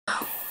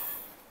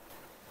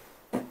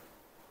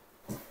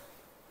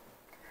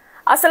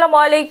আসসালামু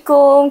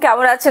আলাইকুম,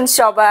 কেমন আছেন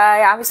সবাই?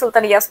 আমি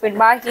সুলতান ইয়াসমিন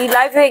মাহি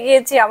লাইভ হয়ে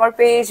গিয়েছি আমার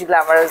page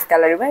glamorous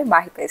gallery by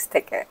Mahi page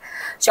থেকে।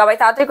 সবাই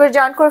তাড়াতাড়ি করে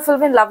জয়েন করে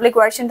ফেলবেন, লাভলি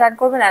কোয়েশ্চেন টার্ন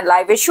করবেন আর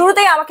লাইভের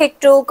শুরুতেই আমাকে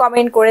একটু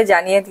কমেন্ট করে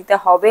জানিয়ে দিতে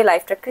হবে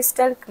লাইভটা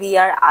ক্রিস্টাল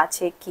ক্লিয়ার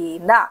আছে কি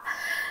না।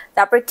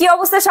 তারপর কি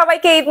অবস্থা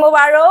সবাইকে, ঈদ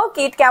মোবারক।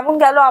 ঈদ কেমন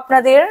গেল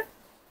আপনাদের?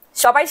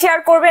 সবাই শেয়ার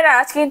করবেন। আর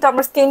আজকে কিন্তু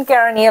আমরা স্কিন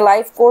কেয়ার নিয়ে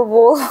লাইভ করব।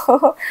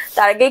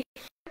 তার আগে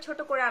ছোট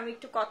করে আমি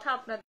একটু কথা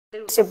আপনাদের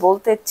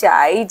বলতে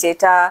চাই,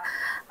 যেটা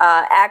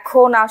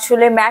এখন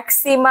আসলে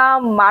ম্যাক্সিমাম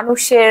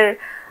মানুষের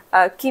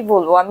কি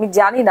বলবো আমি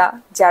জানি না,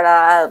 যারা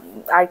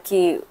আর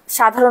কি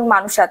সাধারণ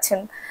মানুষ আছেন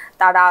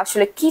তারা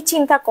আসলে কি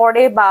চিন্তা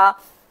করে বা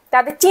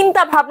তাদের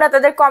চিন্তা ভাবনা,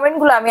 তাদের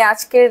কমেন্টগুলো আমি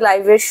আজকের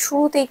লাইভের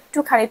শুরুতে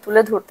একটুখানি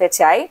তুলে ধরতে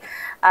চাই।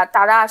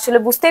 তারা আসলে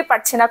বুঝতেই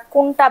পারছে না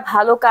কোনটা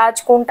ভালো কাজ,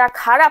 কোনটা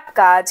খারাপ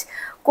কাজ,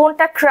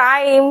 কোনটা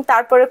ক্রাইম,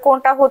 তারপরে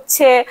কোনটা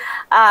হচ্ছে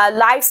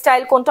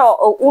লাইফস্টাইল, কোনটা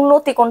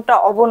উন্নতি, কোনটা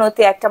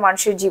অবনতি একটা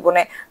মানুষের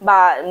জীবনে। বা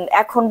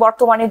এখন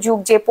বর্তমানে যুগ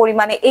যে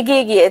পরিমাণে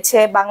এগিয়ে গিয়েছে,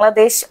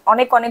 বাংলাদেশ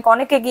অনেক অনেক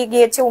অনেক এগিয়ে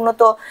গিয়েছে,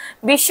 উন্নত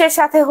বিশ্বের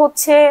সাথে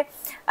হচ্ছে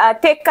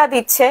টেক্কা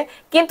দিচ্ছে।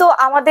 কিন্তু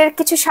আমাদের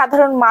কিছু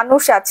সাধারণ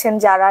মানুষ আছেন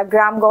যারা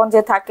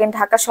গ্রামগঞ্জে থাকেন,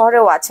 ঢাকা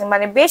শহরেও আছেন,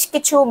 মানে বেশ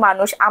কিছু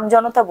মানুষ,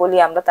 আমজনতা বলি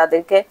আমরা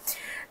তাদেরকে।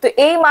 তো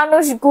এই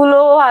মানুষগুলো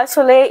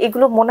আসলে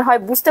এগুলো মনে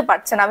হয় বুঝতে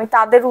পারছেন। আমি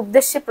তাদের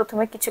উদ্দেশ্যে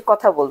প্রথমে কিছু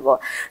কথা বলবো।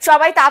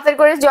 সবাই তাড়াতাড়ি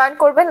করে জয়েন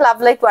করবেন, লাভ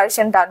লাইক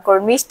কোয়েশ্চেন ডান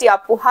করুন। মিষ্টি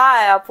আপু,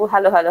 হাই আপু,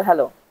 হ্যালো হ্যালো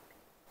হ্যালো।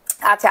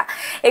 আচ্ছা,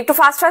 একটু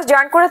ফাস্ট ফাস্ট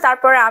জয়েন করে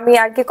তারপরে আমি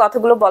আর কি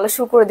কথাগুলো বলা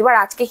শুরু করে দিব। আর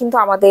আজকে কিন্তু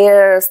আমাদের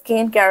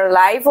স্কিন কেয়ার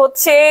লাইভ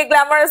হচ্ছে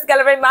গ্ল্যামারাস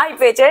গ্যালারি মাহি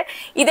পেজে।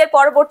 ঈদের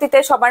পরবর্তীতে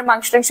সবার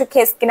মাংস টাংস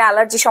খেয়ে স্কিনে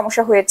অ্যালার্জি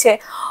সমস্যা হয়েছে,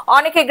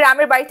 অনেকে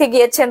গ্রামের বাড়িতে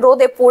গিয়েছেন,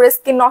 রোদে পুরো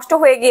স্কিন নষ্ট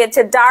হয়ে গিয়েছে,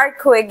 ডার্ক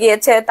হয়ে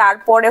গিয়েছে,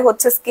 তারপরে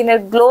হচ্ছে স্কিনের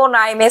গ্লো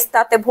নাই,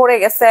 মেস্তাতে ভরে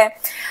গেছে,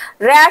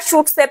 র্যাশ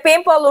উঠছে,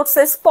 পিম্পল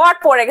উঠছে, স্পট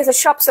পড়ে গেছে।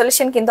 সব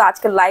সলিউশন কিন্তু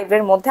আজকের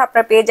লাইভের মধ্যে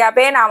আপনারা পেয়ে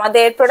যাবেন।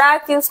 আমাদের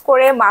প্রোডাক্ট ইউজ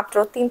করে মাত্র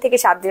 3 থেকে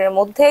 7 দিনের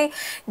মধ্যেই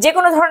যে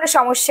কোনো ধরনের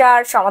সমস্যার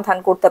সমাধান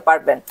করতে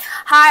পারবেন।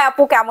 হাই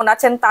আপু, কেমন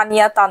আছেন?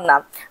 তানিয়া তান্না,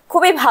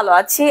 খুবই ভালো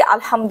আছি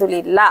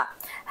আলহামদুলিল্লাহ।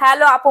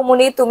 হ্যালো আপু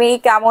মুনি, তুমি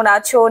কেমন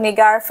আছো?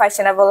 নিগার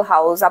ফ্যাশনেবল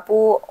হাউস, আপু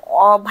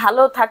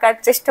ভালো থাকার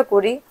চেষ্টা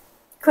করি,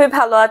 খুবই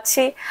ভালো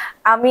আছি।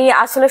 আমি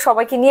আসলে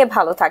সবাইকে নিয়ে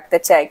ভালো থাকতে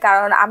চাই,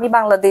 কারণ আমি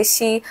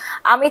বাংলাদেশি।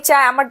 আমি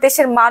চাই আমার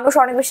দেশের মানুষ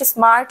অনেক বেশি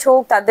স্মার্ট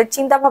হোক, তাদের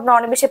চিন্তা ভাবনা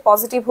অনেক বেশি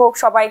পজিটিভ হোক,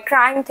 সবাই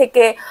ক্রাইম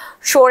থেকে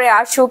সরে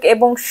আসুক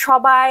এবং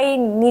সবাই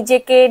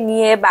নিজেকে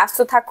নিয়ে ব্যস্ত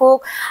থাকুক,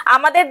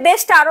 আমাদের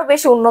দেশটা আরো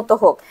বেশি উন্নত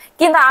হোক।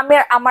 কিন্তু আমি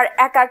আমার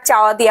একার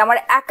চাওয়া দিয়ে, আমার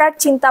একার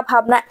চিন্তা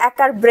ভাবনা,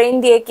 একার ব্রেন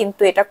দিয়ে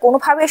কিন্তু এটা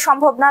কোনোভাবেই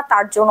সম্ভব না।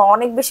 তার জন্য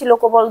অনেক বেশি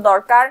লোকবল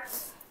দরকার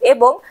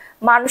এবং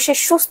মানুষের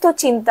সুস্থ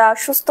চিন্তা,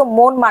 সুস্থ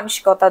মন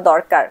মানসিকতা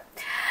দরকার।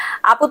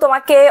 আপু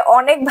তোমাকে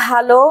অনেক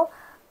ভালো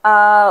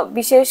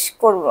বিশেষ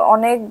করব,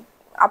 অনেক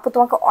আপু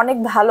তোমাকে অনেক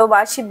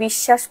ভালোবাসি,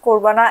 বিশ্বাস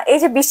করবা না। এই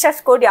যে বিশ্বাস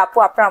করি আপু,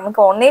 আপনারা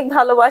আমাকে অনেক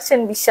ভালোবাসেন,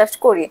 বিশ্বাস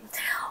করি,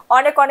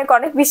 অনেক অনেক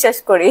অনেক বিশ্বাস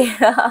করি।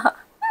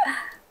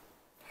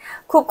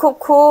 খুব খুব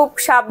খুব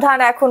সাবধান,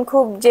 এখন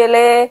খুব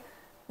জেলে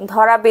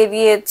ধরা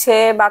বেরিয়েছে,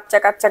 বাচ্চা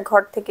কাচ্চা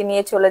ঘর থেকে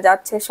নিয়ে চলে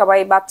যাচ্ছে, সবাই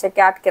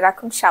বাচ্চাকে আটকে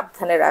রাখুন,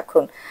 সাবধানে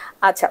রাখুন।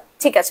 আচ্ছা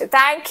ঠিক আছে,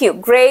 থ্যাংক ইউ,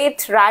 গ্রেট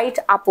রাইট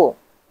আপু।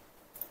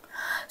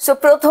 সো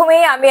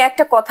প্রথমেই আমি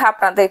একটা কথা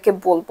আপনাদেরকে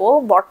বলবো,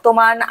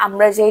 বর্তমান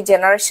আমরা যে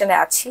জেনারেশনে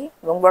আছি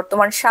এবং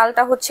বর্তমান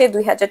সালটা হচ্ছে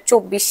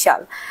 2024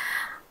 সাল।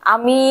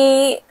 আমি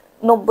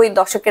 90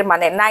 দশকের,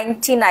 মানে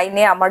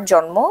 99-এ আমার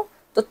জন্ম।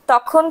 তো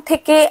তখন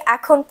থেকে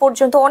এখন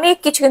পর্যন্ত অনেক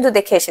কিছু কিন্তু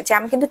দেখে এসেছি।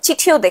 আমি কিন্তু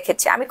চিঠিও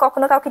দেখেছি, আমি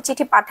কখনো কাউকে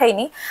চিঠি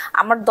পাঠাইনি,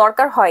 আমার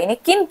দরকার হয়নি,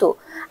 কিন্তু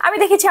আমি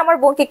দেখেছি আমার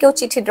বোনকে কেউ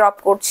চিঠি ড্রপ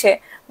করছে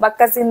বা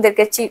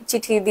কাজিনদেরকে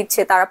চিঠি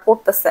দিচ্ছে, তারা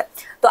পড়তেছে।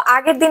 তো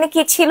আগের দিনে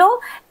কি ছিল,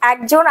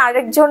 একজন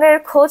আরেকজনের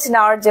খোঁজ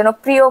নেওয়ার জন্য,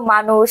 প্রিয়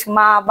মানুষ,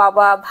 মা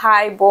বাবা,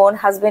 ভাই বোন,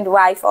 হাজবেন্ড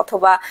ওয়াইফ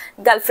অথবা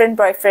গার্লফ্রেন্ড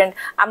বয়ফ্রেন্ড,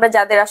 আমরা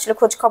যাদের আসলে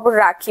খোঁজ খবর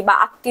রাখি, বা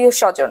আত্মীয়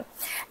স্বজন,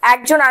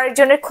 একজন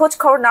আরেকজনের খোঁজ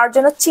খবর নেওয়ার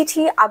জন্য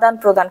চিঠি আদান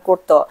প্রদান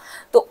করতো।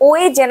 তো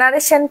ওই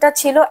জেনারেশনটা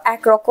ছিল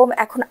একরকম,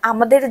 এখন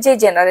আমাদের যে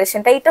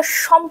জেনারেশনটা এটা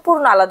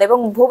সম্পূর্ণ আলাদা এবং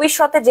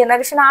ভবিষ্যতে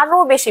জেনারেশন আরো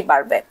বেশি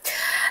বাড়বে।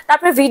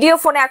 তারপরে ভিডিও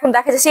ফোনে এখন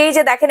দেখা যাচ্ছে, এই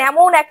যে দেখেন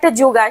এমন একটা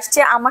যুগ আসছে,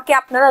 আমাকে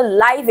আপনারা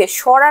লাইভে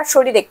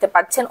সরাসরি দেখতে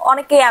পাচ্ছেন।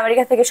 অনেকেই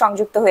আমেরিকা থেকে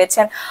সংযুক্ত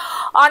হয়েছেন,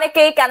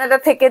 অনেকেই কানাডা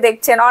থেকে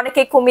দেখছেন,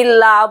 অনেকেই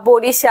কুমিল্লা,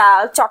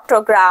 বরিশাল,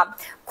 চট্টগ্রাম,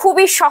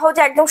 খুবই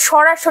সহজে একদম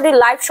সরাসরি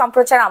লাইভ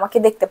সম্প্রচার আমাকে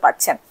দেখতে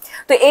পাচ্ছেন।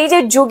 তো এই যে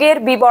যুগের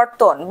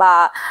বিবর্তন বা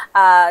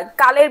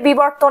কালের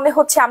বিবর্তনে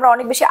হচ্ছে আমরা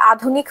অনেক বেশি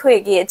আধুনিক হয়ে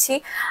গিয়েছি,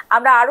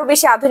 আমরা আরো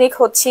বেশি আধুনিক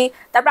হচ্ছি।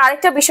 তারপর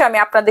আরেকটা বিষয় আমি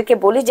আপনাদেরকে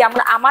বলি, যেমন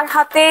আমার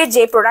হাতে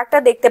যে প্রোডাক্টটা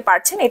দেখতে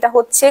পাচ্ছেন, এটা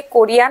হচ্ছে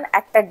কোরিয়ান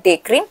একটা ডে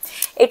ক্রিম।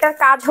 এটার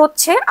কাজ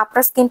হচ্ছে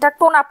আপনার স্কিনটা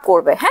টোন আপ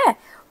করবে, হ্যাঁ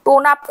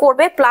টোন আপ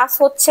করবে, প্লাস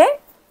হচ্ছে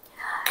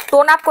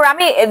টোন আপ করে,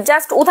 আমি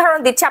জাস্ট উদাহরণ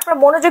দিচ্ছি, আপনারা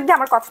মনোযোগ দিয়ে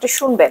আমার কথাটা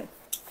শুনবেন।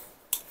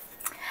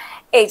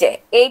 এই যে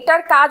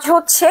এইটার কাজ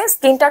হচ্ছে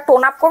স্কিনটা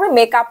টোন আপ করবে,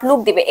 মেকআপ লুক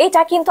দিবে।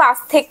 এটা কিন্তু আজ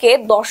থেকে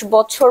 10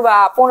 বছর বা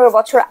 15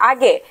 বছর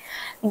আগে,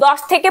 10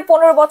 থেকে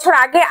 15 বছর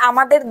আগে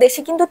আমাদের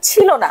দেশে কিন্তু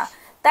ছিল না,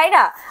 তাই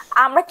না?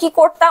 আমরা কি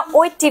করতাম,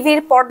 ওই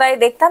টিভির পর্দায়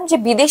দেখতাম যে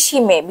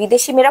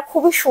বিদেশি মেয়েরা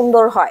খুবই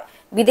সুন্দর হয়,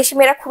 বিদেশি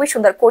মেয়েরা খুবই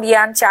সুন্দর,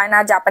 কোরিয়ান, চায়না,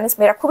 জাপানিজ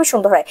মেয়েরা খুবই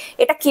সুন্দর হয়।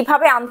 এটা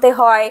কিভাবে আনতে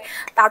হয়,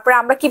 তারপরে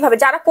আমরা কিভাবে,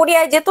 যারা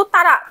কোরিয়ায় যেত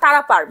তারা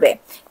তারা পারবে,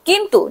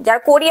 কিন্তু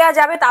যারা কোরিয়া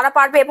যাবে তারা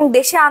পারবে, এবং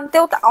দেশে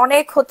আনতেও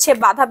অনেক হচ্ছে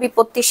বাধা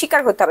বিপত্তি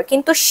শিকার হতে হবে,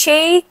 কিন্তু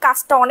সেই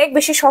কাজটা অনেক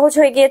বেশি সহজ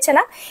হয়ে গিয়েছে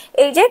না।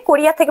 এই যে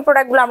কোরিয়া থেকে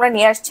প্রোডাক্টগুলো আমরা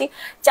নিয়ে আসছি,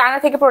 চায়না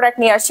থেকে প্রোডাক্ট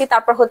নিয়ে আসছি,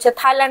 তারপর হচ্ছে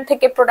থাইল্যান্ড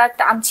থেকে প্রোডাক্ট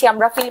আনছি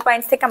আমরা,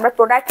 ফিলিপাইন্স থেকে আমরা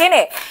প্রোডাক্ট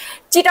এনে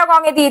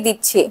চিটাগং এ দিয়ে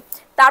দিচ্ছি,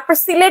 তারপর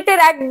সিলেটের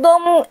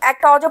একদম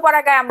একটা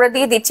অজপাড়া গায়ে আমরা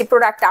দিয়ে দিচ্ছি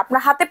প্রোডাক্ট,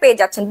 আপনার হাতে পেয়ে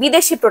যাচ্ছেন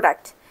বিদেশি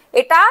প্রোডাক্ট।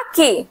 এটা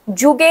কি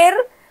যুগের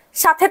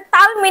সাথে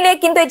তাল মিলে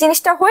কিন্তু এই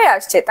জিনিসটা হয়ে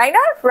আসছে, তাই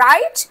না?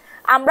 রাইট।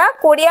 আমরা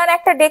কোরিয়ান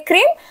একটা ডে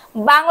ক্রিম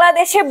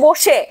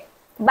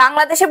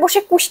বাংলাদেশে বসে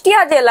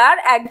কুষ্টিয়া জেলার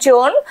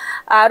একজন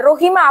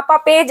রহিমা আপা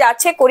পেয়ে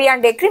যাচ্ছে কোরিয়ান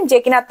ডে ক্রিম, যে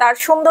কিনা তার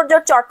সৌন্দর্য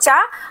চর্চা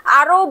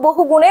আরো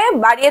বহুগুণে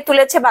বাড়িয়ে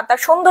তুলেছে, বা তার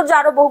সৌন্দর্য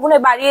আরো বহুগুণে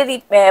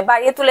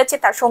বাড়িয়ে তুলেছে,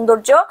 তার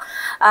সৌন্দর্য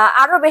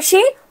আরো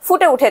বেশি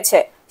ফুটে উঠেছে।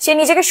 সে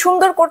নিজেকে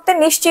সুন্দর করতে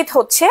নিশ্চিত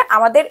হচ্ছে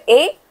আমাদের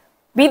এই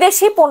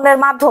বিদেশি পণ্যের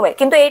মাধ্যমে।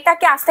 কিন্তু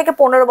এটাকে আজ থেকে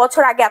 15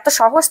 বছর আগে এত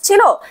সহজ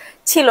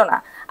ছিল না।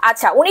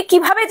 আচ্ছা, উনি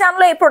কিভাবে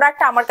জানলো এই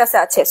প্রোডাক্টটা আমার কাছে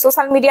আছে?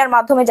 সোশ্যাল মিডিয়ার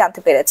মাধ্যমে জানতে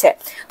পেরেছে।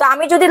 তো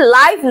আমি যদি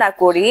লাইভ না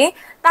করি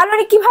তাহলে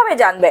উনি কিভাবে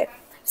জানবে?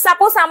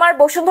 সাপোজ আমার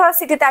বসুন্ধরা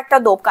সিটিতে একটা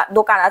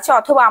দোকান আছে,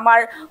 অথবা আমার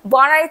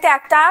বনানীতে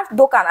একটা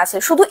দোকান আছে,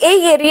 শুধু এই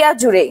এরিয়া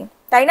জুড়েই,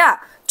 তাই না?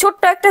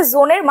 ছোট্ট একটা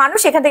জোনের মানুষ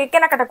এখান থেকে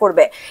কেনাকাটা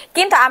করবে।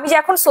 কিন্তু আমি যে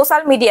এখন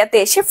সোশ্যাল মিডিয়াতে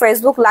এসে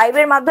ফেসবুক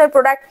লাইভের মাধ্যমে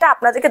প্রোডাক্টটা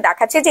আপনাদেরকে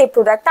দেখাচ্ছি যে এই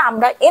প্রোডাক্টটা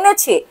আমরা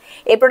এনেছি,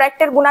 এই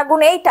প্রোডাক্টের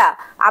গুণাগুণ এইটা,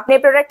 আপনি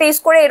এই প্রোডাক্টটা ইউজ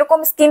করে এরকম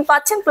স্কিন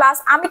পাচ্ছেন, প্লাস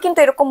আমি কিন্তু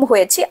এরকম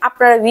হয়েছি,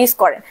 আপনারা ইউজ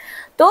করেন।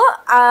 তো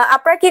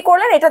আপনারা কি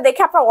করলেন, এটা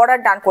দেখে আপনারা অর্ডার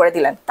ডান করে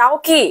দিলেন, তাও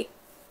কি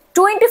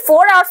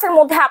 24 আওয়ার্স এর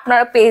মধ্যে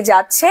আপনারা পেয়ে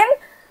যাচ্ছেন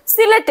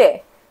সিলেটে,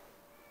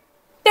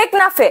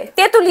 টেকনাফে,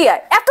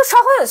 তেতুলিয়ায়। এত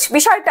সহজ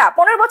বিষয়টা,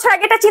 15 বছর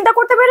আগে এটা চিন্তা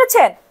করতে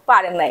পেরেছেন?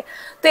 পারেন নাই।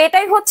 তো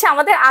এটাই হচ্ছে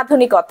আমাদের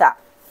আধুনিকতা।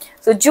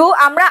 তো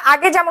আমরা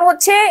আগে যেমন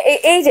হচ্ছে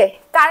এই যে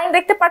কারেন্ট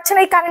দেখতে পাচ্ছেন,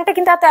 এই কারেন্টটা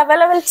কিন্তু এত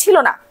অ্যাভেলেবেল ছিল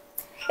না।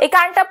 এই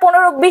কারেন্টটা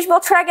 15-20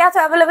 বছর আগে এত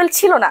অ্যাভেলেবেল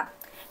ছিল না।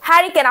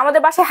 হ্যারিকেন,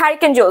 আমাদের বাসায়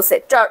হ্যারিকেন জ্বলছে,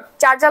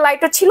 চার্জার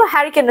লাইটও ছিল,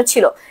 হ্যারিকেনও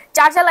ছিল।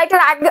 চার্জার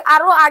লাইটের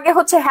আরো আগে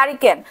হচ্ছে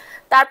হ্যারিকেন,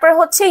 তারপরে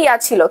হচ্ছে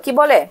ছিল কি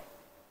বলে,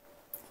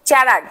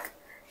 চেরাগ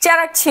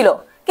ছিল।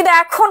 কিন্তু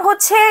এখন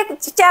হচ্ছে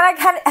চেরাগ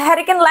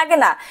হ্যারিকেন লাগে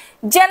না,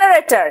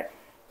 জেনারেটর।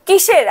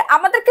 কিসের?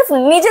 আমাদেরকে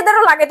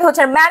নিজেদেরও লাগাতে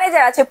হচ্ছে।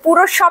 ম্যানেজার আছে,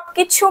 পুরো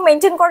সবকিছু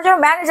মেনটেন করার জন্য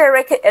ম্যানেজার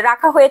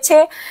রাখা হয়েছে।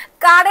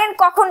 কারেন্ট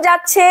কখন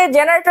যাচ্ছে,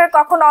 জেনারেটর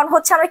কখন অন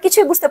হচ্ছে, আমরা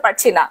কিছুই বুঝতে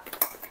পারছি না।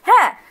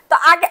 হ্যাঁ, তো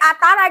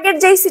তার আগের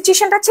যে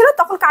সিচুয়েশনটা ছিল,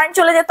 তখন কারেন্ট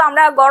চলে যেত,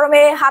 আমরা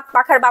গরমে হাত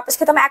পাখার বাতাস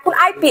খেতাম। এখন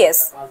আইপিএস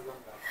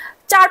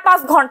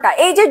 4-5 ঘন্টা।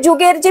 এই যে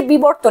যুগের যে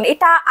বিবর্তন,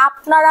 এটা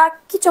আপনারা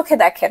কি চোখে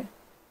দেখেন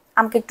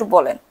আমাকে একটু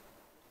বলেন।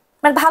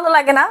 মানে ভালো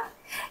লাগে না?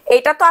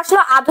 এটা তো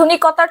আসলে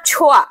আধুনিকতার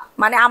ছোঁয়া,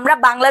 মানে আমরা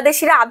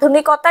বাংলাদেশিরা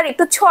আধুনিকতার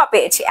একটু ছোঁয়া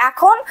পেয়েছি।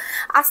 এখন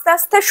আস্তে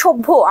আস্তে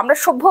আমরা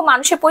সভ্য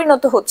মানুষে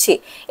পরিণত হচ্ছি।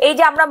 এই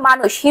যে আমরা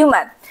মানুষ,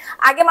 হিউম্যান।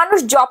 আগে মানুষ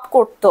জব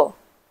করত,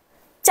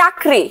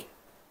 চাকরি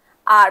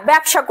আর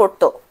ব্যবসা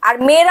করত, আর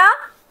মেয়েরা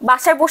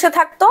বাসায় বসে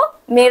থাকতো,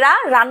 মেয়েরা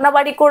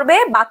রান্নাবাড়ি করবে,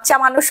 বাচ্চা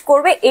মানুষ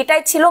করবে,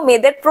 এটাই ছিল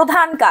মেয়েদের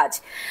প্রধান কাজ।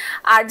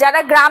 আর যারা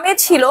গ্রামে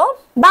ছিল,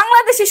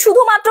 বাংলাদেশে,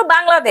 শুধুমাত্র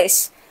বাংলাদেশ,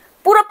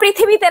 পুরো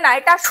পৃথিবীতে না,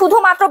 এটা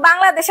শুধুমাত্র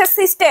বাংলাদেশের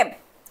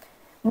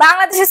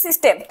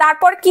সিস্টেম।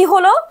 তারপর কি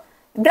হলো,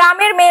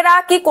 গ্রামের মেয়েরা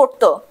কি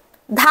করত?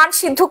 ধান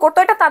সিদ্ধ করতো,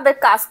 এটা তাদের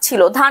কাজ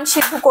ছিল, ধান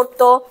সিদ্ধ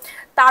করতো।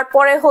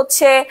 তারপরে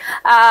হচ্ছে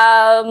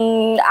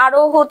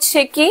আরো হচ্ছে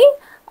কি,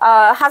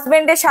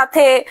 হাজবেন্ডের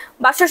সাথে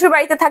বা শ্বশুর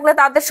বাড়িতে থাকলে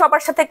তাদের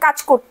সবার সাথে কাজ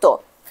করতো।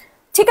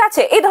 ঠিক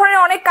আছে, এই ধরনের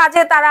অনেক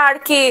কাজে তারা আর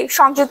কি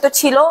সংযুক্ত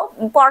ছিল,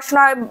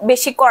 পড়াশোনা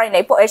বেশি করে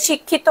নাই,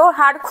 শিক্ষিত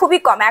হার খুবই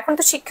কম। এখন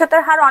তো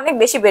শিক্ষিতের হার অনেক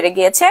বেশি বেড়ে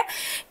গিয়েছে,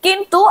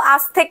 কিন্তু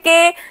আজ থেকে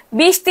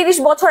 20-30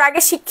 বছর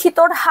আগে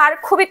শিক্ষিতর হার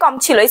খুবই কম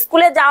ছিল।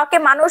 স্কুলে যাওয়াকে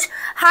মানুষ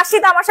হাসি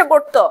তামাশা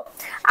করতো।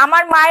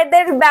 আমার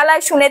মায়েদের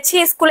বেলায় শুনেছি,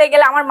 স্কুলে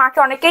গেলে আমার মাকে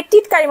অনেকে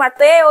টিটকারি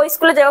মারতো, ওই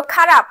স্কুলে যাও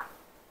খারাপ,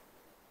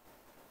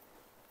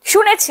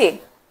 শুনেছি।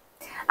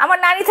 আমার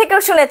নানি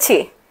থেকেও শুনেছি।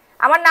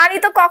 আমার নানি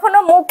তো কখনো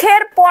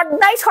মুখের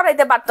পর্দাই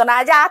সরাইতে পারতো না,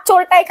 যে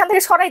আঁচলটা এখান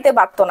থেকে সরাইতে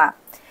পারতো না।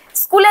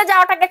 স্কুলে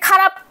যাওয়াটাকে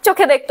খারাপ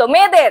চোখে দেখতো,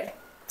 মেয়েদের,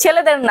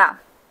 ছেলেদের না।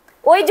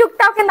 ওই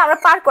যুগটাও কিন্তু আমরা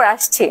পার করে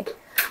আসছি।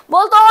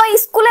 বলতো ও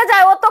স্কুলে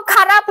যায়, ও তো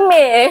খারাপ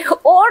মেয়ে,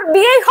 ওর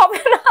বিয়েই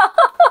হবে না।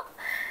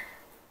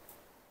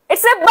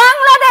 It's a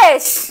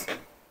Bangladesh.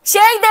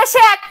 সেই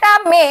দেশে একটা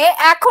মেয়ে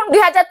এখন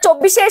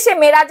 2024-এ এসে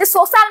মেয়েরা যে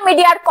সোশ্যাল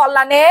মিডিয়ার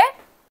কল্যাণে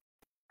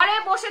ঘরে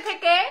বসে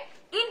থেকে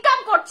ইনকাম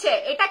করছে,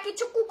 এটা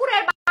কিছু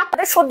কুকুরের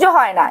বাচ্চাদের সহ্য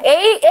হয় না।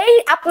 এই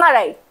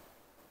আপনারাই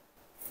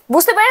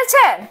বুঝতে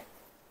পেরেছেন?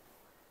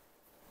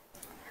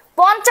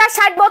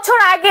 50-60 বছর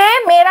আগে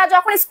মেয়েরা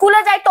যখন স্কুলে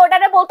যাইতো,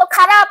 ওটারে বলতো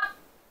খারাপ,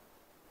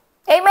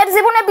 এই মেয়ের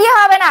জীবনে বিয়ে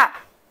হবে না,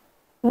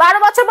 12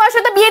 বছর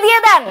বয়সে তো বিয়ে দিয়ে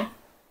দেন।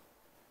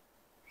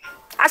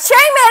 আর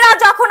সেই মেয়েরা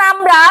যখন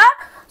আমরা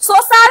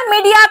সোশ্যাল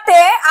মিডিয়াতে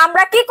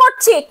আমরা কি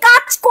করছি,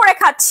 কাজ করে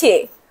খাচ্ছি,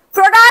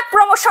 প্রোডাক্ট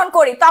প্রমোশন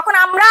করি, তখন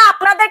আমরা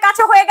আপনাদের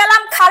কাছে হয়ে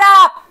গেলাম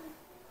খারাপ।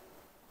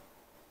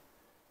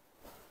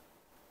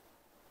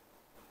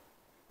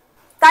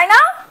 তাই না?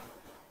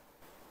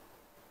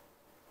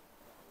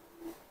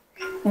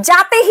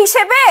 জাতি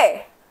হিসেবে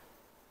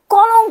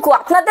কলঙ্ক।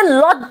 আপনাদের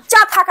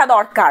লজ্জা থাকা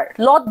দরকার,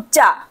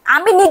 লজ্জা।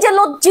 আমি নিজে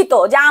লজ্জিত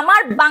যে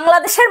আমার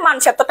বাংলাদেশের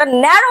মানুষ এতটা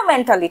ন্যারো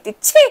মেন্টালিটি।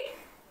 ছি,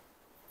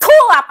 থু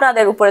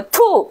আপনাদের উপরে,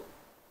 থু।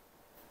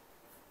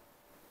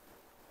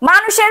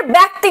 মানুষের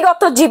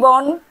ব্যক্তিগত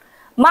জীবন,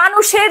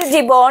 মানুষের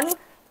জীবন,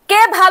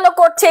 কে ভালো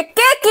করছে,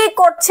 কে কি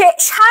করছে,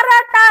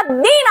 সারাটা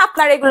দিন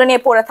আপনারা এগুলো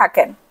নিয়ে পড়ে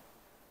থাকেন।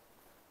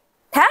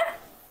 হ্যাঁ,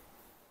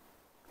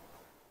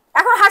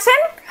 এখন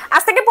হাসেন।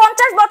 আজ থেকে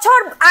 50 বছর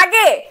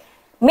আগে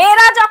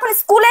মেয়েরা যখন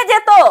স্কুলে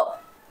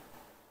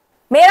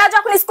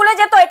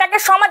যেত, এটাকে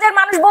সমাজের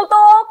মানুষ বলতো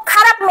ও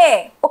খারাপ মেয়ে,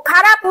 ও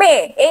খারাপ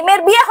মেয়ে, এই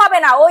মেয়ের বিয়ে হবে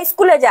না, ও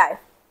স্কুলে যায়।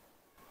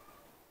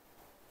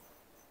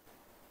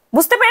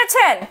 বুঝতে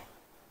পেরেছেন?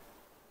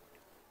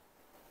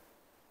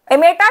 এই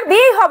মেয়েটার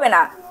বিয়ে হবে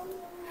না।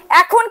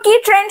 এখন কি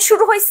ট্রেন্ড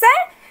শুরু হয়েছে?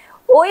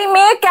 ওই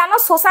মেয়ে কেন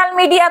সোশ্যাল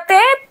মিডিয়াতে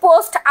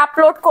পোস্ট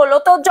আপলোড করলো,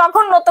 তো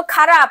জঘন্য, তো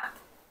খারাপ।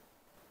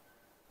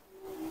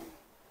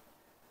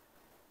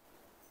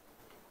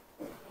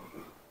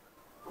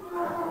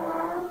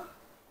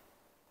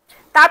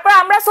 তারপর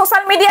আমরা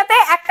সোশ্যাল মিডিয়াতে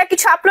একটা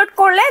কিছু আপলোড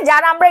করলে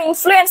যারা আমরা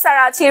ইনফ্লুয়েন্সার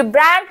আছি,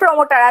 ব্র্যান্ড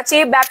প্রমোটার আছি,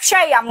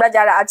 ব্যবসায়ী আমরা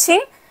যারা আছি,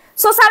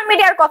 সোশ্যাল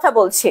মিডিয়ার কথা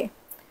বলছি,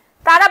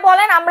 তারা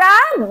বলেন আমরা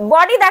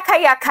বডি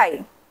দেখাইয়া খাই।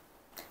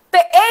 তো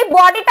এই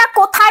বডিটা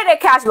কোথায়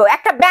রেখে আসবো?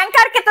 একটা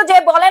ব্যাংকারকে তো যে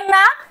বলেন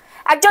না,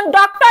 একজন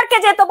ডক্টরকে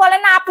যে তো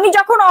বলেন না, আপনি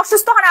যখন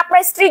অসুস্থ হন,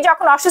 আপনার স্ত্রী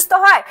যখন অসুস্থ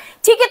হয়,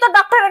 ঠিকই তো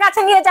ডক্টরের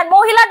কাছে নিয়ে যান।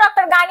 মহিলা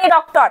ডক্টর, গাইনি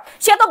ডক্টর,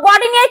 সে তো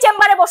বডি নিয়ে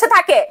চেম্বারে বসে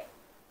থাকে,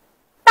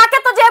 তাকে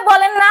তো যে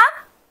বলেন না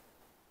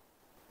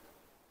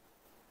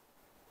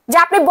যে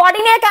আপনি বডি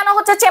নিয়ে কেন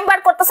হচ্ছে চেম্বার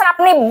করতেছেন,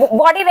 আপনি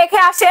বডি রেখে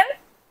আসেন,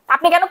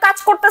 আপনি কেন কাজ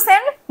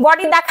করতেছেন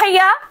বডি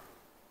দেখাইয়া?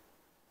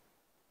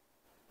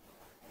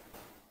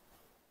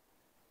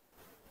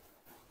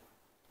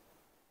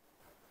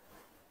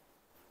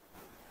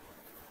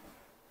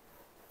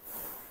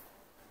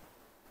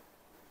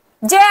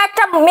 যে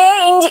একটা মেয়ে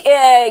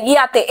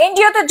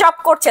এনজিওতে জব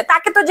করছে,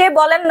 তাকে তো যে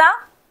বলেন না,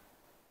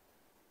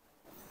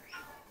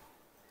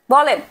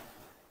 বলেন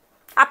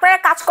আপনারা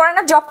কাজ করেন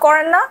না, জব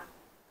করেন না?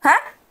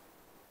 হ্যাঁ,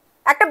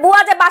 একটা বুয়া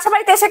যে বাসা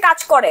বাড়িতে এসে কাজ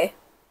করে,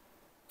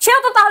 সেও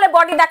তো তাহলে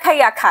বডি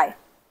দেখাইয়া খায়।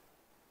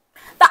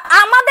 তা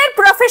আমাদের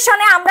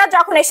প্রফেশনে আমরা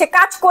যখন এসে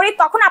কাজ করি,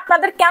 তখন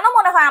আপনাদের কেন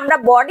মনে হয় আমরা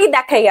বডি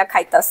দেখাইয়া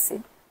খাইতাছি?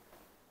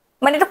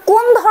 মানে এটা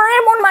কোন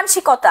ধরনের মন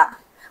মানসিকতা?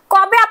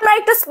 কবে আপনারা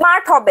একটু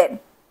স্মার্ট হবেন?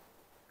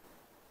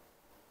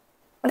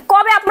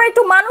 কবে আপনারা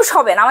একটু মানুষ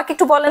হবেন? আমাকে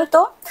একটু বলেন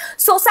তো।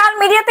 সোশ্যাল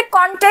মিডিয়াতে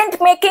কন্টেন্ট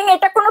মেকিং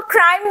এটা কোনো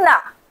ক্রাইম না।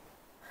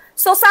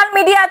 সোশ্যাল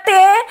মিডিয়াতে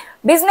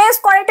বিজনেস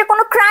করা এটা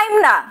কোনো ক্রাইম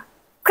না।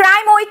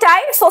 ক্রাইম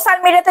ওইটাই সোশ্যাল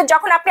মিডিয়াতে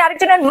যখন আপনি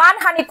আরেকজনের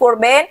মানহানি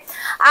করবেন,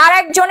 আর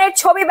একজনের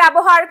ছবি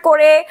ব্যবহার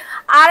করে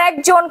আর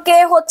একজনকে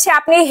হচ্ছে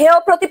আপনি হেয়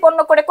প্রতিপন্ন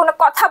করে কোনো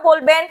কথা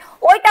বলবেন,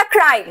 ওইটা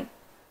ক্রাইম।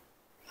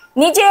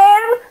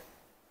 নিজের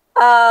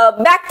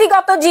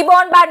ব্যক্তিগত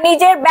জীবন বা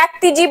নিজের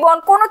ব্যক্তি জীবন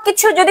কোনো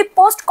কিছু যদি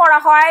পোস্ট করা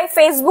হয়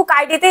ফেসবুক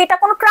আইডিতে, এটা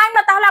কোনো ক্রাইম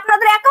না। তাহলে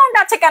আপনাদের অ্যাকাউন্ট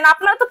আছে কেন?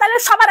 আপনারা তো তাহলে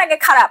সবার আগে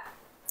খারাপ।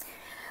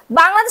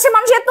 বাংলাদেশের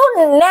মানুষ এত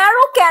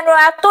ন্যারো কেন,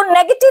 এত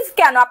নেগেটিভ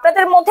কেন?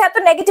 আপনাদের মধ্যে এত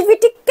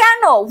নেগেটিভিটি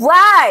কেন?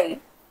 ওয়াই?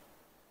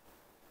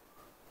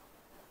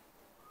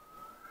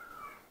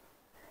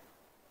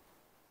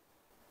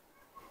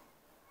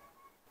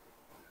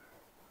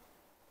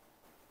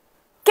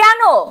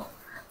 কেন?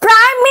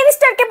 প্রাইম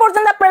মিনিস্টারকে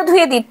পর্যন্ত আপনারা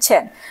ধুয়ে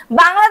দিচ্ছেন।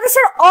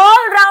 বাংলাদেশের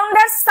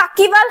অলরাউন্ডার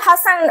সাকিব আল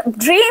হাসান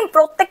ড্রিম,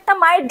 প্রত্যেকটা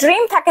মায়ের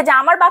ড্রিম থাকে যে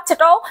আমার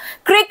বাচ্চাটাও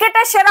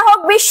ক্রিকেটে সেরা হোক,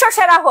 বিশ্ব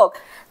সেরা হোক।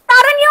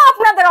 তারা নিয়েও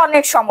আপনাদের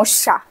অনেক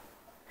সমস্যা,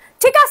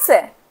 ঠিক আছে?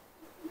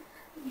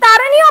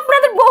 তারা নিয়েও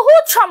আপনাদের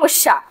বহুত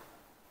সমস্যা।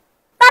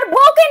 তার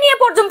বউকে নিয়ে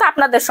পর্যন্ত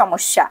আপনাদের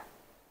সমস্যা।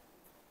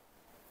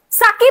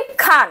 সাকিব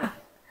খান,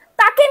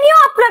 তাকে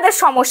নিয়েও আপনাদের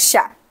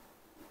সমস্যা।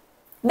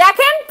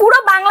 দেখেন পুরো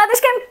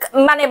বাংলাদেশকে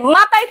মানে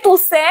মাথায়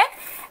তুলছে,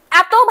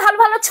 এত ভালো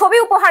ভালো ছবি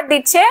উপহার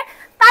দিচ্ছে,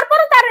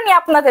 তারপরে তারা নিয়ে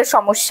আপনাদের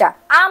সমস্যা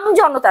আম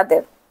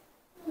জনতাদের।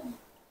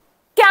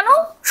 কেন?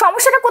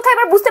 সমস্যাটা কোথায়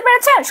এবার বুঝতে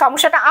পেরেছেন?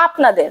 সমস্যাটা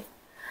আপনাদের,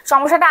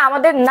 সমস্যাটা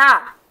আমাদের না।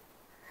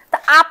 তা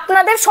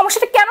আপনাদের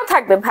সমস্যাটা কেন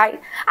থাকবে ভাই?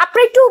 আপনি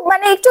একটু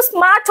মানে একটু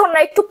স্মার্ট হন না,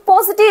 একটু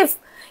পজিটিভ।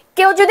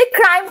 কেউ যদি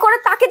ক্রাইম করে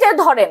তাকে যে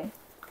ধরেন,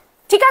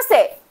 ঠিক আছে?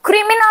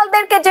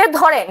 ক্রিমিনালদেরকে যে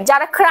ধরেন,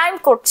 যারা ক্রাইম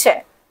করছে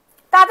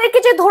তাদেরকে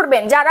যে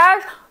ধরবেন, যারা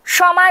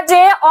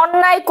সমাজে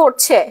অন্যায়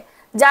করছে,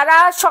 যারা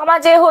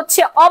সমাজে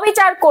হচ্ছে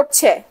অবিচার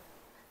করছে,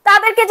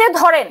 তাদেরকে যে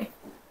ধরেন।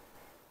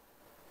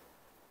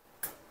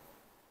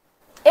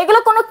 এগুলো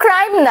কোনো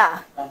ক্রাইম না।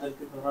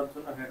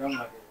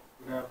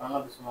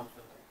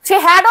 সে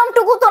হ্যাডম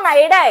টুকু তো না,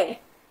 এটাই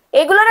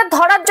এগুলোর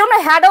ধরার জন্য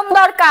হ্যাডম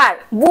দরকার,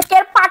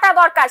 বুকের পাটা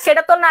দরকার,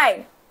 সেটা তো নাই।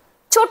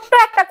 ছোট্ট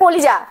একটা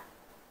কলিজা।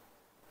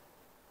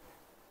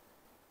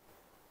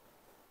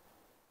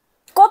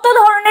 কত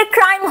ধরনের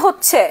ক্রাইম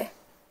হচ্ছে,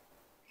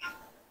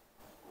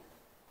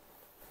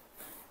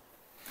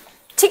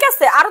 ঠিক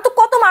আছে? আরো তো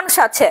কত মানুষ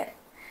আছে,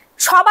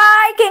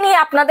 সবাইকে নিয়ে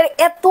আপনাদের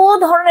এত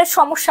ধরনের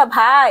সমস্যা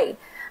ভাই।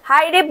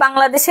 হাই রে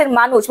বাংলাদেশের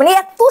মানুষ, মানে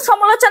এত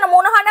সমালোচনা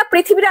মনে হয় না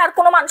পৃথিবীর আর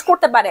কোনো মানুষ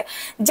করতে পারে।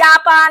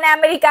 জাপান,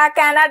 আমেরিকা,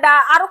 কানাডা,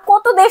 আরো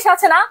কত দেশ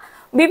আছে না,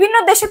 বিভিন্ন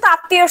দেশে তো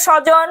আত্মীয়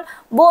স্বজন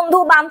বন্ধু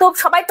বান্ধব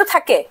সবাই তো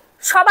থাকে,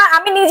 সবাই,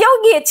 আমি নিজেও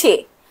গিয়েছি।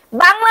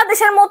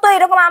 বাংলাদেশের মতো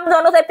এরকম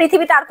আমজনতায়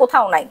পৃথিবীতে আর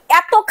কোথাও নাই।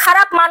 এত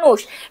খারাপ মানুষ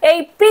এই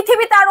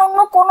পৃথিবীতে আর অন্য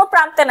কোনো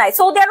প্রান্তে নাই।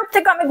 সৌদি আরব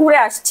থেকে আমি ঘুরে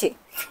আসছি,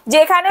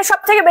 যেখানে সব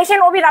থেকে বেশি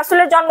নবী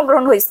রাসূলের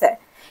জন্মগ্রহণ হয়েছে,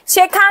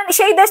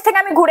 সেই দেশ থেকে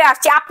আমি ঘুরে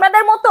আসছি।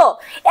 আপনাদের মতো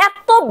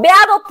এত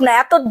বেয়াদব না,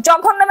 এত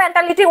জঘন্য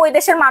মেন্টালিটি ওই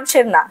দেশের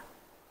মানুষের না।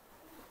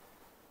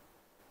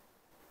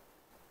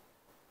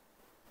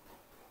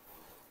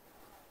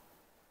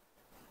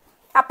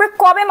 আপনি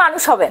কবে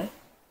মানুষ হবেন?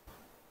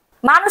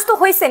 মানুষ তো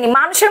হইছেনি,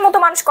 মানুষের মতো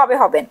মানুষ কবে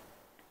হবেন?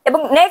 এবং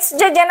নেক্সট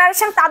যে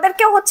জেনারেশন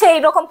তাদেরকেও হচ্ছে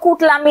এইরকম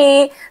কুটলামি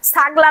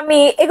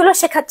ছাগলামি এগুলো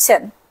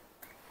শেখাচ্ছেন।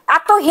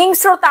 এত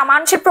হিংস্রতা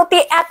মানুষের প্রতি,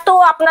 এত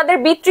আপনাদের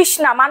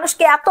বিতৃষ্ণা,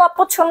 মানুষকে এত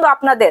অপছন্দ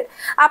আপনাদের।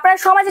 আপনারা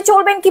সমাজে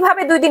চলবেন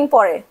কিভাবে 2 দিন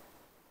পরে?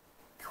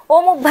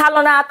 অমুক ভালো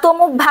না,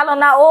 তমুক ভালো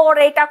না, ওর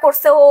এটা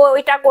করছে, ও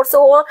ওইটা করছে,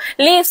 ও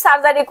লিভ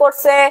সার্জারি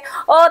করছে,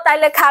 ও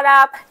তাইলে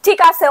খারাপ, ঠিক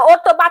আছে, ওর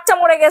তো বাচ্চা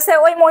মরে গেছে,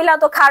 ওই মহিলা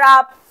তো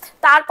খারাপ।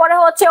 তারপরে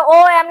হচ্ছে ও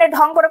এমনি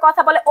ঢং করে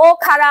কথা বলে, ও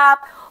খারাপ,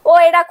 ও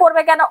এটা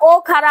করবে কেন, ও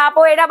খারাপ,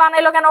 ও এটা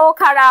বানাইলো কেন, ও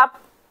খারাপ।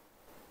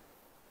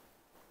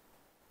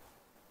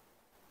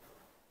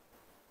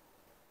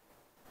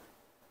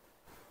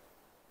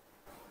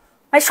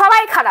 মানে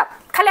সবাই খারাপ,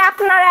 খালি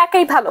আপনারা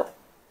একাই ভালো।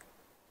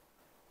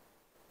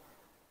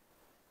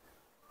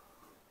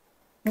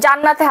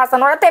 জান্নাতে হাসান,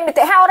 ওরা তো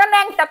এমনিতে, হ্যাঁ ওরা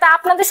ন্যাংটা, তা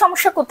আপনাদের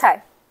সমস্যা কোথায়?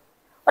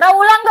 ওরা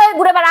উলাঙ্গ হয়ে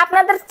ঘুরে বেড়ায়,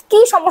 আপনাদের কি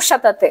সমস্যা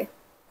তাতে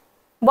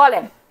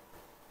বলেন?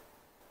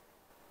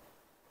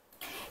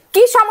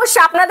 কি সমস্যা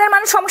আপনাদের?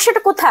 মানে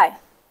সমস্যাটা কোথায়?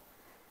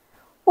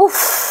 উফ,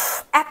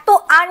 এত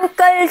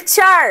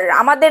আনকালচার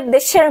আমাদের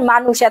দেশের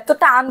মানুষ,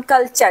 এতটা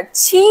আনকালচার,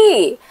 ছি।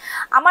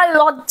 আমার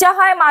লজ্জা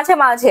হয় মাঝে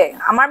মাঝে,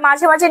 আমার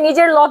মাঝে মাঝে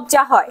নিজের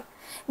লজ্জা হয়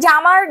যে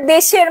আমার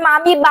দেশের,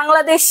 আমি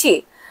বাংলাদেশি,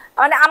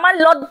 মানে আমার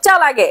লজ্জা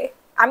লাগে।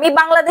 আমি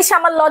বাংলাদেশে,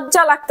 আমার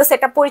লজ্জা লাগতেছে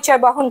এটা পরিচয়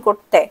বহন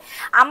করতে।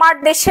 আমার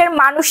দেশের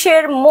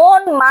মানুষের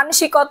মন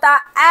মানসিকতা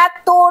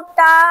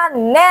এতটা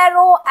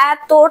ন্যারো,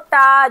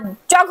 এতটা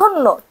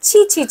জঘন্য, ছি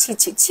ছি ছি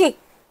ছি ছি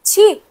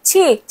ছি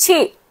ছি ছি।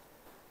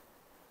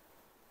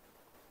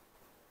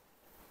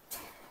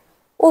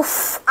 উফ,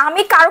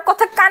 আমি কারো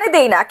কথা কানে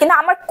দেই না, কিন্তু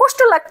আমার কষ্ট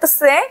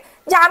লাগতেছে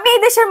যে আমি এই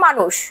দেশের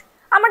মানুষ।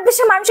 আমার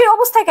দেশের মানুষের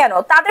অবস্থা কেন?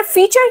 তাদের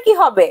ফিউচার কি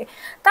হবে?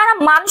 তারা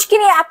মানুষকে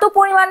নিয়ে এত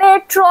পরিমাণে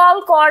ট্রল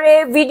করে,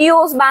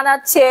 ভিডিওস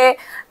বানাচ্ছে,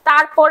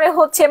 তারপরে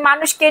হচ্ছে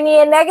মানুষকে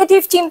নিয়ে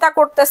নেগেটিভ চিন্তা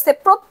করতেছে,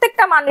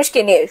 প্রত্যেকটা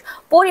মানুষকে নিয়ে,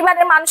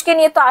 পরিবারের মানুষকে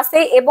নিয়ে তো আছে,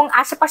 এবং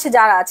আশেপাশে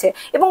যারা আছে,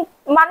 এবং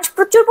মানুষ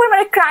প্রচুর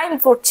পরিমাণে ক্রাইম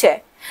করছে।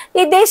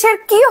 এই দেশের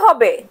কি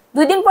হবে?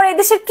 2 দিন পরে এই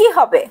দেশের কি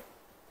হবে?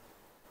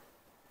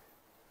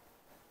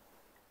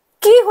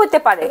 কি হতে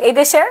পারে এই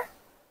দেশের?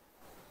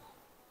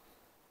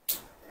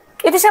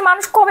 এদেশের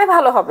মানুষ কবে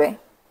ভালো হবে?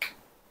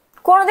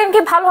 কোনোদিন কি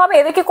ভালো হবে?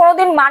 এদের কি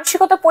কোনোদিন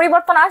মানসিকতা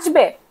পরিবর্তন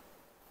আসবে?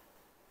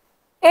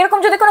 এরকম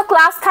যদি কোনো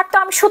ক্লাস থাকতো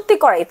আমি সত্যি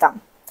করাইতাম,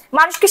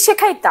 মানুষকে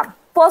শেখাইতাম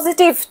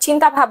পজিটিভ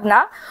চিন্তা ভাবনা,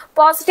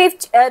 পজিটিভ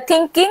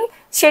থিঙ্কিং।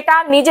 সেটা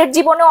নিজের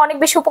জীবনে অনেক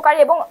বেশি উপকারী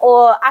এবং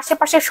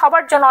আশেপাশের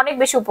সবার জন্য অনেক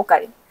বেশি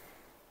উপকারী।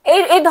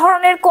 এই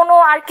ধরনের কোনো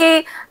আর কি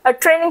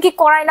ট্রেনিং কি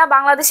করায় না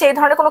বাংলাদেশে? এই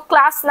ধরনের কোনো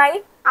ক্লাস নাই?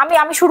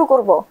 আমি শুরু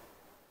করব।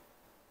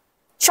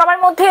 সবার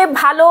মধ্যে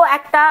ভালো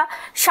একটা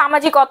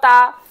সামাজিকতা,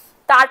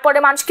 তারপরে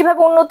মানুষ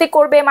কিভাবে উন্নতি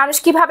করবে, মানুষ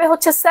কিভাবে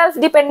হচ্ছে সেলফ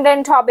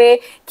ডিপেন্ডেন্ট হবে,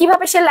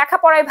 কিভাবে সে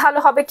লেখাপড়ায় ভালো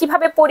হবে,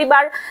 কিভাবে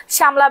পরিবার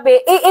সামলাবে,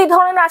 এই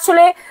ধরনের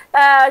আসলে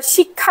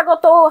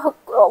শিক্ষাগত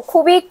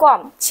খুবই কম,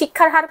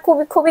 শিক্ষার হার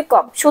খুবই খুবই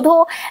কম। শুধু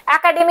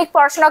একাডেমিক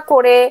পড়াশোনা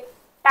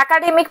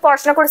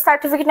করে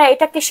সার্টিফিকেট না,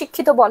 এটাকে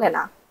শিক্ষিত বলে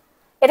না।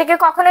 এটাকে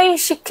কখনোই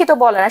শিক্ষিত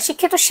বলে না।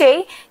 শিক্ষিত সেই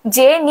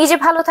যে নিজে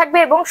ভালো থাকবে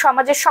এবং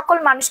সমাজের সকল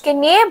মানুষকে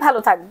নিয়ে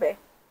ভালো থাকবে।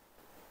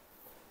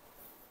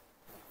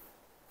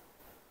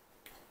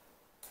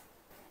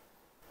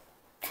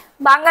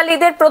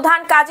 বাঙালিদের প্রধান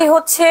কাজই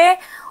হচ্ছে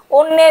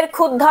অন্যের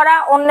খুঁত ধরা,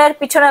 অন্যের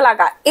পিছনে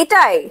লাগা।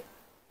 এটাই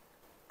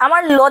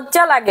আমার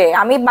লজ্জা লাগে।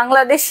 আমি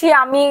বাংলাদেশি,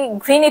 আমি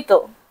ঘৃণিত,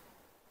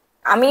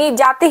 আমি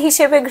জাতি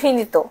হিসেবে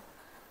ঘৃণিত।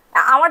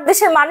 আমার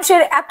দেশের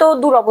মানুষের এত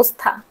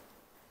দুরবস্থা।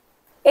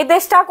 এই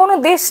দেশটা কোনো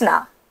দেশ না,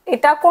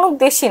 এটা কোনো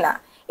দেশই না।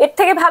 এর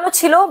থেকে ভালো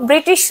ছিল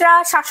ব্রিটিশরা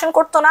শাসন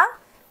করতো না,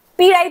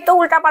 পিড়াইতো,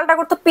 উল্টা পাল্টা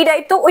করতো,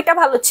 পিড়াইতো, ওইটা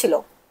ভালো ছিল।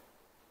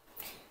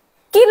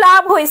 কি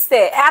লাভ হয়েছে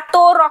এত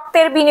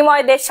রক্তের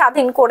বিনিময়ে দেশ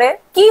স্বাধীন করে?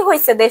 কি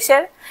হয়েছে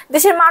দেশের?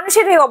 দেশের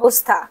মানুষের এই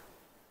অবস্থা।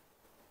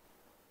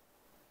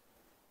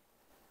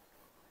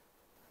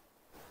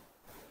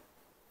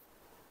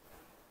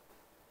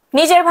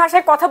 নিজের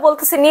ভাষায় কথা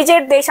বলতেছে,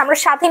 নিজের দেশ, আমরা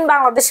স্বাধীন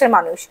বাংলাদেশের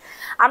মানুষ,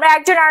 আমরা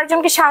একজন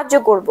আরেকজনকে সাহায্য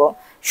করব,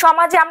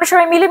 সমাজে আমরা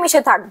সবাই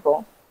মিলেমিশে থাকবো,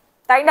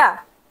 তাই না?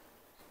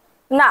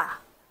 না,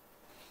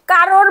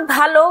 কারোর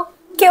ভালো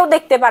কেউ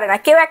দেখতে পারে না।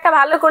 কেউ একটা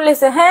ভালো করলে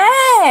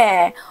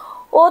হ্যাঁ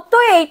ও তো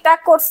এইটা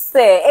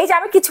করছে। এই যে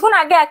আমি কিছুক্ষণ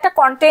আগে একটা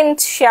কন্টেন্ট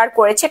শেয়ার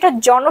করেছি, এটা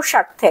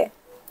জনস্বার্থে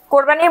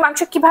কোরবানির মাংস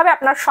কিভাবে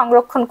আপনার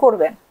সংরক্ষণ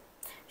করবেন,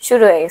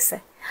 শুরু হয়ে গেছে।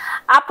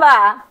 আপা,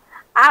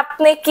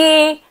 আপনি কি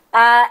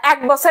 1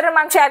 বছরের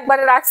মাংস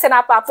একবারে রাখছেন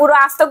আপা? পুরো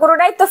আস্ত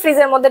গরুটাই তো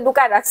ফ্রিজের মধ্যে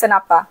ঢুকায় রাখছেন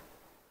আপা।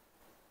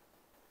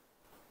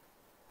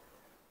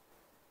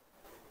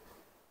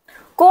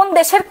 কোন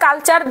দেশের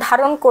কালচার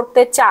ধারণ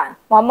করতে চান?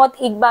 মোহাম্মদ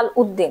ইকবাল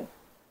উদ্দিন।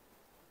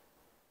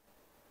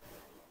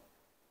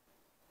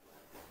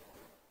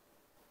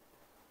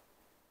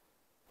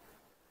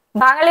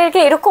 বাঙালির কি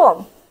এরকম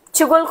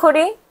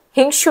চুগলখড়ি,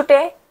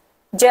 হিংসুটে,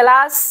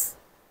 জেলাস?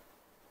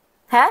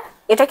 হ্যাঁ,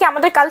 এটা কি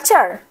আমাদের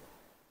কালচার?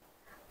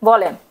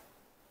 বলেন,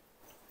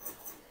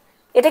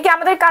 এটা কি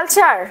আমাদের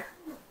কালচার?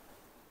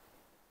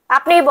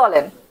 আপনিই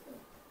বলেন।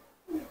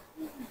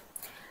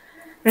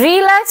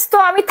 রিল্যাক্স তো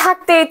আমি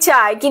থাকতেই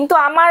চাই, কিন্তু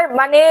আমার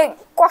মানে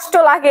কষ্ট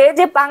লাগে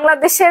যে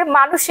বাংলাদেশের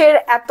মানুষের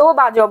এত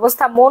বাজে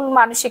অবস্থা, মন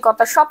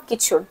মানসিকতা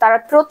সবকিছুর। তারা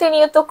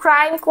প্রতিনিয়ত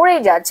ক্রাইম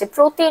করেই যাচ্ছে,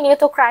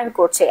 প্রতিনিয়ত ক্রাইম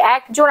করছে,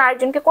 একজন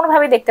আরেকজনকে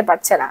কোনোভাবে দেখতে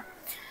পাচ্ছে না,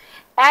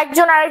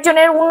 একজন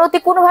আরেকজনের উন্নতি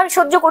কোনোভাবে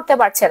সহ্য করতে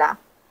পারছে না।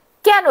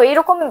 কেন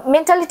এরকম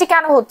মেন্টালিটি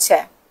কেন হচ্ছে?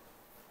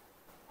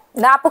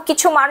 না আপু,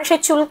 কিছু মানুষের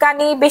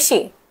চুলকানি বেশি।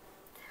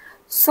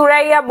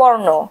 সুরাইয়া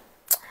বর্ণ,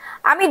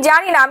 আমি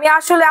জানি না, আমি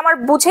আসলে আমার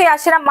বুঝেই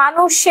আসে না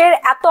মানুষের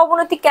এত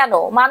অবনতি কেন।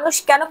 মানুষ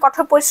কেন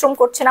কঠোর পরিশ্রম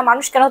করছে না?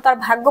 মানুষ কেন তার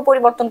ভাগ্য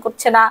পরিবর্তন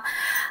করছে না?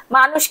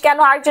 মানুষ কেন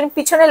আরেকজনের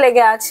পিছনে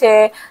লেগে আছে?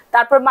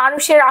 তারপর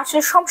মানুষের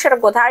আসলে সমস্যাটা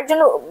কোথায়? আরেকজন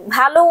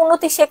ভালো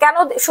উন্নতি সে কেন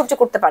সহ্য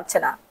করতে পারছে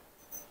না?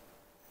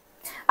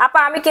 আপা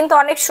আমি কিন্তু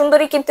অনেক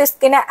সুন্দরী, কিন্তু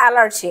স্কিনে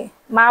অ্যালার্জি।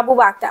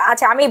 মাহবুবা আক্তার,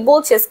 আচ্ছা আমি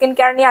বলছি স্কিন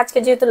কেয়ার নিয়ে আজকে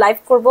যেহেতু লাইভ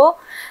করব,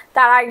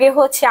 তার আগে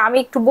হচ্ছে আমি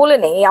একটু বলে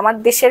নেই আমার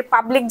দেশের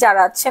পাবলিক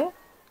যারা আছেন,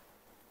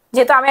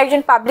 যেহেতু আমি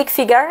একজন পাবলিক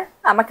ফিগার,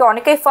 আমাকে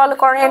অনেকেই ফলো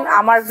করেন,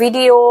 আমার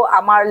ভিডিও,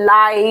 আমার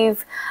লাইভ,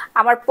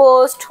 আমার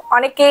পোস্ট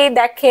অনেকেই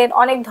দেখেন,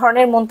 অনেক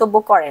ধরনের মন্তব্য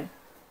করেন।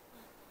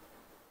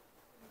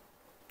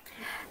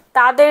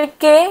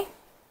 তাদেরকে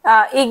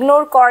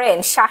ইগনোর করেন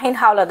শাহিন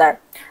হাওলাদার।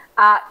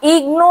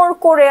 ইগনোর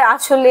করে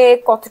আসলে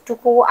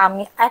কতটুকু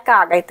আমি একা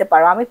আগাইতে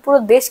পারবো? আমি পুরো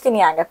দেশকে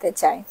নিয়ে আগাতে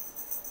চাই।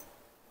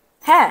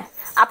 হ্যাঁ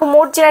আপু,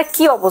 মর্জিনার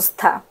কি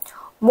অবস্থা?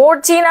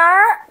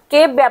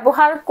 মর্জিনাকে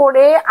ব্যবহার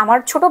করে আমার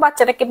ছোট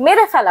বাচ্চাটাকে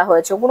মেরে ফেলা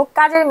হয়েছে। কোনো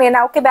কাজের মেয়ে না,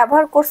 ওকে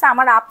ব্যবহার করছে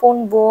আমার আপন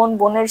বোন,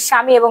 বোনের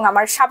স্বামী এবং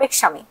আমার সাবেক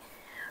স্বামী।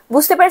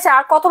 বুঝতে পেরেছে?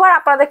 আর কতবার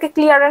আপনাদেরকে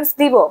ক্লিয়ারেন্স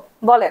দিব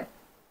বলেন?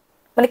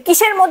 মানে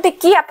কিসের মধ্যে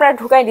কি আপনারা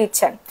ঢুকাই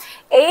দিচ্ছেন?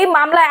 এই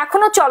মামলা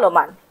এখনো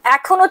চলমান,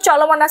 এখনো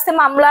চলমান আছে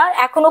মামলা,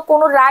 এখনো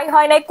কোনো রায়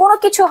হয় নাই, কোনো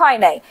কিছু হয়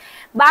নাই।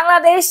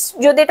 বাংলাদেশ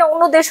যদি এটা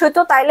অন্য দেশ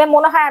হইতো তাইলে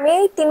মনে হয় আমি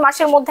 3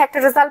 মাসের মধ্যে একটা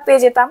রেজাল্ট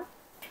পেয়ে যেতাম,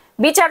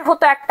 বিচার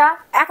হতো একটা।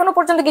 এখনো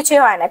পর্যন্ত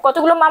কিছুই হয় না।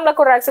 কতগুলো মামলা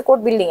করে রাখছে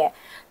কোর্ট বিল্ডিং এ,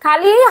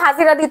 খালি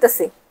হাজিরা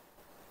দিতেছি,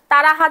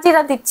 তারা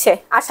হাজিরা দিচ্ছে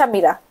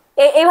আসামিরা,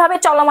 এইভাবে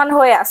চলমান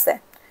হয়ে আছে।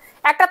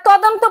 একটা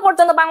তদন্ত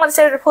পর্যন্ত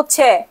বাংলাদেশের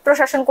হচ্ছে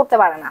প্রশাসন করতে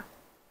পারে না।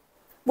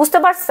 বুঝতে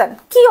পারছেন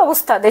কি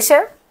অবস্থা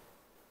দেশের?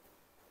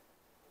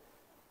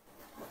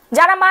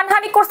 যারা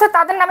মানহানি করছে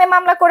তাদের নামে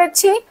মামলা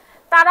করেছি,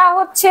 তারা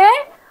হচ্ছে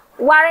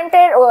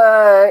ওয়ারেন্টের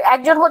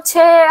একজন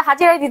হচ্ছে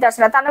হাজিরাই দিতে আসে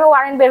না, তার নামে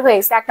ওয়ারেন্ট বের হয়ে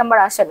গেছে। 1 নম্বর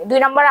আসামি, 2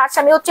 নম্বর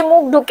আসামি হচ্ছে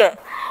মুখ ঢুকে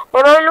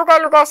এভাবে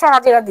লুকায় লুকায় এসে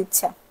হাজিরা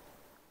দিচ্ছে।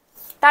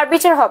 তার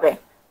বিচার হবে,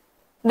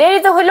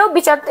 দেরিতে হইলেও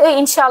বিচার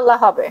ইনশাআল্লাহ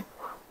হবে।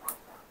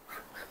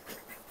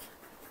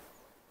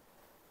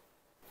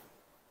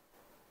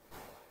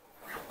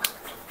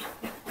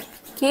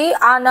 কি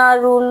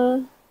আনারুল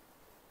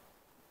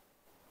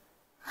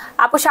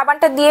আপু,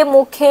 সাবানটা দিয়ে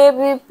মুখে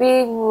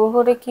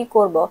ভরে কি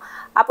করব?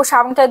 আপু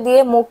সাবানটা দিয়ে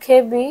মুখে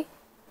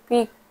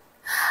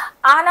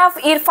আনাফ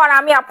ইরফান,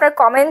 আমি আপনার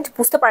কমেন্ট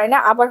বুঝতে পারি না,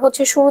 আবার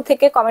হচ্ছে শুরু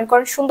থেকে কমেন্ট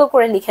করেন, সুন্দর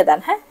করে লিখে দেন।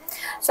 হ্যাঁ,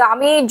 তো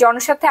আমি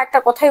জনস্বার্থে একটা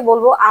কথাই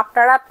বলবো,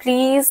 আপনারা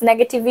প্লিজ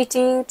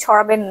নেগেটিভিটি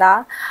ছড়াবেন না,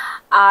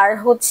 আর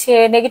হচ্ছে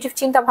নেগেটিভ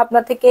চিন্তা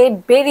ভাবনা থেকে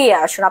বেরিয়ে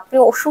আসুন। আপনি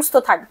অসুস্থ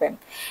থাকবেন,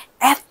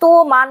 এত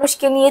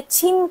মানুষকে নিয়ে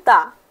চিন্তা,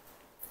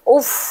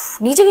 উফ,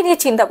 নিজেকে নিয়ে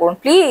চিন্তা করুন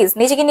প্লিজ,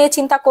 নিজেকে নিয়ে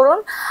চিন্তা করুন।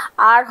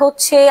 আর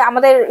হচ্ছে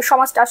আমাদের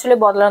সমাজটা আসলে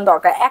বদলানো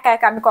দরকার, একা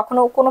একা আমি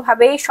কখনো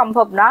কোনোভাবেই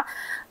সম্ভব না।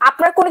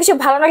 আপনার কোনো কিছু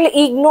ভালো লাগলে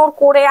ইগনোর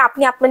করে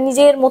আপনি আপনার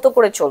নিজের মতো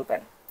করে চলবেন,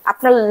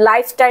 আপনার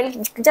লাইফস্টাইল,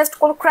 জাস্ট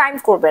কোনো ক্রাইম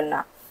করবেন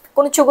না,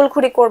 কোনো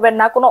চুগলখুরি করবেন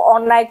না, কোনো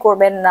অন্যায়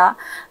করবেন না।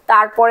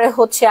 তারপরে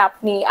হচ্ছে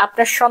আপনি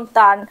আপনার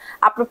সন্তান,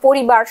 আপনার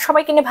পরিবার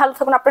সবাইকে নিয়ে ভালো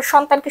থাকুন। আপনার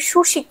সন্তানকে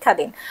সুশিক্ষা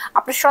দিন,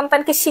 আপনার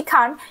সন্তানকে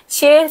শিখান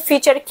সে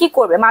ফিউচারে কি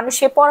করবে,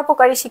 মানুষের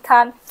পরোপকারী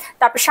শিখান,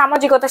 তারপর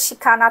সামাজিকতা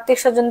শিখান, আত্মীয়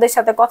স্বজনদের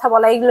সাথে কথা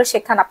বলা, এগুলো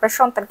শেখান আপনার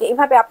সন্তানকে।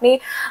 এইভাবে আপনি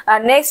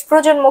নেক্সট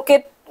প্রজন্মকে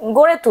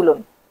গড়ে তুলুন।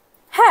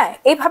 হ্যাঁ,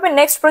 এইভাবে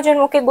নেক্সট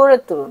প্রজন্মকে গড়ে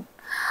তুলুন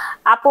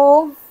আপু।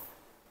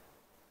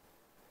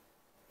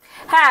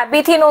 হ্যাঁ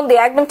বিথি নন্দী,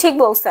 একদম ঠিক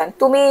বলছেন,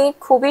 তুমি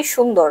খুবই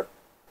সুন্দর।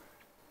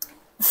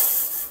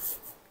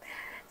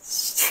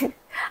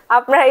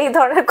 আপনারা এই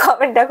ধরনের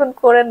কমেন্ট এখন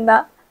করেন না।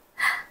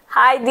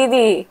 হাই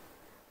দিদি,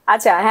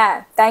 আচ্ছা হ্যাঁ,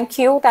 thank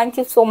you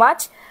so much.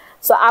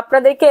 So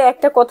আপনাদেরকে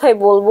একটা কথাই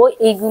বলবো,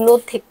 এইগুলো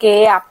থেকে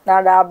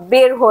আপনারা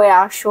বের হয়ে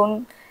আসুন,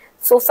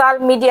 সোশ্যাল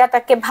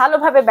মিডিয়াটাকে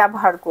ভালোভাবে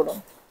ব্যবহার করুন।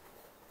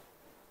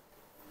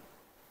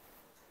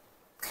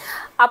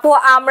 আপু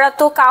আমরা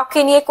তো কাউকে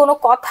নিয়ে কোনো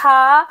কথা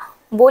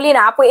বলি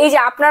না আপু, এই যে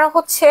আপনারা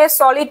হচ্ছে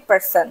সলিড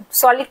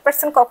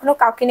পার্সন কখনো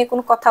কাউকে নিয়ে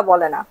কোনো কথা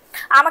বলে না।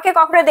 আমাকে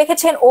কখনো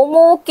দেখেছেন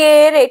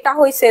অমুকের এটা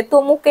হইছে,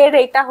 তমুকের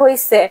এটা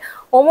হইছে,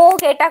 অমুক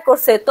এটা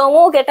করছে,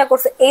 তমুক এটা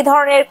করছে, এই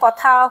ধরনের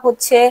কথা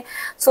হচ্ছে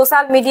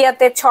সোশ্যাল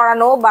মিডিয়াতে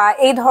ছড়ানো বা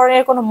এই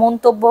ধরনের কোনো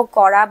মন্তব্য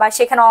করা বা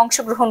সেখানে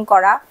অংশগ্রহণ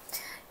করা,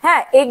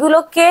 হ্যাঁ,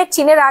 এগুলোকে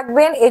চিনে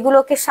রাখবেন,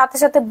 এগুলোকে সাথে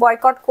সাথে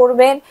বয়কট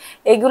করবেন,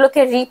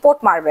 এগুলোকে রিপোর্ট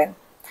মারবেন।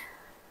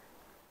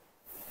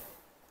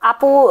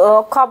 আপু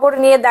খবর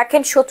নিয়ে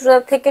দেখেন শত্রুতা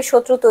থেকে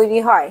শত্রু তৈরি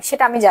হয়,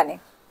 সেটা আমি জানি,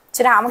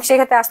 সেটা আমাকে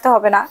শেখাতে আসতে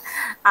হবে না।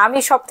 আমি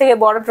সব থেকে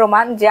বড়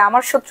প্রমাণ যে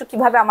আমার শত্রু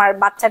কিভাবে আমার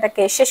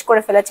বাচ্চাটাকে শেষ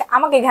করে ফেলেছে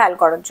আমাকে ঘায়াল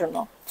করার জন্য।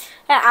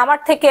 হ্যাঁ, আমার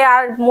থেকে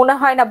আর মনে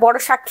হয় না বড়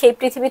সাক্ষী এই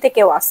পৃথিবীতে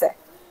কেউ আছে।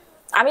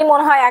 আমি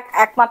মনে হয়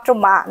একমাত্র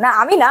মা, না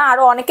আমি না,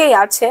 আরো অনেকেই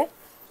আছে,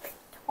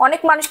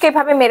 অনেক মানুষকে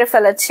এভাবে মেরে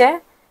ফেলেছে।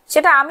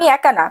 সেটা আমি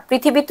একা না,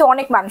 পৃথিবীতে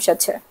অনেক মানুষ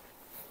আছে।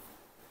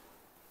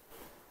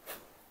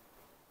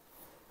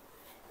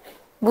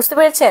 বুঝতে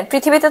পেরেছেন?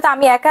 পৃথিবীতে তো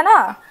আমি একা না,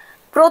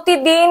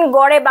 প্রতিদিন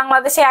গড়ে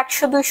বাংলাদেশে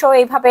 100-200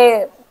 এইভাবে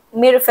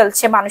মেরে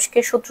ফেলছে মানুষকে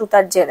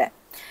শত্রুতার জেরে।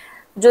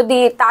 যদি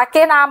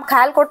তাকে না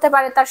খেয়াল করতে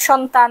পারে, তার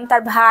সন্তান,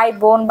 তার ভাই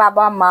বোন,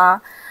 বাবা মা,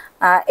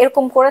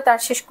 এরকম করে তার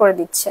শেষ করে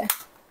দিচ্ছে।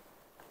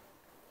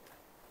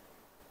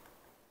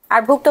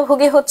 আর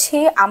ভুক্তভোগী হচ্ছি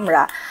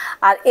আমরা।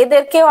 আর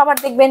এদেরকেও আবার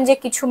দেখবেন যে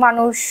কিছু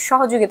মানুষ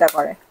সহযোগিতা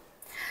করে।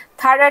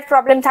 থাইরয়েড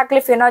প্রবলেম থাকলে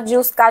ফিওনা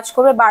জুস কাজ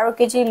করবে, 12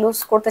 কেজি লুজ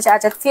করতে চাই।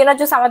 আচ্ছা, ফিওনা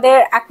জুস আমাদের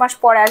 1 মাস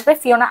পরে আসবে,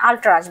 ফিওনা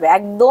আলট্রা আসবে,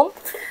 একদম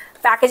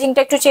প্যাকেজিংটা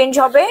একটু চেঞ্জ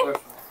হবে,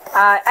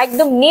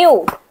 একদম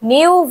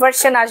নিউ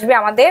ভার্সন আসবে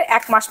আমাদের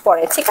 1 মাস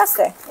পরে, ঠিক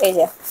আছে? এই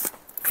যে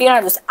ফিওনা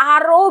জুস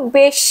আরো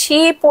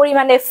বেশি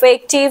পরিমাণে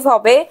এফেক্টিভ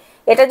হবে।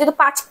 এটা যদি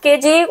 5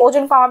 কেজি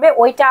ওজন কমাবে,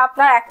 ওইটা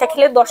আপনার একটা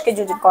খেলে 10 কেজি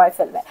ওজন কমায়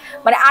ফেলবে,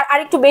 মানে আর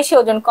একটু বেশি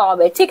ওজন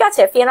কমাবে, ঠিক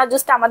আছে? ফিওনা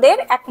জুসটা আমাদের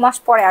 1 মাস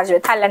পরে আসবে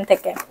থাইল্যান্ড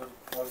থেকে।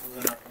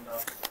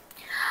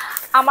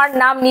 আমার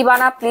নাম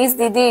নিবানা প্লিজ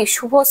দিদি।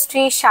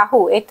 শুভশ্রী সাহু,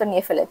 এই তো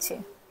নিয়ে ফেলেছি,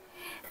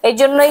 এই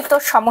জন্যই তো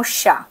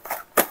সমস্যা।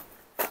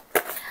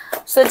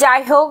 সো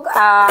যাই হোক,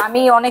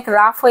 আমি অনেক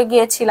রাফ হয়ে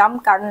গিয়েছিলাম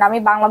কারণ আমি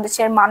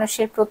বাংলাদেশের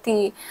মানুষের প্রতি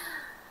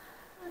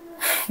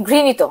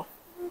ঘৃণিত।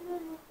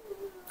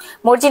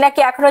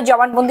 মর্জিনাকে এখনো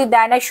জবানবন্দি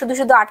দেয় নাই, শুধু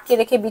শুধু আটকে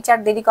রেখে বিচার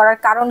দেরি করার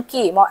কারণ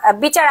কি?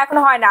 বিচার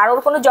এখনো হয় না, আর ওর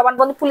কোনো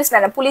জবানবন্দি পুলিশ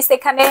নেয় না। পুলিশ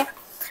এখানে,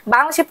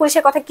 বাংলাদেশের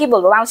পুলিশের কথা কি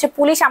বলবো, বাংলাদেশের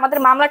পুলিশ আমাদের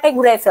মামলাটাই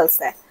ঘুরাই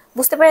ফেলছে,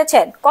 বুঝতে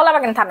পেরেছেন?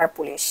 কলাবাগান থানার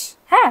পুলিশ,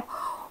 হ্যাঁ,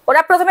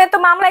 ওরা প্রথমে তো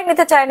মামলাই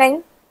নিতে চায় নাই,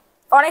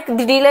 অনেক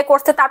ডিলে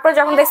করছে। তারপরে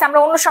যখন দেখছে আমরা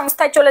অন্য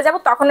সংস্থায় চলে যাব,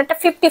 তখন একটা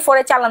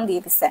 54-এ চালান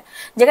দিয়ে দিচ্ছে,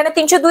 যেখানে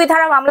 302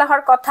 ধারা মামলা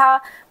হওয়ার কথা।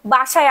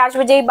 বাসায়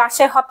আসবে, যেই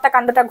বাসায়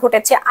হত্যাকাণ্ডটা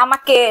ঘটেছে,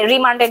 আমাকে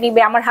রিমান্ডে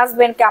নিবে, আমার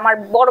হাজবেন্ডকে, আমার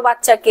বড়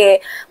বাচ্চাকে,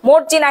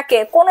 মর্জিনাকে।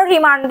 কোনো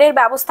রিমান্ডের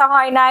ব্যবস্থা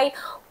হয় নাই,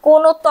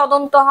 কোনো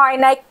তদন্ত হয়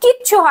নাই,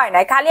 কিচ্ছু হয়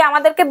নাই, খালি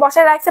আমাদেরকে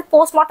বসে রাখছে।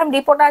 পোস্টমর্টম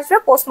রিপোর্ট আসবে,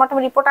 পোস্টমর্টম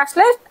রিপোর্ট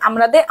আসলে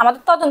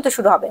আমাদের তদন্ত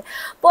শুরু হবে।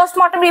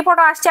 পোস্টমর্টম রিপোর্ট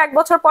আসছে 1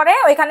 বছর পরে,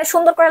 ওইখানে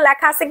সুন্দর করে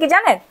লেখা আছে কি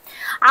জানেন?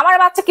 আমার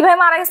বাচ্চা কিভাবে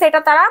মারা গেছে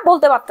এটা তারা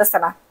বলতে পারতেছে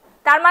না,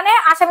 তার মানে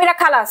আসামিরা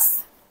খালাস।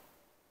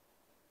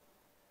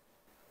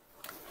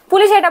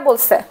 পুলিশ এটা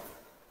বলছে,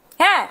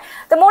 হ্যাঁ।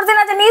 তো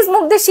মর্জিনা যে নিজ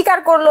মুখ দিয়ে স্বীকার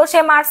করলো সে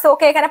মারছে,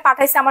 ওকে এখানে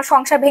পাঠাইছে আমার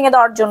সংসার ভেঙে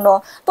দেওয়ার জন্য।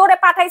 তোরে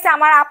পাঠাইছে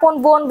আমার আপন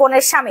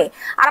বোনের স্বামী,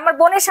 আর আমার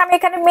বোনের স্বামী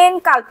এখানে মেন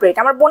কালপ্রিট।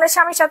 আমার বোনের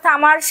স্বামীর সাথে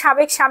আমার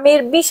সাবেক স্বামীর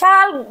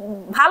বিশাল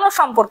ভালো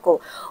সম্পর্ক,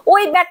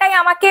 ওই বেটাই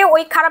আমাকে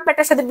ওই খারাপ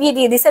বেটার সাথে বিয়ে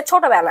দিয়ে দিছে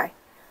ছোটবেলায়,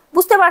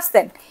 বুঝতে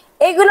পারছেন?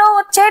 এগুলো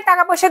হচ্ছে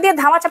টাকা পয়সা দিয়ে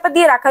ধামাচাপা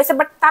দিয়ে রাখা হয়েছে,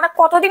 বাট তারা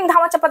কতদিন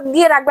ধামাচাপা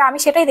দিয়ে রাখবে আমি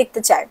সেটাই দেখতে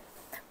চাই।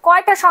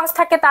 কয়টা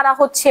সংস্থাকে তারা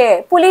হচ্ছে,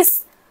 পুলিশ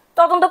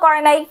তদন্ত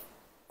করে নাই,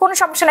 কোনো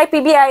সমস্যা নাই,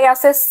 পিবিআই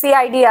আছে,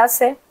 সিআইডি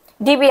আছে,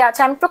 ডিবি আছে,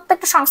 আমি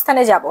প্রত্যেকটা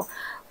সংস্থানে যাব,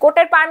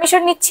 কোর্টের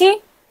পারমিশন নিচ্ছি,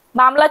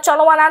 মামলা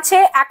চলমান আছে,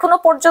 এখনো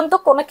পর্যন্ত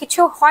কোনো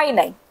কিছু হয়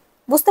নাই,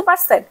 বুঝতে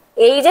পারছেন?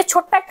 এই যে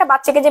ছোট্ট একটা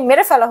বাচ্চাকে যে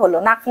মেরে ফেলা হলো,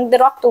 নাক মুখ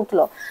দিয়ে রক্ত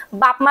উঠলো,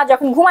 বাপ মা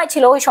যখন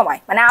ঘুমাইছিল ওই সময়,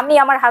 মানে আমি,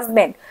 আমার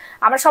হাজবেন্ড,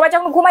 আমরা সবাই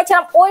যখন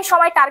ঘুমাইছিলাম ওই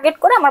সময় টার্গেট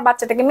করে আমার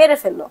বাচ্চাটাকে মেরে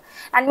ফেললো।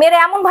 আর মেরে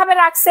এমন ভাবে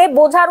রাখছে,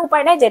 বোঝার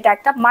উপায় নাই যেটা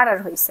একটা মার্ডার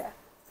হয়েছে।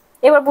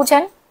 এবার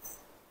বুঝেন,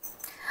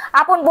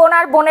 আপন বোন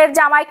আর বোনের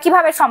জামাই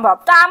কিভাবে সম্ভব?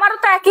 তা আমারও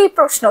তো একই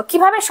প্রশ্ন,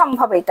 কিভাবে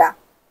সম্ভব? এটা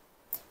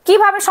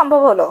কিভাবে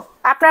সম্ভব হলো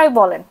আপনারাই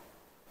বলেন,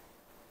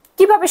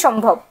 কিভাবে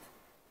সম্ভব?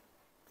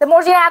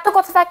 মর্জিনা এত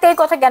কথা থাকতে এই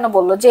কথা কেন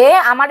বললো যে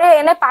আমারে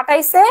এনে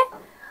পাঠাইছে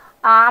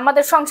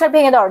আমাদের সংসার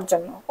ভেঙে দেওয়ার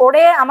জন্য?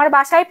 ওরে আমার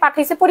বাসায়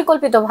পাঠাইছে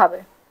পরিকল্পিত ভাবে।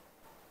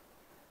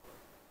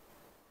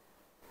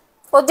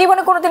 ও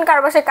জীবনে কোনোদিন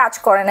কারো বাসায় কাজ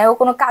করে না, ও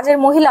কোনো কাজের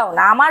মহিলাও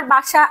না। আমার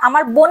বাসা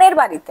আমার বোনের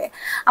বাড়িতে,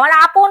 আমার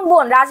আপন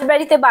বোন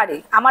রাজবাড়িতে বাড়ি,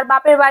 আমার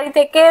বাপের বাড়ি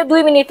থেকে 2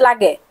 মিনিট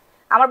লাগে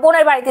আমার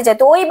বোনের বাড়িতে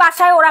যেতে। ওই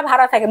বাসায় ওরা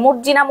ভাড়া থাকে,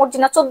 মর্জিনা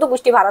 14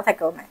 গোষ্ঠী ভাড়া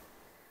থাকে ওখানে,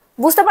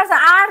 বুঝতে পারছেন?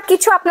 আর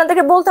কিছু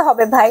আপনাদেরকে বলতে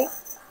হবে ভাই,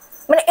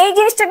 মানে এই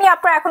জিনিসটা নিয়ে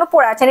আপনারা এখনো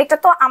পড়ে আছেন। এটা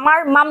তো আমার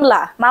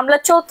মামলা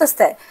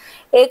চলতেছে,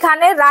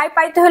 এখানে রায়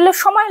পাইতে হলে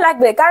সময়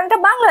লাগবে, কারণ এটা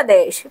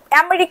বাংলাদেশ।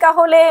 আমেরিকা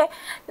হলে,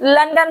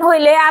 লন্ডন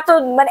হইলে এত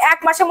মানে 1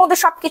 মাসের মধ্যে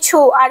সবকিছু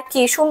আর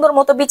কি সুন্দর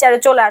মতো বিচারে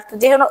চলে আসতো।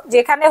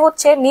 যেখানে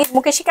হচ্ছে নিজ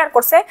মুখে স্বীকার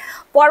করছে,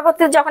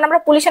 পরবর্তীতে যখন আমরা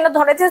পুলিশ এনে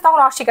ধরে দিয়েছে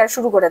তখন অস্বীকার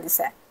শুরু করে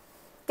দিছে।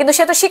 কিন্তু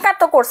সে তো স্বীকার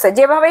তো করছে,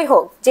 যেভাবেই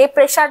হোক, যে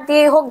প্রেশার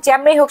দিয়ে হোক,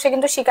 যেমনি হোক, সে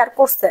কিন্তু স্বীকার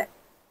করছে।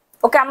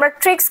 ওকে আমরা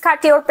ট্রিক্স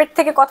খাটিয়ে ওর পেট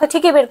থেকে কথা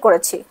ঠিকই বের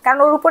করেছি, কারণ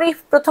ওর উপরেই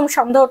প্রথম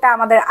সন্দেহটা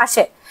আমাদের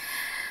আসে।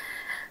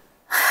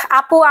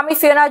 আপু আমি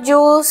ফিওনা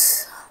জুস,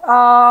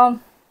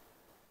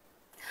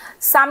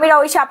 সামিরা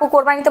ঐশী আপু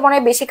কোরবানিতে মনে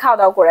হয় বেশি খাওয়া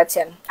দাওয়া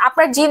করেছেন।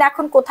 আপনার জিন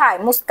এখন কোথায়?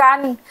 মুস্কান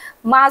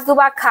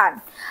মাজুবা খান,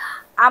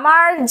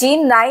 আমার জিন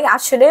নাই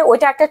আসলে,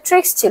 ওইটা একটা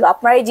ট্রিক্স ছিল।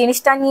 আপনার এই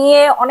জিনিসটা নিয়ে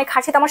অনেক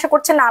হাসি তামাশা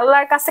করছেন,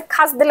 আল্লাহর কাছে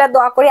খাস দিলে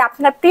দোয়া করি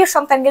আপনার প্রিয়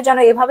সন্তানকে যেন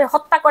এভাবে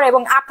হত্যা করে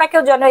এবং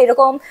আপনাকেও যেন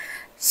এরকম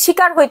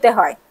শিকার হইতে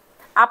হয়।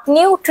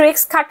 আপনিও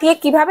ট্রিক্স খাটিয়ে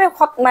কিভাবে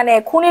মানে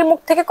খুনির মুখ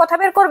থেকে কথা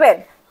বের করবেন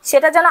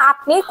সেটা যেন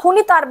আপনি,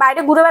 খুনি তো আর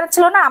বাইরে ঘুরে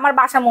বেড়াচ্ছিল না, আমার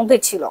বাসার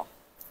মধ্যেই ছিল,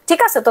 ঠিক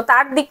আছে? তো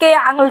তার দিকে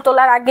আঙুল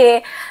তোলার আগে,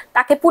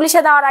 তাকে পুলিশে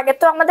দেওয়ার আগে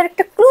তো আমাদের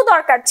একটা ক্লু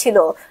দরকার ছিল।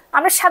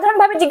 আমরা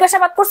সাধারণভাবে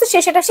জিজ্ঞাসাবাদ করছি, সে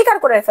সেটা স্বীকার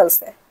করে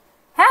ফেলছে।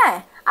 হ্যাঁ,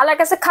 আল্লাহর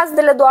কাছে খাস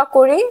দিলে দোয়া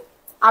করি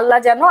আল্লাহ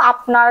যেন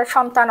আপনার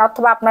সন্তান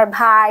অথবা আপনার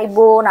ভাই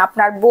বোন,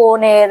 আপনার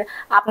বোনের,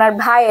 আপনার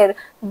ভাইয়ের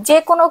যে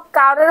কোনো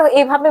কারোর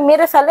এইভাবে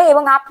মেরে ফেলে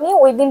এবং আপনি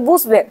ওই দিন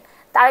বুঝবেন,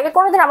 তার আগে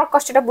কোনোদিন আমার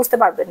কষ্টটা বুঝতে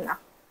পারবেন না।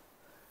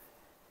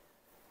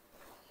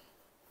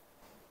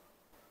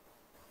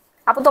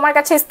 আপু তোমার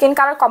কাছে স্কিন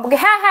কালার কম্বো?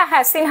 হ্যাঁ হ্যাঁ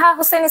হ্যাঁ, Sinha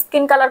Hossain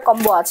skin colour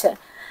combo আছে।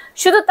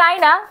 শুধু তাই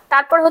না,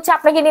 তারপর হচ্ছে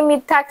আপনাকে নিয়ে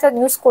মিথ্যা একটা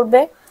নিউজ করবে,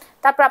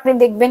 তারপর আপনি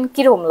দেখবেন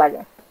কিরকম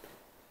লাগে,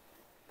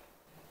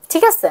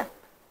 ঠিক আছে?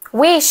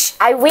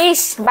 আই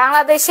উইশ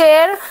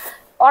বাংলাদেশের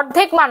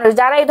অর্ধেক মানুষ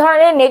যারা এই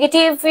ধরনের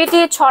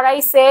নেগেটিভিটি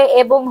ছড়াইছে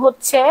এবং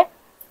হচ্ছে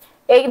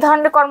এই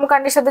ধরনের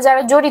কর্মকাণ্ডের সাথে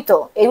যারা জড়িত,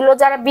 এগুলো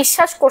যারা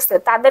বিশ্বাস করছে,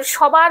 তাদের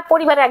সবার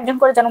পরিবারে একজন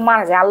করে যেন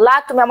মারা যায়। আল্লাহ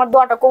তুমি আমার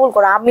দোয়াটা কবুল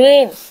করো,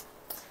 আমিন।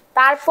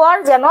 তারপর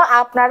যেন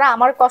আপনারা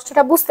আমার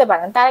কষ্টটা বুঝতে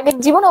পারেন, তার আগে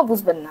জীবনেও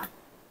বুঝবেন না।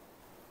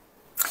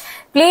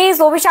 প্লিজ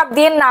অভিশাপ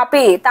দিন না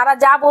আপি, তারা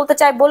যা বলতে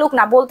চায় বলুক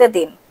না, বলতে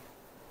দিন।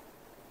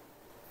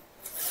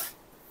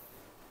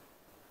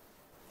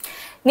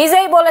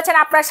 নিজেই বলেছেন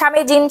আপনার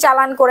স্বামী জিন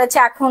চালান করেছে,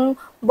 এখন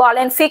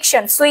বলেন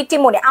ফিকশন। সুইটি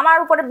মনি, আমার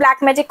উপরে ব্ল্যাক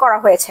ম্যাজিক করা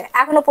হয়েছে,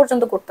 এখনো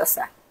পর্যন্ত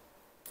করতেছে,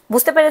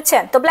 বুঝতে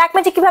পেরেছেন? তো ব্ল্যাক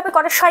ম্যাজিক কিভাবে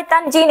করে?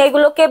 শয়তান জিন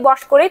এগুলোকে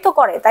বশ করেই তো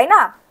করে, তাই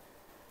না?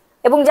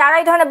 এবং যারা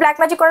এই ধরনের ব্ল্যাক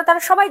ম্যাজিক করে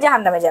তারা সবাই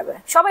জাহান্নামে যাবে,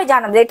 সবাই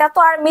জাহান্নামে। এটা তো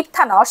আর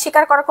মিথ্যা না,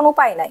 অস্বীকার করার কোনো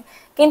উপায় নাই।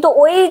 কিন্তু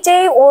ওই যে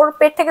ওর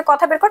পেট থেকে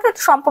কথা বের করতে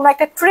সম্পূর্ণ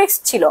একটা ট্রিক্স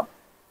ছিল।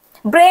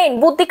 ব্রেন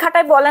বুদ্ধি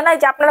খাটায় বলে না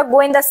যে আপনারা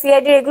গোয়েন্দা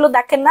সিআইডি এগুলো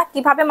দেখেন না,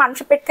 কিভাবে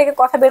মানুষের পেট থেকে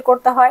কথা বের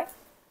করতে হয়,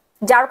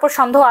 যার উপর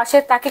সন্দেহ আসে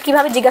তাকে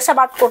কিভাবে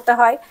জিজ্ঞাসাবাদ করতে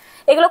হয়,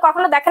 এগুলো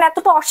কখনো দেখেন?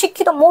 এতটা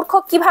অশিক্ষিত মূর্খ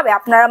কিভাবে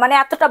আপনারা, মানে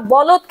এতটা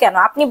বলদ কেন?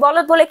 আপনি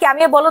বলদ বলে কি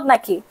আমিও বলদ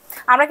নাকি?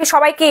 আমরা কি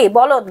সবাই কি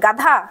বলদ,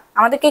 গাধা?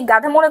 আমাদের কি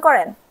গাধা মনে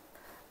করেন?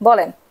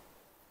 বলেন।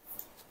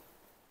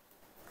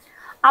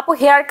 আপু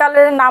হেয়ার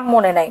কালারের নাম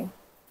মনে নাই।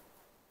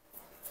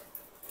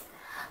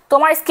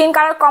 তোমার skin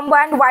colour combo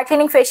and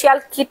whitening facial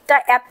কিটটা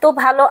এত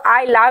ভালো,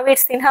 আই লাভ ইট।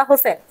 সিনহা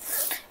হোসেন,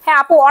 হ্যাঁ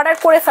আপু অর্ডার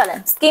করে ফেলেন।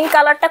 স্কিন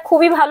কালারটা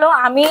খুবই ভালো,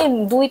 আমি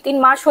 2-3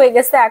 মাস হয়ে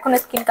গেছে এখন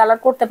স্কিন কালার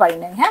করতে পারি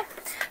নাই। হ্যাঁ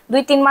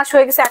 2-3 মাস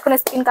হয়ে গেছে এখন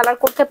স্কিন কালার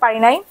করতে পারি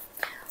নাই।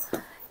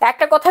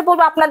 একটা কথাই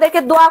বলবো, আপনাদেরকে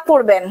দোয়া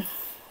করবেন,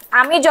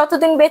 আমি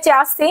যতদিন বেঁচে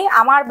আছি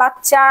আমার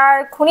বাচ্চার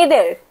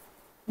খুনিদের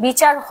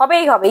বিচার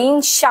হবেই হবে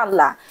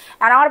ইনশাল্লাহ।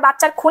 আর আমার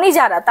বাচ্চার খুনি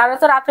যারা, তারা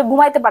তো রাতে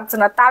ঘুমাইতে পারছে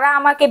না, তারা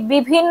আমাকে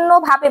বিভিন্ন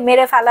ভাবে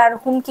মেরে ফেলার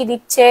হুমকি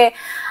দিচ্ছে,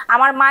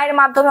 আমার মায়ের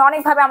মাধ্যমে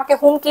অনেকভাবে আমাকে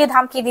হুমকি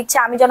ধামকি দিচ্ছে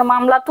আমি যেন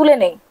মামলা তুলে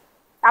নেই।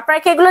 আপনারা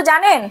কি এগুলো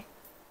জানেন?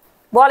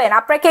 বলেন,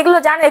 আপনারা কি এগুলো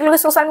জানেন? এগুলো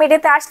সোশ্যাল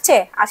মিডিয়াতে আসছে?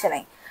 আসে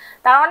নাই।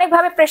 তারা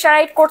অনেকভাবে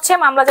প্রেশারাইট করছে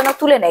মামলা যেন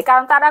তুলে নেই,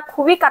 কারণ তারা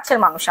খুবই কাছের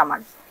মানুষ আমার।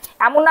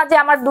 এমন না যে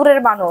আমার দূরের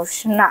মানুষ,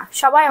 না,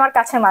 সবাই আমার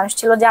কাছের মানুষ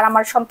ছিল যারা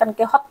আমার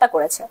সন্তানকে হত্যা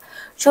করেছে।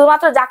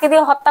 শুধুমাত্র যাকে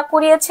দিয়ে হত্যা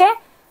করিয়েছে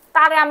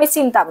তারে আমি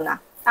চিনতাম না,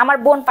 আমার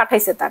বোন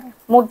পাঠাইছে তারে,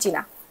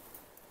 মর্জিনা।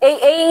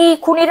 এই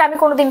খুনির আমি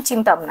কোনোদিন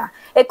চিনতাম না।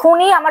 এই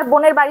খুনি আমার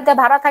বোনের বাড়িতে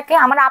ভাড়া থাকে,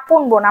 আমার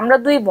আপন বোন, আমরা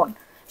 2 বোন।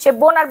 সে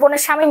বোন আর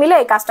বোনের স্বামী মিলে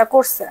এই কাজটা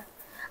করছে।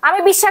 আমি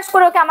বিশ্বাস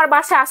করে ওকে আমার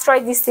বাসায়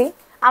আশ্রয় দিছি।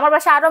 আমার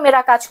বাসায় আরো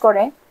মেয়েরা কাজ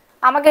করে,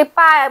 আমাকে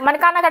মানে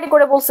কানাকাটি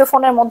করে বলছে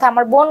ফোনের মধ্যে,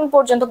 আমার বোন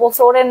পর্যন্ত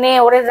বলছে ওরে নে,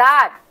 ওরে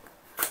রাগ,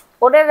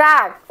 ওরে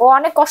রাগ, ও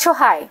অনেক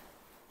অসহায়।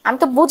 আমি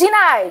তো বুঝি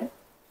নাই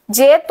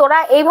যে তোরা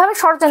এইভাবে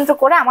ষড়যন্ত্র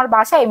করে আমার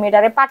বাসায়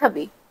মেয়েটারে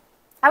পাঠাবি।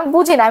 আমি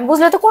বুঝি না, আমি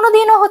বুঝলে তো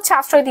কোনোদিনও হচ্ছে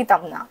আশ্রয়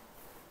দিতাম না।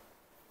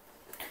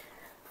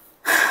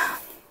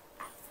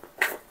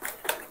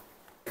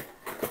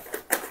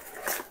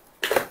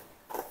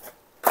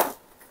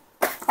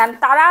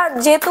 তারা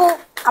যেহেতু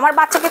আমার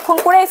বাচ্চাকে খুন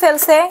করেই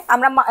ফেলছে,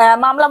 আমরা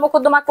মামলা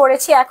মোকদ্দমা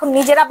করেছি, এখন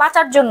নিজেরা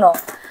বাঁচার জন্য,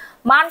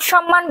 মান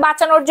সম্মান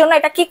বাঁচানোর জন্য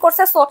এটা কি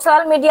করছে?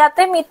 সোশ্যাল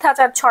মিডিয়াতে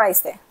মিথ্যাচার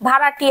ছড়াইছে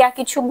ভাড়াটিয়া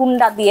কিছু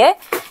গুন্ডা দিয়ে।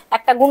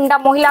 একটা গুন্ডা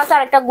মহিলা আছে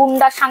আর একটা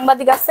গুন্ডা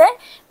সাংবাদিক আছে,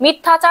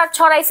 মিথ্যাচার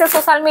ছড়াইছে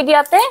সোশ্যাল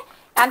মিডিয়াতে।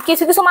 আর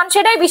কিছু কিছু মানুষ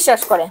এটাই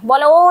বিশ্বাস করে,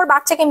 বলে ওর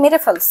বাচ্চাকে মেরে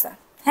ফেলছে।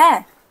 হ্যাঁ,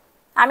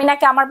 আমি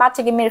নাকি আমার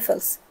বাচ্চাকে মেরে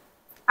ফেলছি,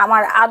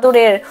 আমার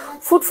আদরের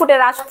ফুটফুটে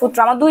রাজপুত্র,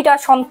 আমার 2টা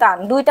সন্তান,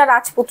 2টা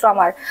রাজপুত্র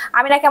আমার,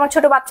 আমি নাকি আমার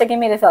ছোট বাচ্চাকে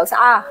মেরে ফেলছি।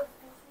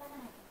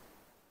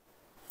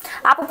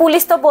 আপু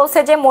পুলিশ তো বলছে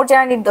যে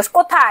মর্জিনা নির্দোষ।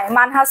 কোথায়?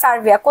 মানহা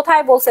সার্বিয়া,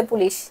 কোথায় বলছে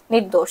পুলিশ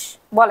নির্দোষ?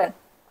 বলেন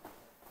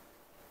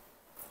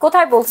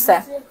কোথায় বলছে?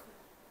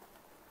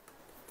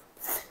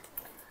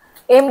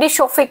 এমডি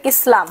শফিক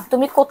ইসলাম,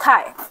 তুমি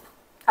কোথায়?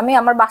 আমি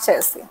আমার বাসায়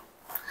আছি।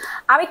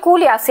 আমি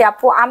কুলই আছি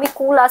আপু, আমি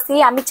কুল আছি।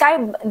 আমি চাই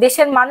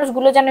দেশের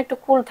মানুষগুলো যেন একটু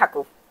কুল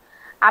থাকুক।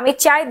 আমি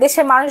চাই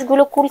দেশের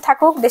মানুষগুলো কুল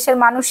থাকুক, দেশের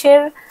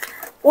মানুষের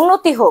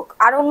উন্নতি হোক,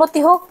 আর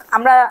উন্নতি হোক,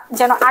 আমরা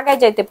যেন আগায়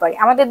যাইতে পারি,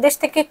 আমাদের দেশ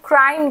থেকে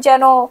ক্রাইম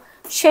যেন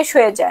শেষ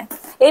হয়ে যায়।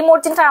 এই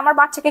মর্জিনটা আমার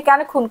বাচ্চাকে কেন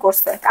খুন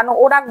করছে? কারণ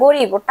ওরা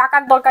গরিব, ওর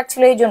টাকার দরকার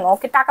ছিল, এই জন্য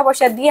ওকে টাকা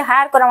পয়সা দিয়ে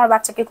হায়ার করে আমার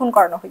বাচ্চাকে খুন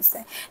করানো হয়েছে।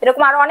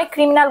 এরকম আরো অনেক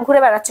ক্রিমিনাল ঘুরে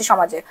বেড়াচ্ছে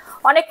সমাজে,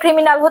 অনেক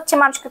ক্রিমিনাল হচ্ছে,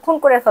 মানুষকে খুন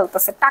করে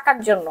ফেলতেছে টাকার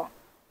জন্য।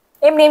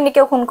 এমনি এমনি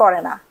কেউ খুন করে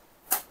না,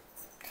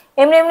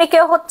 এমনি এমনি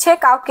কেউ হচ্ছে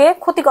কাউকে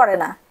ক্ষতি করে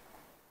না।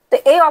 তো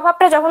এই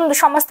অভাবটা যখন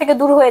সমাজ থেকে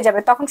দূর হয়ে যাবে,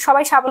 তখন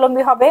সবাই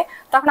স্বাবলম্বী হবে,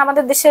 তখন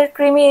আমাদের দেশের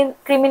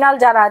ক্রিমিনাল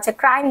যারা আছে,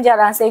 ক্রাইম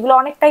যারা আছে, এগুলো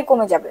অনেকটাই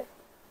কমে যাবে।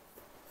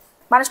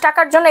 মানুষ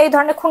টাকার জন্য এই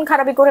ধরনের খুন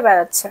খারাপি করে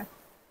বেড়াচ্ছে।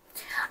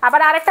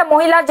 আবার আরেকটা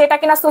মহিলা, যেটা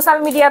কিনা সোশ্যাল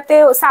মিডিয়াতে,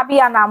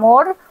 সাবিয়া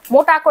নামর,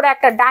 মোটা করে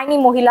একটা ডাইনি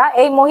মহিলা,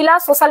 এই মহিলা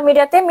সোশ্যাল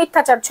মিডিয়াতে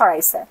মিথ্যাচার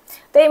ছড়াইছে।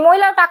 তো এই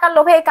মহিলা টাকার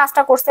লোভে এই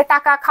কাজটা করছে,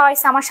 টাকা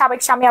খাওয়াইছে আমার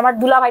সাবেক স্বামী, আমার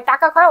দুলাভাই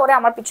টাকা খাওয়া, ওরে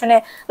আমার পিছনে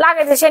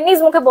লাগাইছে। সে নিজ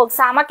মুখে বলছে,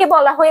 আমাকে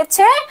বলা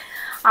হয়েছে,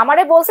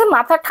 আমারে বলছে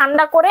মাথা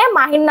ঠান্ডা করে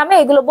মাহির নামে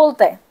এগুলো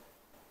বলতে।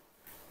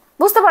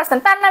 বুঝতে পারছেন?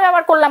 তার নামে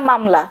আবার করলাম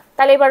মামলা।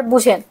 তাহলে এবার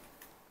বুঝেন,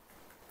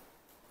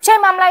 সেই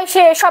মামলায়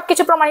সে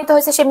সবকিছু প্রমাণিত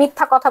হয়েছে, সে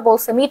মিথ্যা কথা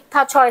বলছে,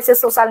 মিথ্যা ছড়াইছে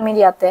সোশ্যাল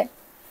মিডিয়াতে।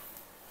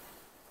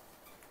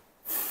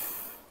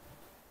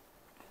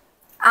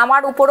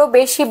 আমার উপরও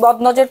বেশি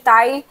বদনজর,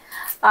 তাই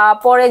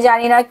পরে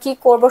জানি না কি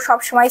করব,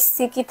 সবসময়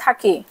সিকি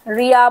থাকি।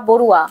 রিয়া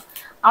বড়ুয়া,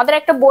 আমাদের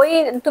একটা বই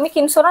তুমি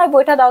কিনছো না,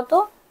 বইটা দাও তো।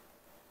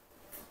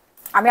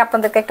 আমি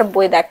আপনাদেরকে একটা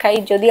বই দেখাই,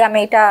 যদি আমি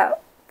এটা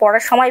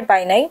পড়ার সময়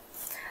পাই নাই,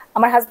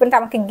 আমার হাজবেন্ড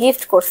আমাকে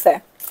গিফট করছে।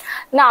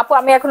 না আপু,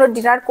 আমি এখনো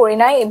ডিনার করি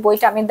নাই, এই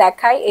বইটা আমি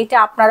দেখাই, এইটা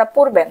আপনারা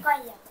পড়বেন।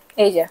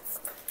 এই যে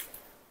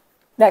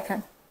দেখেন,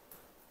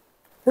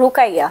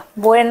 রুকাইয়া,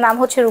 বইয়ের নাম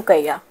হচ্ছে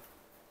রুকাইয়া।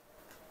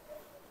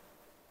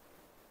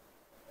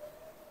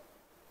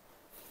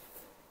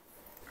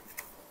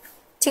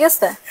 ঠিক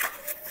আছে,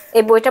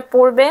 এই বইটা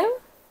পড়বেন,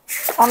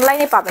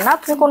 অনলাইনে পাবেন না।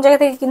 তুমি কোন জায়গা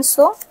থেকে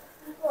কিনছো?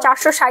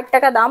 460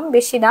 টাকা দাম,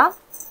 বেশি না।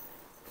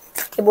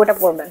 এই বইটা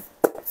পড়বেন।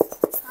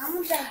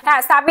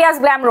 হ্যাঁ, সাবিয়াস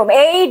গ্ল্যাম রুম,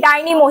 এই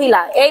ডাইনি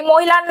মহিলা, এই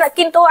মহিলা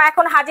কিন্তু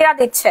এখন হাজিরা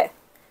দিচ্ছে।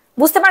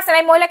 বুঝতে পারছেন?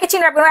 এই মহিলাকে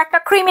চিনে রাখবেন, ও একটা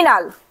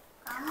ক্রিমিনাল,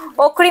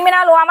 ও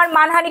ক্রিমিনাল। ও আমার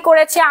মানহানি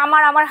করেছে,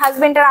 আমার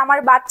হাজবেন্ডের, আমার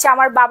বাচ্চা,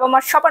 আমার বাবা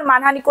মার সবার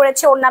মানহানি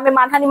করেছে, ওর নামে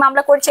মানহানি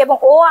মামলা করেছে, এবং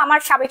ও আমার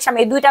সাবেক স্বামী,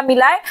 দুইটা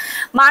মিলায়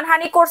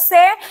মানহানি করছে।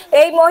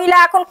 এই মহিলা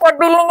এখন কোর্ট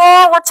বিল্ডিং এ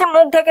হচ্ছে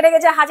মুখ ঢেকে ঢেকে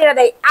যে হাজিরা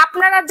দেয়।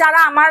 আপনারা যারা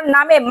আমার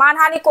নামে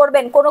মানহানি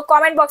করবেন কোনো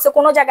কমেন্ট বক্সে,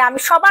 কোনো জায়গায়, আমি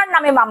সবার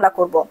নামে মামলা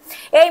করব।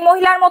 এই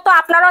মহিলার মতো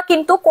আপনারা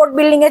কিন্তু কোর্ট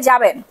বিল্ডিং এ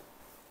যাবেন,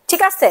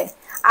 ঠিক আছে?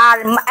 আর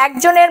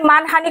একজনের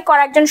মানহানি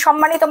করা, একজন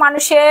সম্মানিত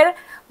মানুষের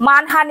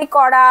মানহানি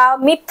করা,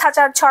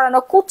 মিথ্যাচার ছড়ানো,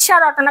 কুৎসা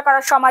রটনা করা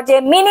সমাজে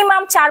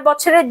মিনিমাম 4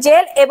 বছরের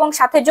জেল এবং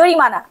সাথে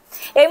জরিমানা।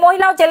 এই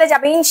মহিলাও জেলে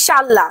যাবে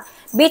ইনশাল্লাহ।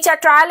 বিচার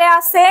ট্রায়ালে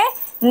আছে,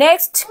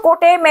 নেক্সট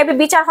কোর্টে মেবি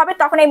বিচার হবে,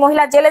 তখন এই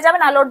মহিলা জেলে যাবে,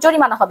 না ওর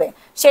জরিমানা হবে,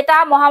 সেটা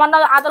মহামান্য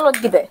আদালত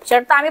দিবে।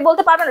 সেটা তো আমি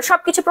বলতে পারবো না।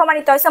 সবকিছু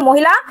প্রমাণিত হয়েছে,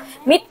 মহিলা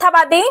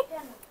মিথ্যাবাদী,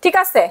 ঠিক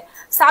আছে?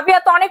 সাবিয়া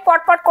তো অনেক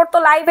পটপট করতো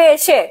লাইভে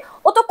এসে,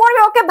 ও তো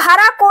করবে, ওকে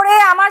ভাড়া করে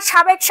আমার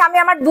সাবেক স্বামী,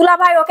 আমার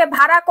দুলাভাই ওকে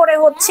ভাড়া করে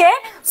হচ্ছে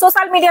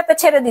সোশ্যাল মিডিয়াতে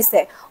ছেড়ে দিছে।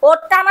 ওর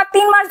টানা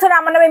 3 মাস ধরে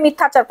আমার নামে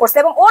মিথ্যাচার করছে,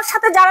 এবং ওর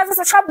সাথে যারা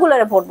আছে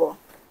সবগুলোরে ভরবো।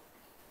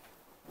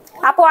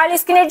 আপু, অয়েল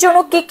স্কিনের জন্য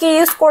কি কি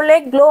ইউজ করলে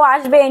গ্লো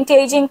আসবে, এন্টি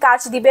এজিং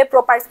কাজ দিবে,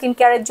 প্রপার স্কিন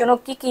কেয়ারের জন্য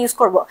কি কি ইউজ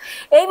করব?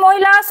 এই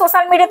মহিলা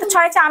সোশ্যাল মিডিয়াতে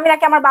ছড়াইছে আমি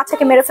নাকি আমার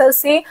বাচ্চাকে মেরে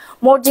ফেলছি,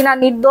 মর্জিনা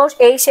নির্দোষ,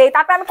 এই সেই।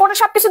 তারপর আমি কোনো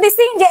সবকিছু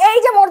দিছি যে এই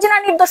যে মর্জিনা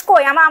নির্দোষ,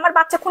 কই আমার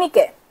বাচ্চা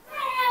খুনিকে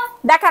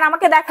দেখান,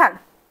 আমাকে দেখান,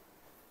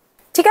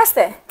 ঠিক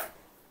আছে?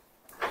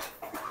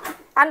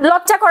 আর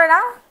লজ্জা করে না?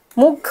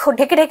 মুখ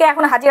ঢেকে ঢেকে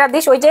এখন হাজিরা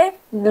দিস। ওই যে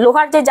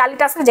লোহার যে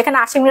জালিটা আছে যেখানে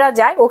আসামিরা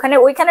যায়,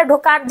 ওইখানে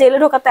ঢোকা আর জেলে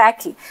ঢোকা তো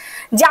একই।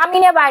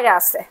 জামিনে বাইরে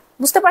আছে,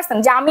 বুঝতে পারছেন?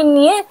 জামিন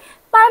নিয়ে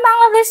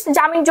বাংলাদেশ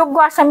জামিন যোগ্য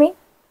আসামি,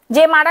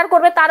 যে মার্ডার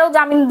করবে তারও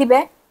জামিন দিবে,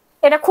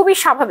 এটা খুবই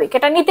স্বাভাবিক,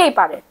 এটা নিতেই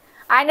পারে।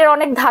 আইনের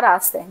অনেক ধারা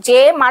আছে, যে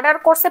মার্ডার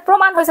করছে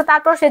প্রমাণ হয়েছে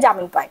তারপর সে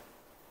জামিন পায়,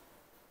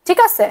 ঠিক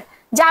আছে?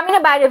 জামিনে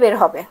বাইরে বের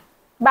হবে,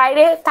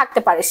 বাইরে থাকতে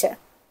পারে সে।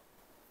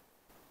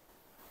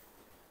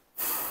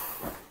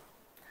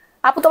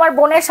 আপু, তোমার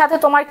বোনের সাথে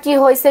তোমার কি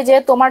হয়েছে যে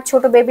তোমার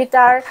ছোট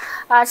বেবিটার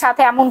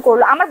সাথে এমন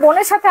করলো? আমার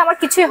বোনের সাথে আমার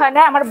কিছুই হয়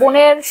না। আমার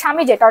বোনের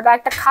স্বামী যেটা, ওটা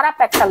একটা খারাপ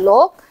একটা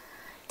লোক,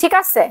 ঠিক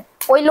আছে?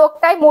 ওই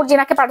লোকটাই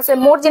মর্জিনাকে পাঠাচ্ছে,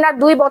 মর্জিনার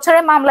 2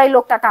 বছরের মামলায়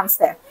লোকটা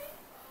টানছে,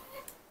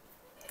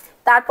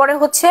 তারপরে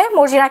হচ্ছে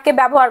মর্জিনাকে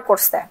ব্যবহার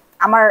করছে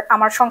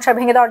আমার সংসার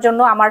ভেঙে দেওয়ার জন্য,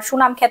 আমার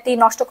সুনাম খ্যাতি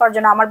নষ্ট করার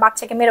জন্য, আমার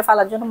বাচ্চাকে মেরে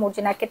ফেলার জন্য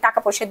মর্জিনাকে টাকা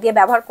পয়সা দিয়ে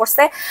ব্যবহার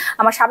করছে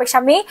আমার সাবেক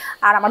স্বামী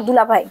আর আমার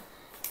দুলাভাই।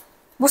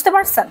 বুঝতে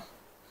পারছেন?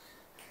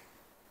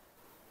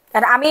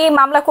 আর আমি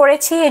মামলা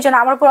করেছি, এই জন্য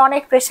আমার উপর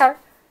অনেক প্রেশার।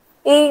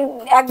 এই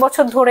 1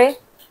 বছর ধরে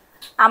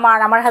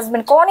আমার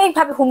হাজবেন্ডকে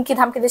অনেকভাবে হুমকি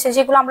ধামকি দিয়েছে,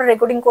 যেগুলো আমরা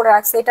রেকর্ডিং করে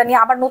রাখছি। এটা নিয়ে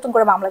আবার নতুন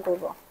করে মামলা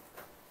করব।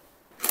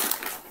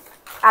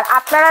 আর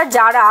আপনারা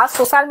যারা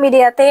সোশ্যাল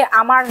মিডিয়াতে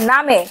আমার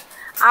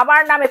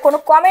নামে কোনো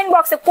কমেন্ট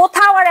বক্সে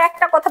কোথাও আর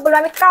একটা কথা বলবে,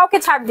 আমি কাউকে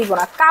ছাড় দিব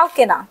না,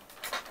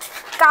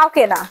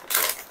 কাউকে না।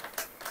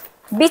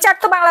 বিচার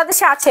তো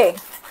বাংলাদেশে আছে,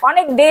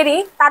 অনেক দেরি,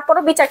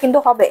 তারপরও বিচার কিন্তু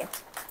হবে।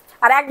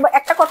 আর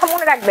একটা কথা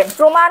মনে রাখবেন,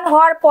 প্রমাণ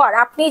হওয়ার পর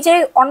আপনি যে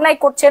অন্যায়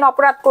করছেন,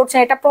 অপরাধ করছেন,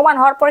 এটা প্রমাণ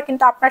হওয়ার পর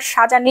কিন্তু আপনার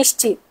সাজা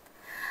নিশ্চিত।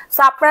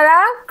 তো আপনারা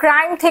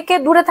ক্রাইম থেকে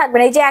দূরে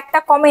থাকবেন। এই যে একটা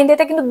কমেন্ট,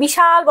 এটা কিন্তু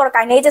বিশাল বড়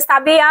কাহিনী। এই যে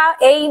সাবিয়া,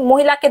 এই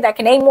মহিলাকে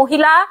দেখেন, এই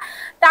মহিলা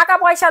টাকা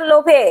পয়সার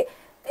লোভে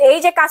এই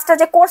যে কাজটা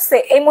যে করছে,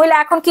 এই মহিলা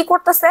এখন কি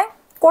করতেছে?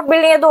 কোর্ট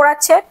বিল্ডিং এ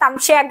দৌড়াচ্ছে।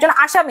 সে একজন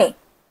আসামি।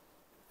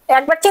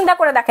 একবার চিন্তা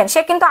করে দেখেন,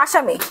 সে কিন্তু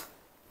আসামি,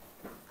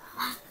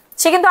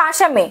 সে কিন্তু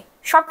আসামি।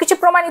 সবকিছু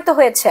প্রমাণিত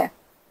হয়েছে,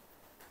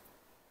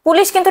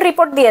 পুলিশ কিন্তু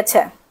রিপোর্ট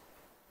দিয়েছে।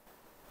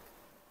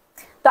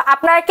 তো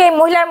আপনারা কি এই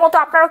মহিলার মতো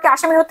আপনারাও কি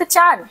আসামি হতে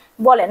চান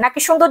বলেন, নাকি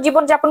সুন্দর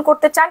জীবন যাপন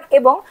করতে চান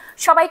এবং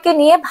সবাইকে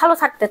নিয়ে ভালো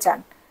থাকতে চান?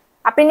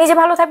 আপনি নিজে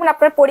ভালো থাকবেন,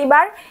 আপনার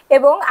পরিবার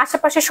এবং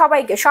আশেপাশে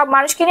সবাইকে, সব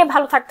মানুষকে নিয়ে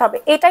ভালো থাকতে হবে।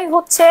 এটাই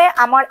হচ্ছে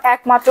আমার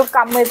একমাত্র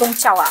কাম্য এবং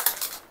চাওয়া।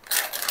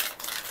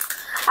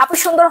 আপু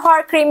সুন্দর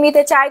হওয়ার ক্রিম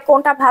নিতে চাই,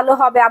 কোনটা ভালো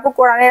হবে? আপু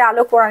কোরআনের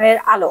আলো, কোরআনের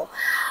আলো।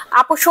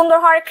 আপু সুন্দর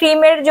হওয়ার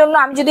ক্রিমের জন্য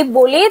আমি যদি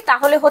বলি,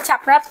 তাহলে হচ্ছে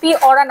আপনারা পি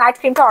অরা নাইট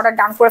ক্রিমটা অর্ডার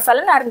ডান করে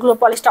ফেলেন আর গ্লো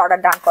পলিশটা অর্ডার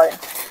ডান করেন।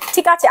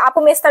 ঠিক আছে আপু,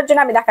 মেস্তার জন্য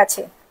আমি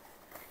দেখাচ্ছি।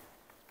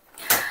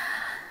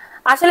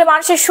 আসলে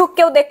মানুষের সুখ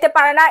কেউ দেখতে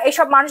পারে না,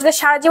 এসব মানুষদের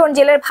সারা জীবন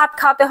জেলের ভাত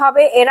খাওয়াতে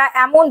হবে। এরা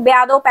এমন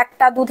বেয়াদব,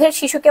 একটা দুধের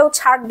শিশুকেও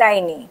ছাড়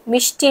দেয়নি।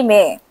 মিষ্টি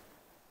মেয়ে।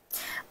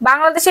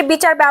 বাংলাদেশের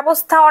বিচার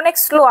ব্যবস্থা অনেক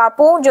স্লো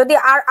আপু, যদি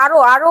আরো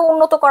আরো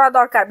উন্নত করা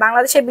দরকার।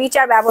 বাংলাদেশের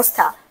বিচার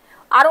ব্যবস্থা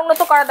আরো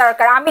উন্নত করা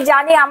দরকার। আমি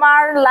জানি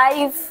আমার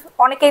লাইভ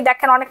অনেকেই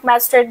দেখেন, অনেক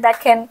ম্যাজিস্ট্রেট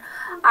দেখেন,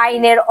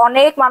 আইনের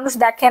অনেক মানুষ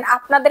দেখেন।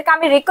 আপনাদেরকে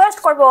আমি রিকোয়েস্ট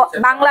করব,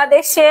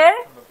 বাংলাদেশের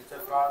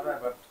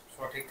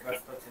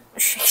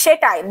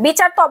সেটাই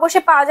বিচার তো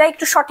অবশ্যই পাওয়া যায়,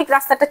 একটু সঠিক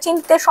রাস্তাটা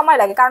চিনতে সময়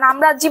লাগে। কারণ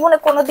আমরা জীবনে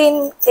কোনোদিন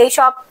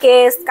এইসব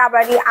কেস,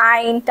 কাবাডি,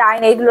 আইন টাইন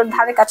এইগুলোর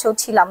ধারে কাছেও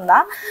ছিলাম না,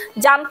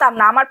 জানতাম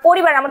না। আমার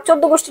পরিবার, আমার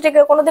 14 গোষ্ঠী থেকে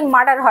কোনোদিন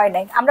মার্ডার হয়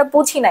নাই, আমরা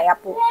বুঝি নাই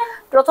আপু।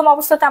 প্রথম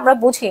অবস্থাতে আমরা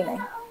বুঝি নাই।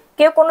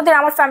 কেউ কোনোদিন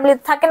আমার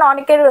ফ্যামিলিতে থাকে না,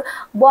 অনেকের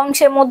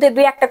বংশের মধ্যে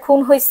 2-1টা খুন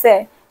হয়েছে,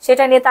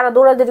 সেটা নিয়ে তারা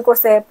দৌড়াদৌড়ি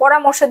করছে,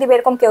 পরামর্শ দিবে,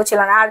 এরকম কেউ ছিল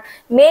না। আর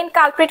মেইন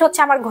কালপ্রিট হচ্ছে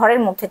আমার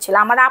ঘরের মধ্যে ছিল,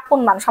 আমার আপন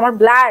মানুষ, আমার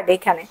ব্লাড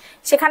এখানে।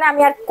 সেখানে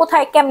আমি আর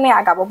কোথায় কেমনে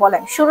আগাবো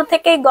বলেন? শুরু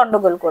থেকেই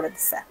গন্ডগোল করে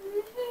দিচ্ছে,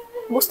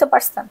 বুঝতে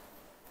পারছেন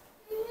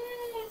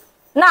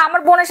না?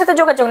 আমার বোনের সাথে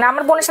যোগাযোগ না,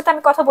 আমার বোনের সাথে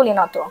আমি কথা বলি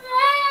না, তো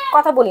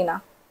কথা বলি না।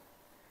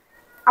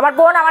 আমার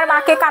বোন আমার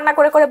মাকে কান্না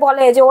করে করে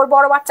বলে যে ওর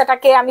বড়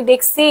বাচ্চাটাকে আমি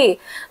দেখছি,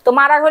 তো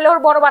মারার হলে ওর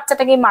বড়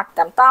বাচ্চাটাকেই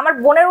মারতাম। তো আমার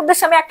বোনের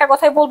উদ্দেশ্যে আমি একটা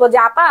কথাই বলবো যে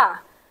আপা,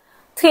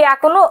 তুই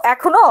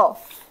এখনো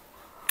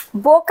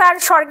বোকার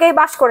স্বর্গে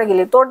বাস করে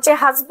গেলি। তোর যে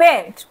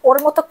হাজবেন্ড, ওর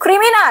মতো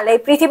ক্রিমিনাল এই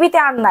পৃথিবীতে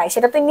আর নাই,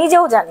 সেটা তুই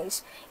নিজেও জানিস।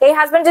 এই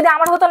হাজবেন্ড যদি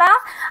আমার হতো না,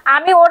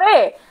 আমি ওরে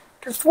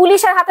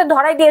পুলিশের হাতে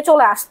ধরাই দিয়ে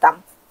চলে আসতাম,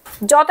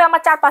 যত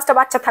আমার 4-5টা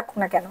বাচ্চা থাকুক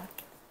না কেন।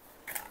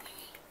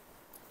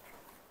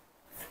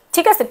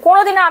 ঠিক আছে,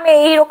 কোনোদিনও আমি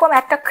এইরকম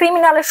একটা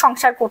ক্রিমিনালের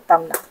সংসার করতাম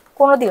না,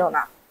 কোনোদিনও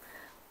না।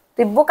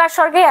 তুই বোকার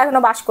স্বর্গে এখনো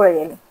বাস করে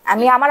গেলি।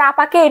 আমি আমার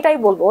আপাকে এটাই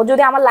বলবো, ও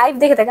যদি আমার লাইভ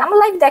দেখে থাকে, আমার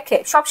লাইভ দেখে,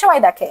 সবসময়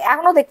দেখে,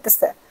 এখনো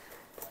দেখতেছে,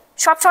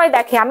 সবসময়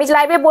দেখে। আমি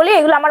লাইভে বলি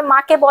এগুলো, আমার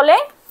মাকে বলে,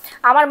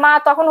 আমার মা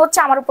তখন হচ্ছে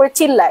আমার উপরে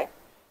চিল্লায়।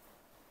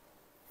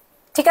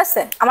 ঠিক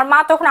আছে, আমার মা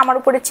তখন আমার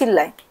উপরে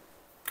চিল্লায়,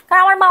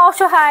 কারণ আমার মা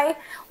অসহায়।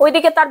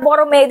 ওইদিকে তার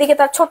বড় মেয়ে, এদিকে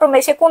তার ছোট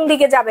মেয়ে, সে কোন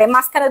দিকে যাবে?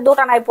 মাঝখানে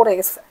দোটানায় পড়ে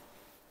গেছে।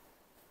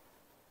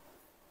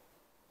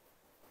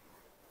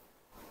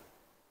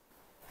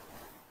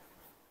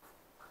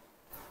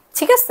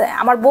 ঠিক আছে,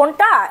 আমার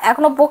বোনটা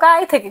এখনো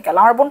বোকাই থেকে গেল।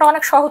 আমার বোনটা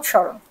অনেক সহজ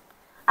সরল।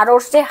 আর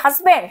ওর যে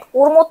হাজবেন্ড,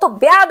 ওর মতো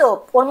বেয়াদব,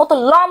 ওর মতো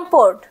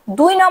লম্পট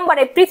 2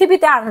 নম্বরে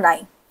পৃথিবীতে আর নাই।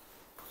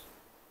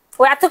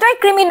 ও এতটাই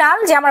ক্রিমিনাল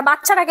যে আমার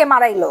বাচ্চাটাকে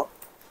মারাইলো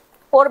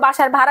ওর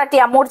বাসার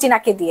ভাড়াটিয়া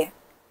মর্জিনাকে দিয়ে।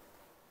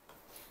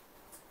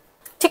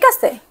 ঠিক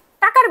আছে,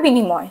 টাকার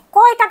বিনিময়।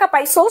 কয় টাকা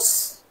পাইছোস?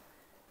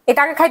 এ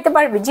টাকা খাইতে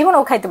পারবি?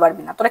 জীবনেও খাইতে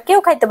পারবি না, তোরা কেউ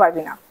খাইতে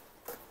পারবি না,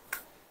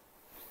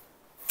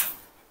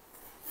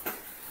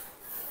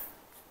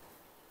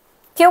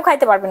 কেউ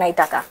খাইতে পারবে না। এই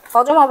টাকা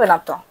হজম হবে না,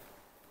 তো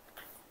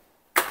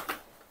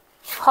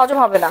হজম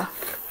হবে না।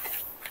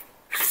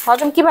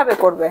 হজম কিভাবে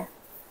করবে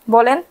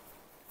বলেন?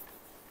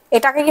 এ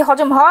টাকা কি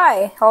হজম হয়?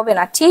 হবে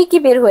না, ঠিকই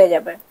বের হয়ে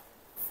যাবে।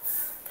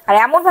 আর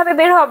এমন ভাবে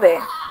বের হবে,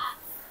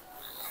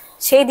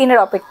 সেই দিনের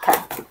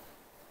অপেক্ষায়।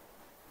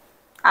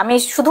 আমি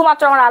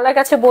শুধুমাত্র আমার আল্লাহর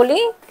কাছে বলি,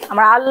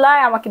 আমার আল্লাহ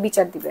আমাকে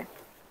বিচার দিবে।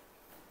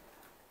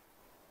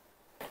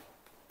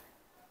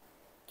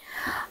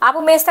 আপু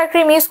মেস্তার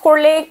ক্রিম ইউজ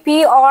করলে পি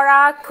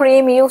অরা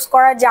ক্রিম ইউজ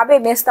করা যাবে?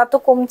 মেস্তা তো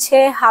কমছে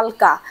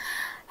হালকা।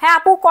 হ্যাঁ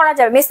আপু, করা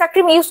যাবে। মেস্তা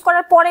ক্রিম ইউজ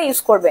করার পরে ইউজ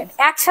করবেন,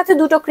 একসাথে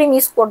দুটো ক্রিম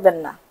ইউজ করবেন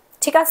না।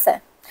 ঠিক আছে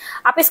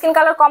আপু, স্কিন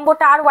কালার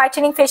কম্বোটা আর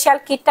হোয়াইটেনিং ফেশিয়াল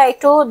কিটটা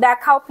একটু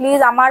দেখাও প্লিজ,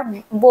 আমার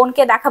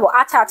বোনকে দেখাবো।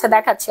 আচ্ছা আচ্ছা,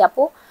 দেখাচ্ছি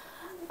আপু।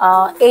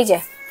 এই যে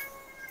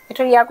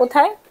এটা ইয়া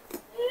কোথায়,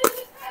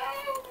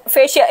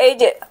 ফেশিয়াল, এই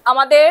যে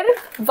আমাদের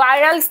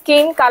ভাইরাল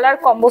স্কিন কালার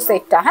কম্বো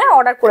সেটটা। হ্যাঁ,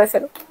 অর্ডার করে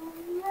ফেলো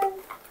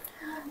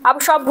আপু।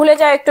 সব ভুলে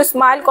যাও, একটু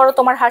স্মাইল করো,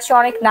 তোমার হাসি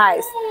অনেক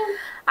নাইস।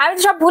 আমি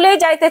তো সব ভুলেই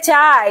যাইতে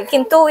চাই,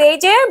 কিন্তু এই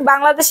যে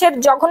বাংলাদেশের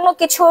জঘন্য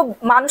কিছু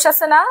মানুষ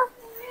আছে না,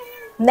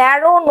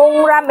 ন্যারো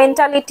নোংরা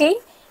মেন্টালিটি,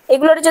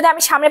 এগুলোর যদি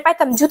আমি সামনে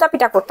পাইতাম জুতা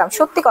পিটা করতাম,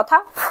 সত্যি কথা।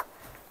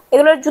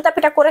 এগুলোর জুতা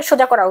পিটা করে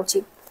সোজা করা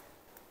উচিত।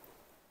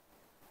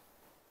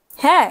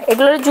 হ্যাঁ,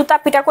 এগুলোর জুতা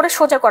পিটা করে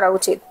সোজা করা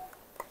উচিত।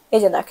 এই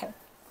যে দেখেন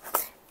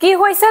কি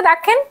হয়েছে,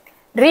 দেখেন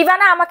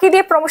রিভানা আমাকে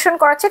দিয়ে প্রমোশন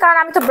করাচ্ছে, কারণ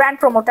আমি তো ব্র্যান্ড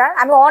প্রমোটার,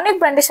 আমি অনেক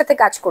ব্র্যান্ডের সাথে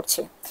কাজ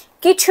করছি।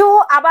 কিছু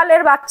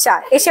আবালের বাচ্চা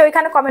এসে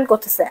ওইখানে কমেন্ট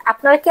করতেছে,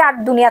 আপনারা কি আর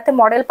দুনিয়াতে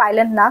মডেল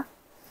পাইলেন না?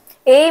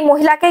 এই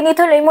মহিলাকে নিতে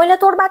হলে, এই মহিলা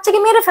তো ওর বাচ্চাকে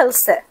মেরে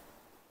ফেলছে।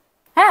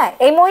 হ্যাঁ,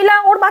 এই মহিলা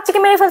ওর বাচ্চাকে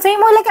মেরে ফেলছে, এই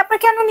মহিলাকে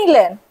আপনারা কেন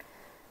নিলেন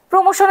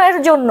প্রমোশনের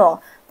জন্য?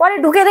 পরে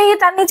ঢুকে দেখি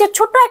তার নিচে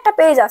ছোট্ট একটা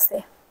পেজ আছে,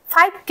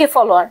 5K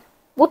ফলোয়ার।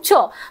 বুঝছো?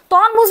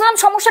 তখন বুঝলাম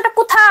সমস্যাটা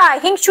কোথায়,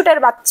 হিংসুটের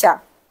বাচ্চা।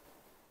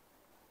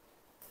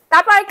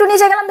 তারপর একটু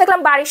নিচে গেলাম,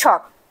 দেখলাম বাড়ি সব,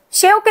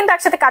 সেও কিন্তু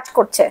একসাথে কাজ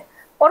করছে।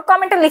 ওর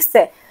কমেন্টে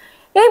লিখছে,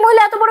 এই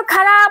মহিলা এত বড়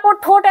খারাপ, ওর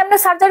ঠোঁট এমনি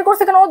সার্জারি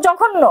করছে কেন, ও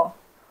জঘন্য,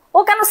 ও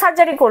কেন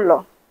সার্জারি করলো?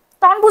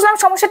 তখন বুঝলাম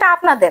সমস্যাটা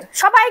আপনাদের,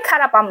 সবাই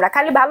খারাপ, আমরা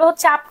খালি ভালো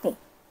হচ্ছে আপনি,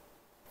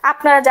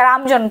 আপনারা যারা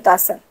আমজনতা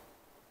আছেন।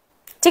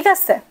 ঠিক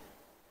আছে,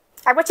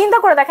 একবার চিন্তা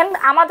করে দেখেন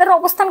আমাদের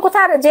অবস্থান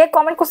কোথায়, আর যে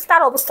কমেন্ট করছে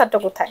তার অবস্থানটা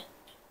কোথায়।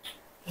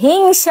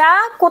 হিংসা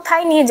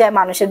কোথায় নিয়ে যায়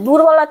মানুষের,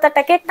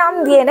 দুর্বলতাটাকে টান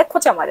দিয়ে এনে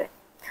খোঁচা মারে,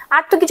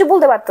 আর তো কিছু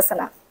বলতে পারতেছে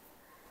না।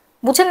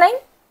 বুঝেন নাই?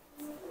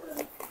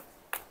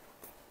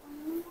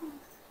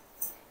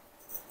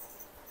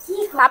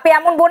 আপনি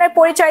এমন বোনের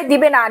পরিচয়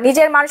দিবে না,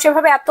 নিজের মানুষ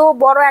এভাবে এত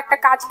বড় একটা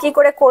কাজ কি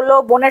করে করলো,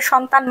 বোনের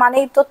সন্তান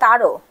মানেই তো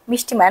তারও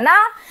মিষ্টি মায় না।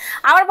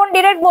 আমার বোন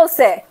ডিরেক্ট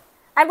বলছে,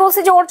 আমি বলছি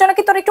যে ওর জন্য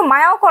কি তোর একটু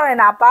মায়াও করে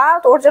না আপা,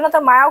 ওর জন্য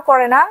তোর মায়াও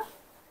করে না?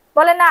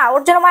 বলে না,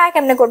 ওর জন্য মায়া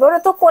কেমনে করবে, ওরা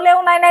তো কোলেও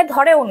নাই, নাই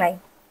ধরেও নাই,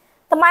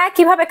 তো মায়া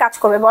কিভাবে কাজ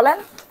করবে বলেন?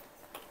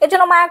 এর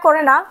জন্য মায়া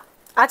করে না।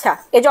 আচ্ছা,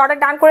 এই যে অর্ডার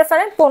ডান করে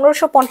ফেলেন,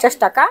 1550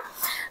 টাকা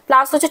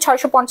প্লাস হচ্ছে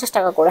 650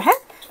 টাকা করে। হ্যাঁ,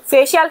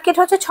 ফেসিয়াল কিট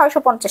হচ্ছে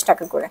 650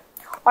 টাকা করে।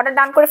 অর্ডার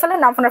ডান করে ফেলেন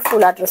আপনার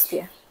ফুল অ্যাড্রেস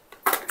দিয়ে।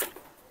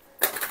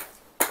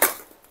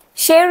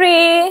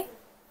 শেরি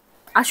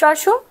আসো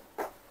আসো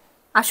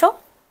আসো।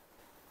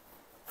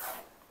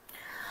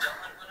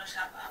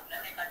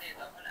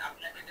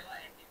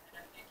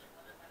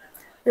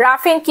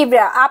 Rafin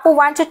Kibra, Apu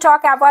want to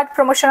talk about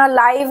promotional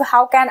live.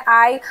 How can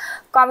I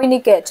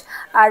communicate?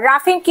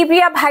 রাফিন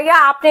কিবরিয়া ভাইয়া,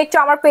 আপনি একটু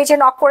আমার পেজে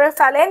নক করে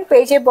ফেলেন,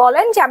 পেজে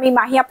বলেন যে আমি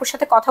মাহি আপুর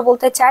সাথে কথা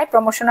বলতে চাই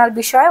প্রমোশনাল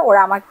বিষয়ে। ওরা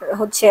আমার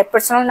হচ্ছে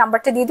পার্সোনাল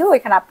নাম্বারটা দিয়ে দিও,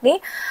 এখানে আপনি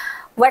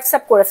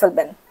হোয়াটসঅ্যাপ করে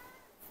ফেলবেন।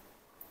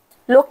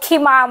 লক্ষ্মী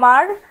মা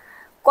আমার,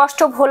 কষ্ট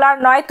ভোলার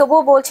নয়,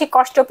 তবুও বলছি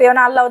কষ্ট পেও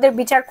না, আল্লাহ ওদের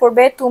বিচার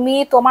করবে, তুমি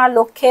তোমার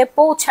লক্ষ্যে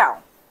পৌঁছাও।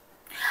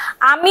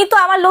 আমি তো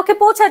আমার লক্ষ্যে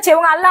পৌঁছাচ্ছি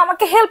এবং আল্লাহ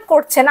আমাকে হেল্প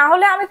করছে, না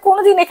হলে আমি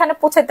কোনোদিন এখানে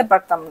পৌঁছাতে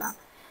পারতাম না।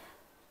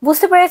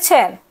 বুঝতে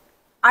পেরেছেন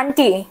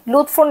আন্টি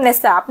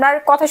লুৎফুন্নেসা? আপনার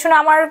কথা শুনে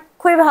আমার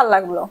খুবই ভালো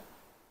লাগলো,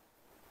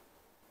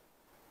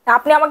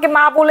 আপনি আমাকে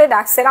মা বলে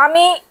ডাকছেন।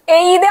 আমি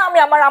এই ঈদে আমি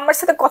আমার আম্মার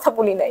সাথে কথা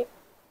বলি নাই,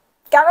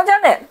 কেন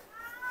জানেন?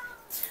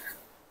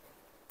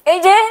 এই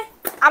যে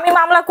আমি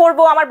মামলা করব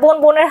আমার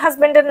বোনের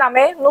হাজবেন্ডের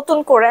নামে নতুন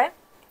করে,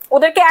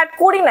 ওদেরকে অ্যাড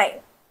করি নাই,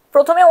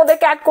 প্রথমে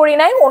ওদেরকে অ্যাড করি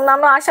নাই,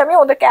 অন্যান্য আসামি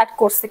ওদেরকে অ্যাড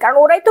করছি, কারণ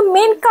ওরাই তো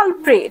মেন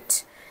কালপ্রিট।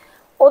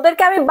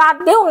 ওদেরকে আমি বাদ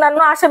দিয়ে অন্যান্য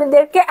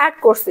আসামিদেরকে অ্যাড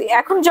করছি।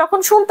 এখন যখন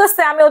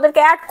শুনতেছে আমি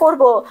ওদেরকে অ্যাড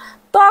করব,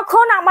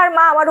 তখন আমার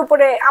মা আমার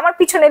উপরে, আমার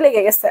পিছনে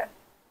লেগে গেছে।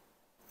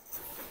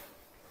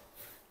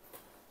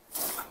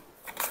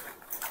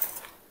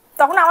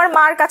 তখন আমার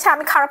মার কাছে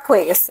আমি খারাপ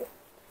হয়ে গেছি,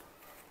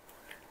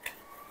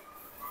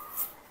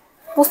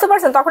 বুঝতে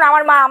পারছেন? তখন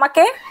আমার মা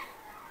আমাকে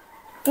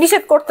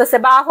নিষেধ করতেছে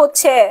বা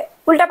হচ্ছে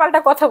উল্টাপাল্টা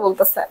কথা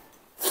বলতেছে।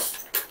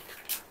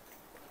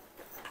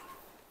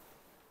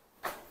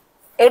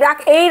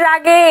 এই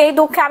রাগে এই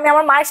দুঃখে আমি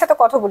আমার মায়ের সাথে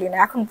কথা বলি না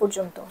এখন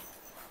পর্যন্ত।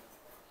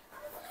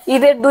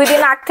 ঈদের 2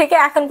 দিন আগ থেকে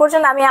এখন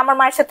পর্যন্ত আমি আমার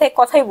মায়ের সাথে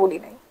কথাই বলি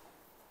নাই।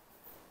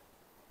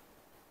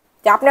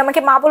 যে আপনি আমাকে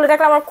মা বলে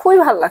ডাকলে আমার খুবই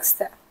ভালো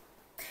লাগছে,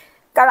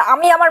 কারণ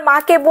আমি আমার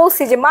মাকে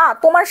বলছি যে মা,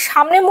 তোমার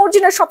সামনে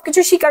মর্জিনা সবকিছু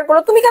স্বীকার করো,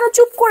 তুমি কেন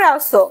চুপ করে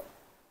আসো?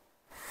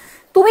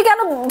 তুমি কেন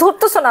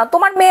ধরতেছো না?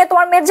 তোমার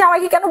মেয়ের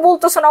জামাইকে কেন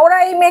বলতেছো না ওরা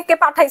এই মেয়েকে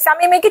পাঠাইছে?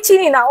 আমি এই মেয়েকে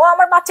চিনি না, ও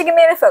আমার বাচ্চাকে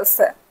মেরে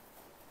ফেলছে।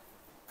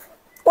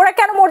 ওরা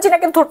কেন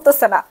মর্জিনাকে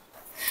ধরতেছে না?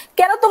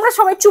 কেন তোমরা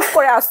সবাই চুপ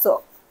করে আসো?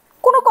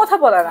 কোনো কথা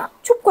বলে না,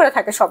 চুপ করে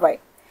থাকে সবাই,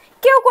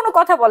 কেউ কোনো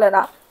কথা বলে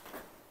না।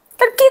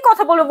 তার কি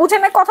কথা বলবো বুঝে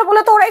না, কথা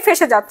বলে তো ওরাই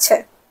ফেসে যাচ্ছে।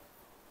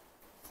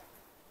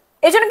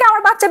 এই জন্য কি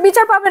আমার বাচ্চা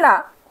বিচার পাবে না?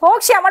 হোক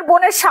সে আমার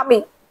বোনের স্বামী,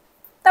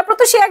 তারপর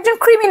তো সে একজন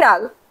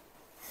ক্রিমিনাল।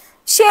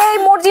 সে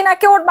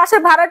মর্জিনাকে ওর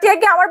বাসার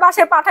ভাড়াটিয়াকে আমার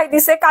বাসায় পাঠাই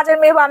দিছে কাজের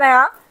মেয়ে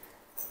বানায়া।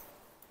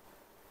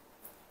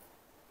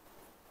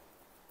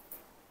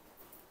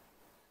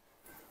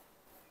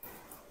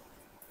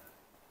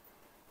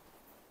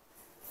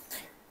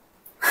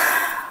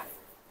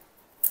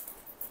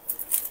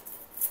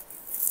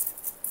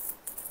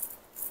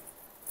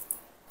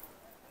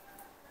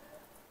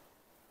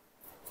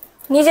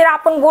 নিজের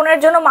আপন বোনের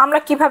জন্য মামলা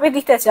কিভাবে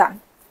দিতে চান?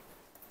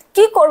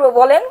 কি করব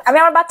বলেন? আমি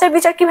আমার বাচ্চার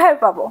বিচার কিভাবে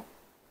পাবো?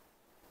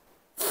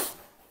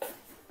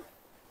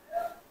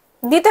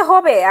 দিতে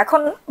হবে,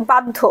 এখন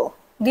বাধ্য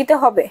দিতে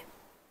হবে,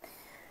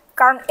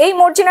 কারণ এই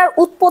মর্জিনার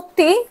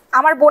উৎপত্তি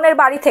আমার বোনের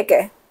বাড়ি থেকে।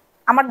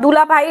 আমার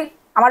দুলা ভাই,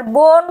 আমার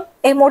বোন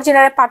এই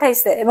মর্জিনারে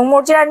পাঠাইছে এবং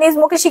মর্জিনার নিজ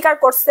মুখে স্বীকার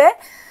করছে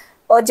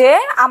ও যে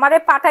আমারে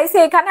পাঠাইছে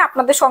এখানে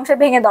আপনাদের সংসার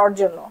ভেঙে দেওয়ার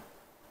জন্য।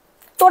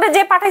 তোরে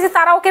যে পাঠাইছে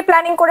তারা ওকে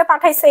প্ল্যানিং করে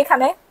পাঠাইছে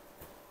এখানে,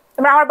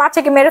 এবার আমার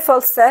বাচ্চাকে মেরে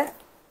ফেলছে।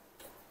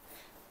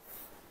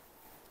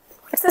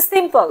 It's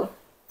simple.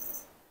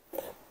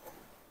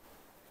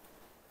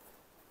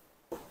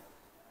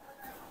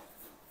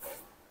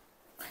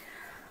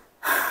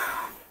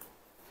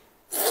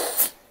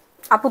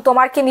 আপু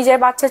তোমার কি নিজের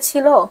বাচ্চা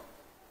ছিল?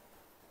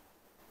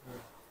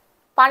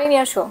 পানি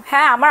নিয়ে আসো।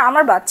 হ্যাঁ,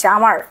 আমার বাচ্চা,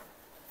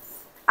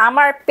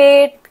 আমার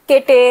পেট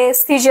কেটে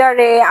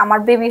সিজারে আমার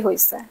বেবি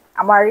হয়েছে,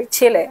 আমার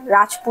ছেলে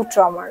রাজপুত্র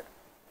আমার।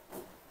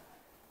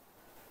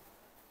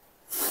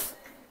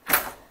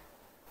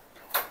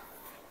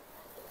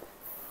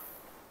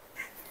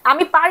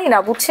 আমি পারি না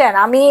বুঝছেন,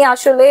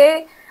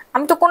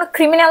 আমি তো কোনো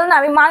ক্রিমিনাল না,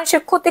 আমি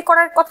মানুষের ক্ষতি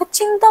করার কথা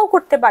চিন্তাও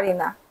করতে পারি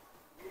না,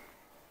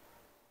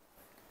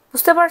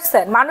 বুঝতে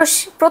পারছেন? মানুষ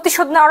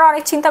প্রতিশোধ নেওয়ার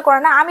অনেক চিন্তা করে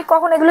না, আমি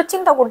কখনো এগুলো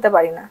চিন্তা করতে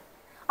পারি না।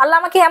 আল্লাহ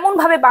আমাকে এমন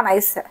ভাবে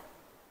বানাইছে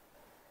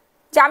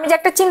যে আমি যে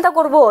একটা চিন্তা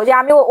করব যে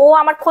ও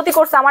আমার ক্ষতি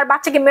করছে, আমার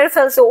বাচ্চাকে মেরে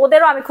ফেলছে,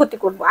 ওদেরও আমি ক্ষতি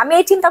করব, আমি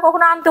এই চিন্তা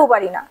কখনো আনতেও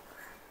পারি না।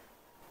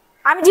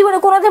 আমি জীবনে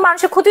কোনোদিন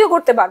মানুষের ক্ষতিও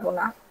করতে পারবো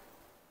না।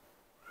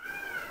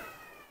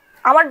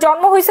 আমার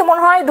জন্ম হয়েছে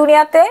মনে হয়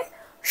দুনিয়াতে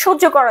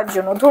সহ্য করার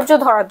জন্য, ধৈর্য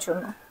ধরার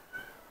জন্য,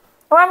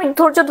 এবং আমি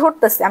ধৈর্য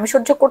ধরতেছি, আমি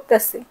সহ্য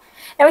করতেছি,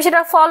 এবং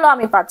সেটার ফলও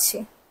আমি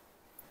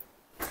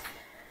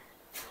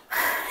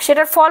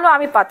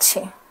পাচ্ছি,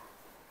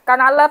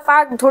 কারণ আল্লাহ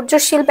পাক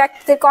ধৈর্যশীল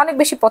ব্যক্তিদেরকে অনেক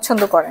বেশি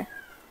পছন্দ করে।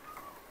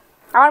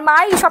 আমার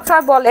মাই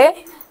সবসময় বলে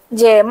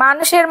যে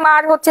মানুষের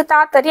মার হচ্ছে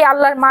তাড়াতাড়ি,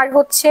 আল্লাহর মার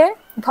হচ্ছে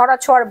ধরা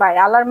ছোঁয়ার বাইরে।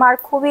 আল্লাহর মার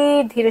খুবই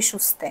ধীরে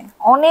সুস্থে,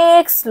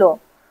 অনেক স্লো,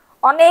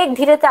 অনেক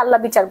ধীরেতে আল্লাহ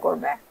বিচার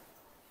করবে।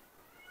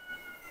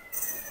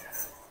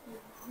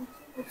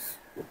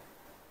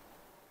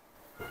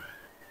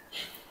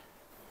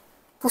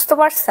 বুঝতে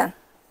পারছেন?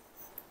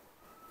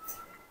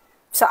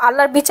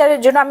 আল্লাহর বিচারের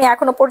জন্য আমি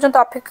এখনো পর্যন্ত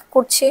অপেক্ষা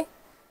করছি।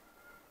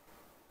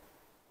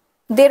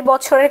 1.5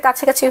 বছরের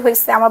কাছাকাছি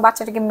হয়েছে, আমার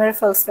বাচ্চাটাকে মেরে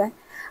ফেলছে।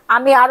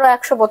 আমি আরো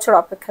 100 বছর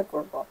অপেক্ষা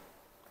করব,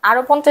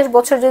 আরো 50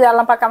 বছর যদি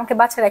আল্লাহ পাক আমাকে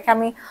বাঁচা রাখে,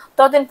 আমি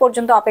ততদিন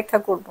পর্যন্ত অপেক্ষা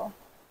করব।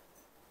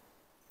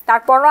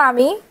 তারপরও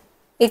আমি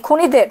এই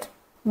খুনিদের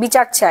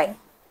বিচার চাই।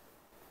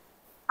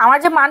 আমার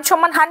যে মান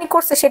সম্মান হানি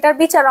করছে সেটার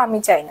বিচারও আমি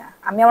চাই না,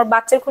 আমি আমার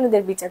বাচ্চার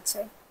খুনিদের বিচার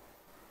চাই।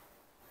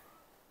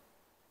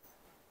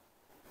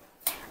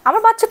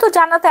 আমার বাচ্চা তো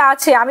জান্নাতে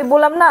আছে। আমি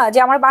বললাম না যে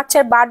আমার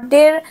বাচ্চার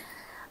বার্থডের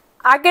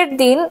আগের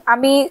দিন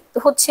আমি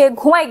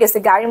ঘুমাই গেছি,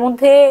 গাড়ির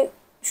মধ্যে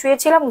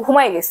শুয়েছিলাম,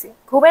 ঘুমাই গেছি।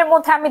 ঘুমের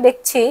মধ্যে আমি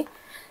দেখছি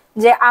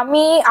যে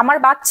আমার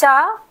বাচ্চা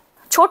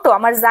ছোট,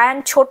 আমার জায়ান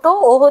ছোট,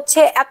 ও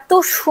এত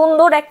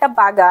সুন্দর একটা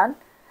বাগান,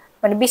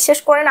 মানে বিশ্বাস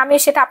করেন আমি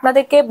সেটা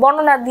আপনাদেরকে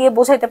বর্ণনা দিয়ে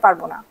বোঝাইতে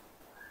পারবো না।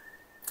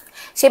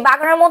 সেই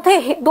বাগানের মধ্যে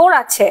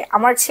দৌড়াচ্ছে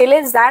আমার ছেলে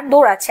জায়ান,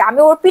 দৌড়াচ্ছে, আমি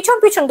ওর পিছন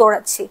পিছন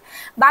দৌড়াচ্ছি,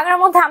 বাগানের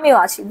মধ্যে আমিও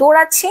আছি,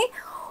 দৌড়াচ্ছি।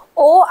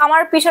 ও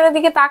আমার পিছনের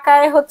দিকে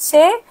তাকায়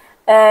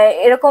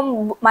এরকম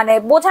মানে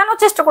বোঝানোর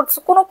চেষ্টা করতেছে,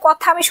 কোনো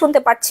কথা আমি শুনতে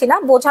পাচ্ছি না,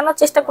 বোঝানোর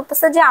চেষ্টা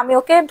করতেছে যে আমি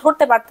ওকে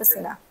ধরতে পারতেছি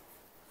না।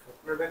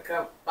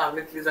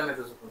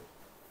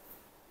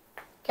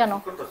 কেন?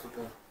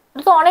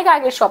 এটা তো অনেক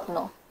আগের স্বপ্ন।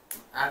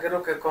 আগের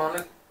ওকে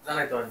অনেক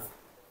জানাইতে হয় না,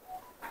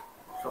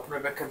 স্বপ্নের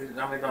ব্যাখ্যা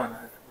জানাইতে হয় না।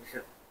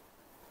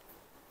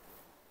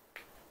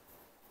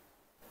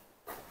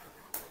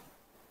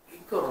 কি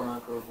করো না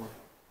করবো,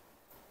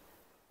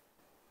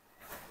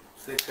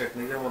 সিক্রেট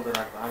নিজের মধ্যে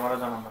রাখবো, আমারও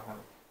জানান না।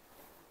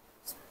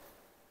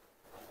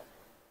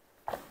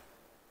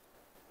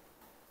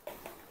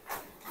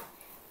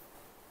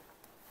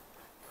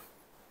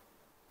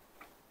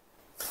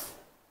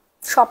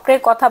 স্বপ্নের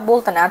কথা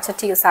বলতে না, আচ্ছা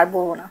ঠিক আছে আর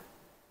বলবো না।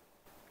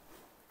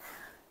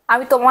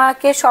 আমি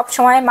তোমাকে সব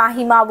সময়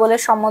মাহিমা বলে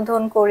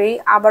সম্বোধন করি,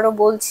 আবারও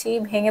বলছি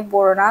ভেঙে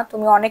পড়ো না,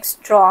 তুমি অনেক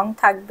স্ট্রং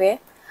থাকবে,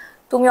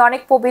 তুমি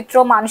অনেক পবিত্র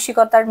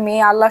মানসিকতার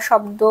মেয়ে, আল্লাহ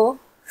শব্দ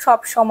সব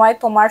সময়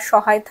তোমার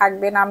সহায়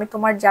থাকবেন। আমি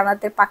তোমার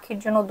জান্নাতের পাখির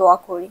জন্য দোয়া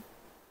করি।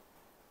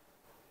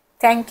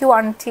 থ্যাংক ইউ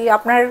আন্টি,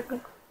 আপনার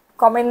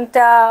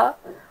কমেন্টটা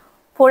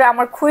পড়ে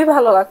আমার খুবই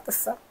ভালো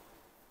লাগতেছে,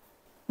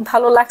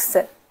 ভালো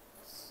লাগছে।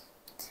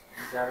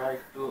 যারা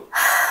একটু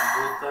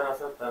বুঝদার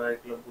আছে তারা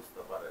এগুলো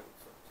বুঝতে পারে,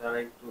 যারা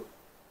একটু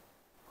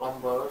কম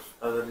বয়স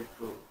তাদের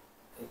একটু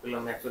এগুলো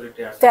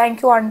ম্যাচুরিটি আছে। থ্যাংক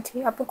ইউ আন্টি,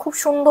 আপনি খুব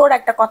সুন্দর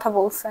একটা কথা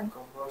বলছেন।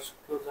 কম বয়স্ক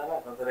যারা,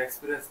 তাদের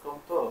এক্সপেরিয়েন্স কম,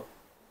 তো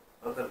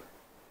তাদের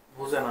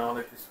বুঝে না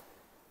অনেক কিছু,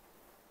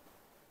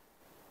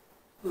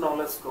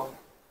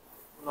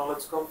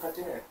 নলেজ কম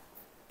থাকে,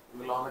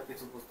 এগুলো অনেক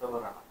কিছু বুঝতে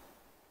পারে না।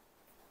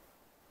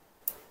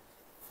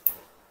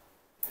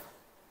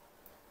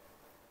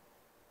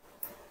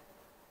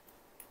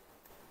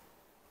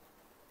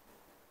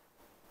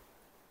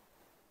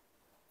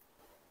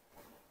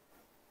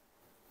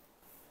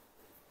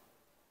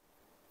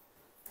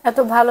 এত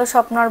ভালো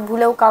স্বপ্ন আর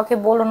ভুলেও কাউকে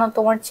বলো না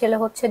তোমার ছেলে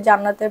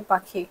জান্নাতের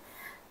পাখি।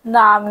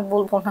 না আমি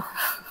বলবো না,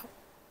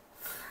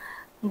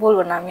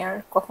 বলবো না, আমি আর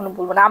কখনো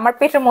বলবো না। আমার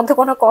পেটের মধ্যে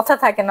কোনো কথা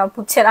থাকে না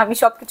বুঝছেন, আমি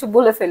সবকিছু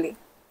বলে ফেলি।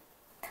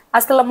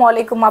 আসসালামু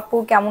আলাইকুম আপু,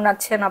 কেমন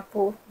আছেন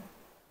আপু?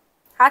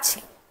 আছি,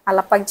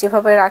 আল্লাহ পাক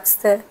যেভাবে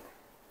রাখছে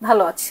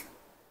ভালো আছে,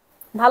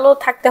 ভালো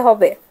থাকতে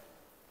হবে।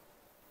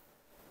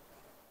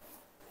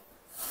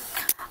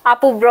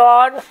 আপু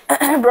ব্রন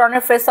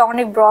ব্রনের ফেসে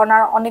অনেক ব্রন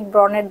আর অনেক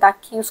ব্রনের দাগ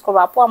ইউজ করবো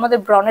আপু? আমাদের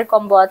ব্রনের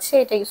কম্বো আছে,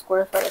 এটা ইউজ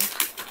করে ফেলেন।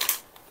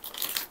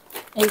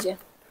 এই যে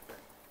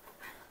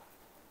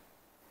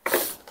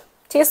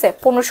ঠিক আছে,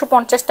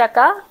 1550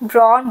 টাকা।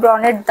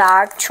 ব্রনের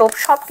দাগ ছোপ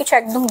সবকিছু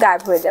একদম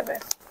গায়েব হয়ে যাবে।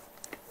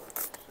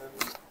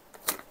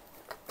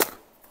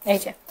 এই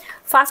যে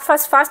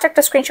ফার্স্ট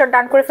একটা স্ক্রিনশট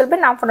ডান করে ফেলবেন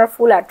নাম ফোন আর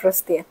ফুল অ্যাড্রেস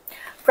দিয়ে।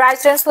 প্রাইস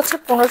রেঞ্জ হচ্ছে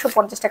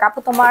 1550 টাকা। আপু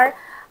তোমার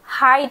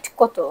হাইট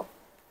কত?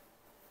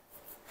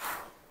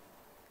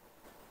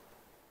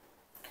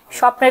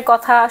 স্বপ্নের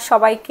কথা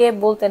সবাইকে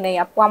বলতে নেই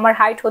আপু, আমার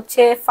হাইট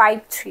হচ্ছে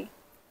 5'3".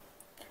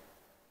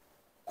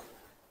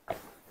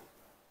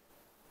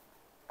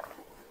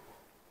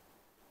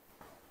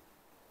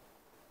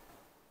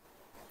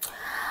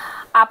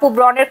 আপু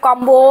ব্রনের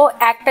কম্বো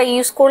একটা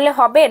ইউজ করলে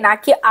হবে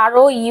নাকি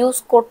আরো ইউজ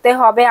করতে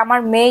হবে? আমার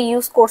মেয়ে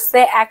ইউজ করছে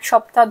 1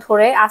 সপ্তাহ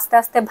ধরে, আস্তে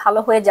আস্তে ভালো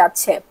হয়ে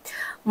যাচ্ছে।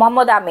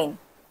 মোহাম্মদ আমিন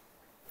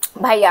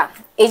ভাইয়া,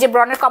 এই যে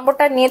ব্রনের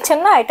কম্বোটা নিয়েছেন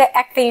না, এটা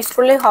একটা ইউজ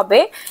করলে হবে।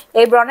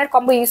 এই ব্রনের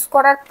কম্বো ইউজ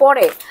করার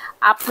পরে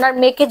আপনার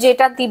মেয়েকে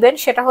যেটা দিবেন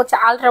সেটা হচ্ছে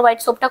আলট্রা হোয়াইট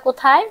সোপটা।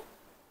 কোথায়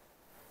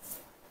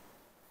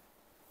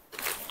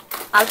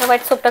আলট্রা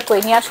হোয়াইট সোপটা? কই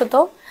নিয়ে আসো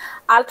তো।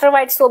 আলট্রা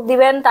হোয়াইট সোপ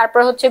দিবেন, তারপর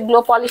হচ্ছে গ্লো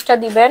পলিশটা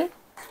দিবেন।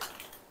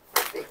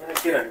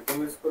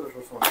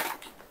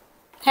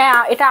 হ্যাঁ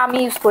এটা আমি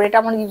ইউজ করি, এটা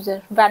আমার ইউজের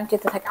ব্র্যান্ড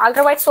যেতে থাকে।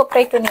 আলট্রা হোয়াইট সোপটা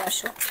একটু নিয়ে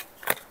আসো,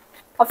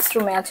 অফিস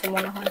রুমে আছে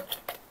মনে হয়।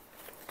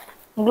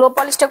 গ্লো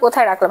পলিশটা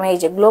কোথায় রাখলাম? এই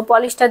যে গ্লো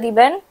পলিশটা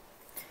দিবেন।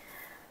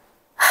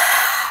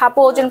 আপু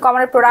ওজন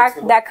কমানোর প্রোডাক্ট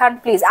দেখান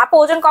প্লিজ। আপু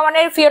ওজন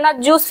কমানোর ফিওনা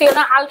জুস,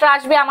 ফিওনা আলট্রা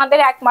আসবে আমাদের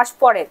 1 মাস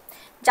পরে।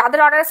 যাদের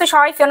অর্ডার আছে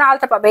সবাই ফিওনা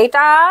আলট্রা পাবে।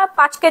 এটা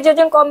 5 কেজি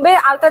ওজন কমবে,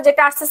 আলট্রা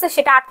যেটা আসতেছে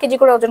সেটা 8 কেজি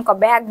করে ওজন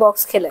কমবে এক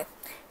বক্স খেলে।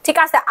 ঠিক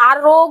আছে,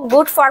 আরো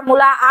গুড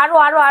ফর্মুলা, আরো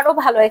আরো আরো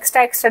ভালো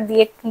এক্সট্রা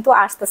দিয়ে কিন্তু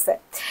আসতেছে।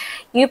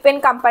 ইউপেন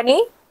কোম্পানি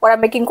ওরা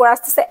মেকিং করে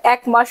আসতেছে,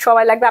 1 মাস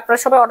সময় লাগবে। আপনারা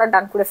সবাই অর্ডার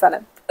ডান করে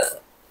ফেলেন।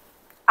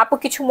 আপু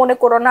কিছু মনে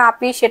করো না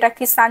আপনি, সেটা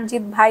কি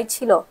সানজিদ ভাই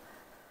ছিল?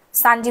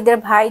 সানজিদের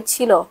ভাই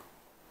ছিল?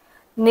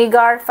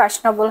 নিগার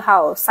ফ্যাশনেবল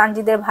হাউস,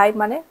 সানজিদের ভাই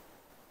মানে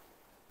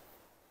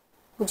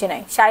বুঝি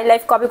নাই। শাড়ি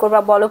লাইফ কবে করবা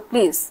বলো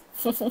প্লিজ।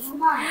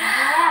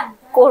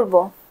 করব,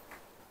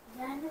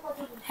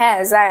 হ্যাঁ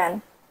জায়ান।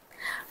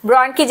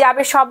 ব্রন কি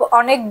যাবে? সব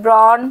অনেক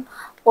ব্রন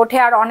ওঠে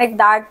আর অনেক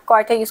দাগ,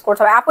 কয়টা ইউজ করতে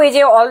হবে? আপু এই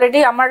যে অলরেডি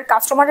আমার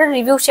কাস্টমারের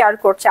রিভিউ শেয়ার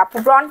করছে আপু,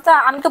 ব্রনটা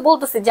আমি তো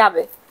বলতেছি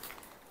যাবে।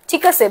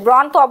 ঠিক আছে,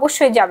 ব্রন তো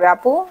অবশ্যই যাবে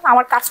আপু,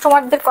 আমার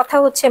কাস্টমারদের কথা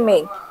হচ্ছে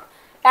মেইন।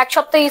 1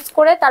 সপ্তাহ ইউজ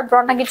করে তার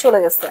ব্রন নাকি চলে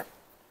গেছে।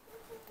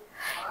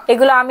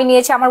 এগুলো আমি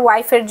নিয়েছি আমার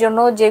ওয়াইফের জন্য,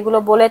 যেগুলো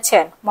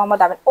বলেছেন মোহাম্মদ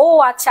আমিন। ও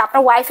আচ্ছা,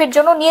 আপনার ওয়াইফের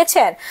জন্য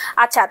নিয়েছেন।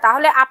 আচ্ছা,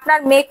 তাহলে আপনার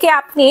মেয়েকে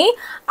আপনি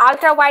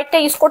আলট্রা হোয়াইটটা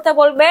ইউজ করতে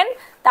বলবেন,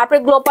 তারপরে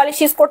গ্লো পলিশ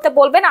ইউজ করতে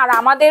বলবেন, আর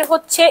আমাদের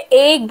হচ্ছে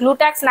এই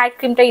গ্লুট্যাক্স নাইট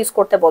ক্রিমটা ইউজ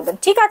করতে বলবেন।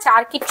 ঠিক আছে,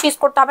 আর কিছু ইউজ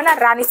করতে হবে না।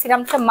 রানী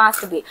সিরামটা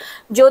মাস্ট বি।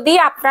 যদি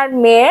আপনার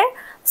মেয়ের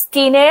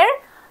স্কিনের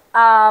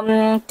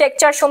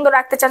টেক্সচার সুন্দর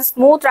রাখতে চান,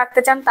 স্মুথ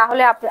রাখতে চান,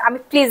 তাহলে আমি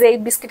প্লিজ এই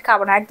বিস্কিট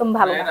খাবো না, একদম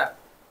ভালো না।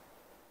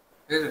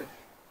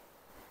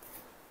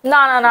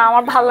 না না না,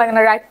 আমার ভালো লাগে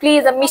না রাইট,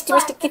 প্লিজ। আমি মিষ্টি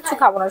মিষ্টি কিচ্ছু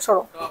খাবো না,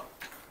 সরো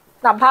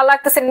না, ভালো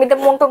লাগতেছে। এমনিতে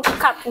মনটা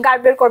গাড়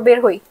বের কর, বের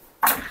হই।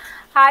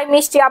 হাই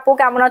মিষ্টি আপু,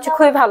 কেমন আছো?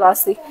 খুবই ভালো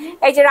আছি।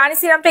 এই যে রানী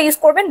সিরামটা ইউজ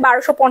করবেন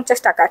 1250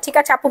 টাকা। ঠিক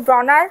আছে আপু,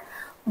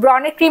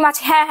 ব্রনের ক্রিম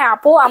আছে? হ্যাঁ হ্যাঁ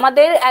আপু,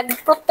 আমাদের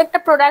প্রত্যেকটা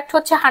প্রোডাক্ট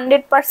হচ্ছে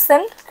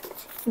 100%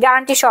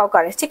 গ্যারান্টি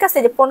সহকারে। ঠিক আছে,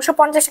 যে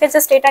 1550 টাকা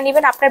জাস্ট এটা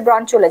নেবেন, আপনার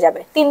ব্রন চলে যাবে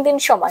 3 দিন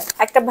সময়।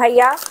 একটা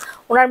ভাইয়া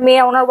ওনার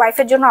মেয়ে ওনার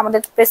ওয়াইফের জন্য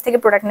আমাদের পেজ থেকে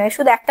প্রোডাক্ট নেয়,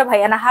 শুধু একটা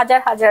ভাইয়া না, হাজার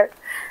হাজার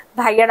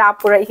ভাইয়ার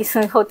আপুরাই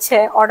হচ্ছে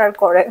অর্ডার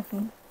করে।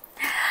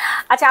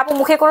 আচ্ছা আপু,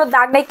 মুখে কোনো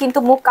দাগ নাই কিন্তু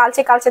মুখ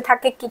কালচে কালচে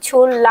থাকে, কিছু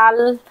লাল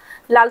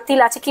লাল তিল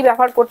আছে, কি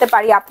ব্যবহার করতে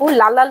পারি আপু?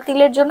 লাল লাল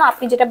তিলের জন্য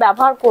আপনি যেটা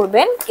ব্যবহার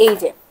করবেন, এই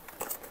যে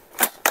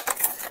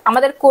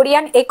আমাদের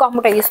কোরিয়ান এই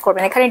কম্বোটা ইউজ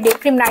করবেন। এখানে ডে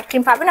ক্রিম, নাইট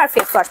ক্রিম পাবেন আর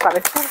ফেস ওয়াশ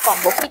পাবেন, ফুল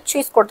কম্বো, কিচ্ছু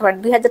ইউজ করতে পারেন।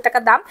 2000 টাকা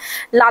দাম।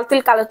 লাল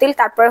তিল, কালো তিল,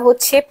 তারপরে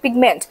হচ্ছে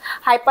পিগমেন্ট,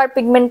 হাইপার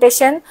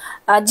পিগমেন্টেশন,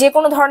 যে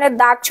কোনো ধরনের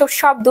দাগ ছোপ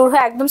সব দূর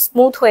হয়ে একদম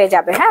স্মুথ হয়ে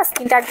যাবে। হ্যাঁ,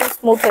 স্কিনটা একদম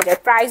স্মুথ হয়ে যাবে।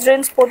 প্রাইস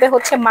রেঞ্জ পড়বে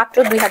হচ্ছে মাত্র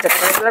 2000 টাকা।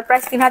 রেগুলার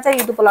প্রাইস 3000,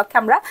 ঈদ উপলক্ষে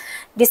আমরা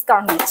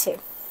ডিসকাউন্ট দিচ্ছি।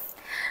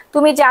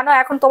 তুমি জানো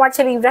এখন তোমার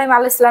ছেলে ইব্রাহিম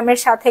আলাইহিস সালামের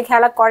সাথে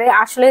খেলা করে,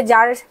 আসলে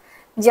যার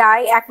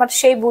যায় একমাত্র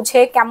সেই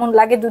বুঝে কেমন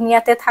লাগে।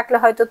 দুনিয়াতে থাকলে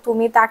হয়তো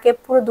তুমি তাকে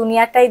পুরো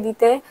দুনিয়াটাই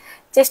দিতে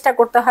চেষ্টা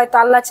করতে, হয়তো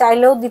আল্লাহ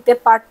চাইলেও দিতে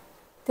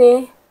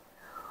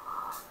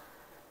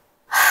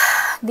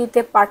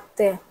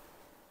পারতে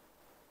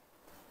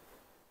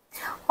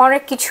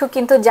অনেক কিছু,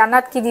 কিন্তু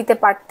জান্নাত কি দিতে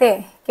পারতে?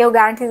 কেউ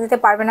গ্যারান্টি দিতে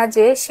পারবে না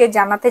যে সে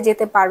জান্নাতে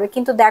যেতে পারবে,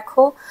 কিন্তু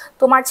দেখো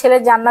তোমার ছেলে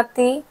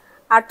জান্নাতি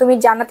আর তুমি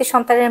জান্নাতি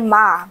সন্তানের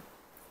মা,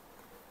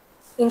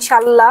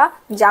 ইনশাল্লাহ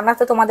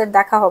জান্নাতে তোমাদের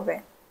দেখা হবে।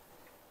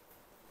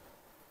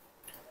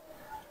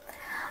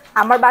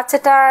 আমার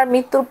বাচ্চাটার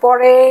মৃত্যুর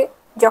পরে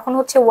যখন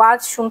হচ্ছে ওয়াজ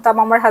শুনতাম,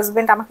 আমার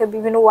হাজবেন্ড আমাকে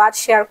বিভিন্ন ওয়াজ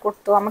শেয়ার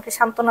করতো, আমাকে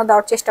সান্ত্বনা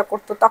দেওয়ার চেষ্টা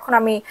করতো, তখন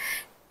আমি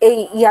এই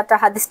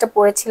হাদিসটা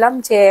পড়েছিলাম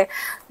যে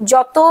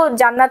যত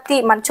জান্নাতি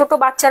মানে ছোট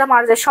বাচ্চারা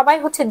মারা যায় সবাই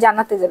হচ্ছে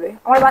জান্নাতে যাবে।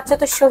 আমার বাচ্চা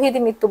তো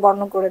শহীদই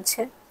মৃত্যুবরণ করেছে,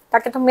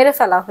 তাকে তো মেরে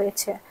ফেলা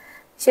হয়েছে,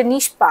 সে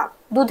নিষ্পাপ,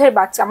 দুধের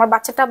বাচ্চা। আমার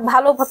বাচ্চাটা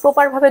ভালো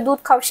প্রপার ভাবে দুধ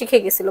খাওয়া শিখে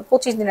গেছিল,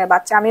 25 দিনের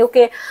বাচ্চা। আমি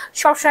ওকে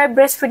সবসময়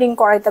ব্রেস্ট ফিডিং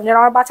করাইতাম যেন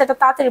আমার বাচ্চাটা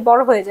তাড়াতাড়ি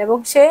বড় হয়ে যায়। এবং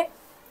সে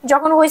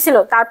যখন হয়েছিল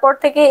তারপর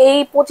থেকে এই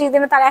 25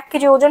 দিনে তার 1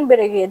 কেজি ওজন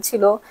বেড়ে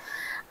গিয়েছিল।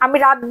 আমি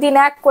রাত দিন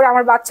এক করে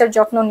আমার বাচ্চার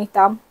যত্ন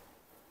নিতাম।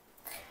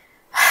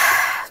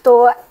 তো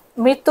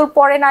মৃত্যুর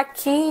পরে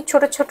নাকি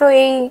ছোট ছোট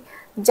এই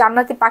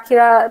জান্নাতি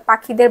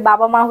পাখিদের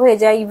বাবা মা হয়ে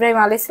যায় ইব্রাহিম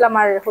আলাইহিস সালাম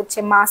আর হচ্ছে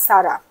মা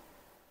সারা।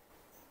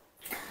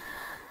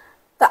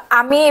 তা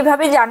আমি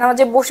এভাবে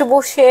জানাজে বসে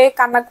বসে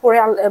কান্না করে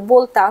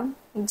বলতাম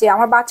যে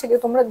আমার বাচ্চাকে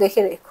তোমরা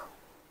দেখে রেখো,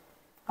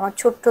 আমার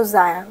ছোট্ট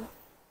জায়ান।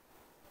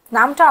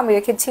 নামটা আমি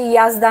রেখেছি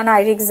ইয়াজদান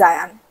আইরিক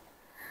জায়ান।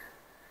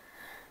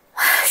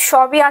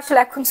 সবই আসলে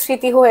এখন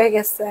স্মৃতি হয়ে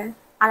গেছে।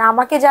 আর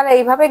আমাকে যারা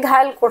এইভাবে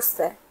ঘায়েল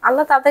করছে,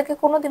 আল্লাহ তাদেরকে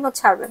কোনোদিনও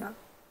ছাড়বে না,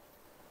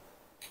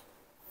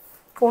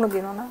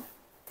 কোনোদিনও না।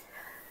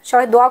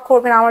 সবাই দোয়া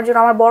করবেন আমার জন্য,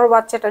 আমার বড়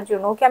বাচ্চাটার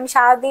জন্য। ওকে আমি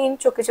সারাদিন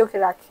চোখে চোখে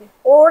রাখি।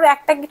 ওর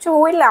একটা কিছু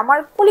হইলে আমার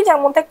কলিজার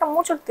মধ্যে একটা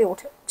মোচড় দিয়ে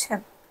উঠেছেন।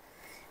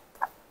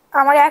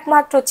 আমার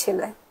একমাত্র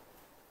ছেলে,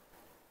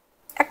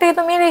 একটাকে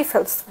তো মেরেই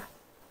ফেলছে।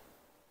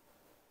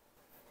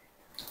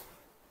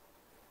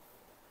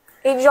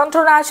 এই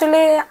যন্ত্রণা আসলে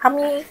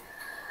আমি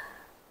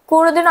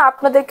কোনোদিনও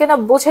আপনাদেরকে না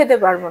বোঝাইতে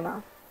পারবো না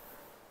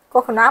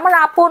কখনো। আমার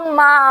আপন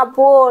মা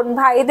বোন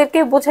ভাই এদেরকে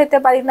বোঝাইতে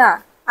পারি না,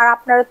 আর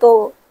আপনারা তো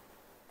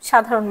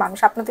সাধারণ মানুষ,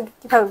 আপনাদেরকে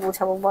কিভাবে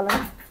বোঝাবো বলেন?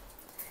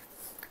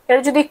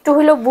 এরা যদি একটু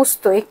হইলেও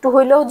বুঝতো, একটু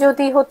হইলেও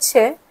যদি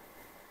হচ্ছে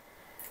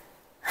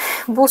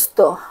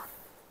বুঝতো,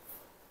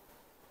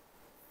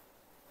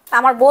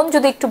 আমার বোন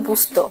যদি একটু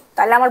বুঝতো,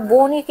 তাহলে আমার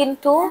বোনই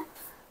কিন্তু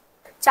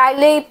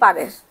চাইলেই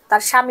পারে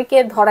তার স্বামীকে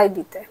ধরাই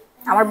দিতে।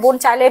 আমার বোন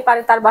চাইলেই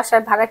পারে তার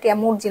বাসায় ভাড়াটিয়া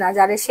মুরজিনা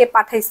যারে সে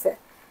পাঠাইছে,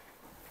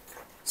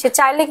 সে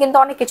চাইলে কিন্তু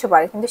অনেক কিছু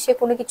পারে, কিন্তু সে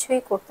কোনো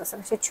কিছুই করতেছে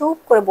না। সে চুপ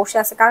করে বসে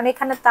আছে, কারণ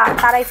এখানে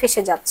তারাই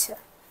ফেসে যাচ্ছে।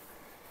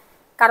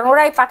 কারণ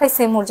ওরাই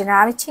পাঠাইছে মুরজিনা,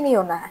 আমি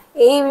চিনিও না।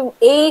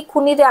 এই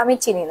খুনিরে আমি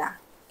চিনি না,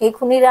 এই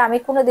খুনিরে আমি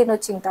কোনোদিনও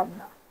চিনতাম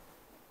না।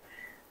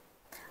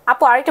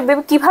 আপু আরেকটা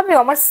বেবি কিভাবে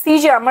আমার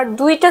সিজার, আমার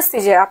 2টা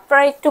সিজার,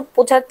 আপনারা একটু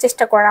বোঝার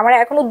চেষ্টা করেন। আমার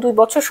এখনো 2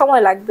 বছর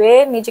সময় লাগবে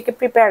নিজেকে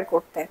প্রিপেয়ার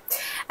করতে।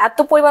 এত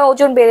পরিমাণ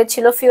ওজন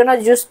বেড়েছিল, ফিওনা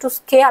জুস টুস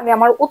খেয়ে আমি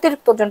আমার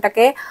অতিরিক্ত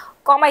ওজনটাকে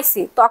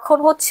কমাইছি। তখন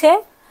হচ্ছে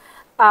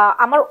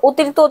আমার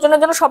অতিরিক্ত ওজনের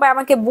জন্য সবাই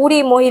আমাকে বুড়ি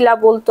মহিলা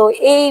বলতো,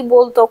 এই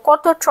বলতো,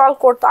 কত ট্রল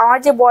করতো। আমার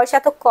যে বয়স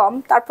এত কম,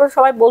 তারপর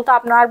সবাই বলতো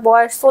আপনার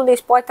বয়স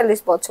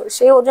 40-45 বছর।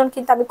 সেই ওজন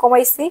কিন্তু আমি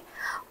কমাইছি,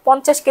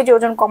 50 কেজি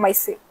ওজন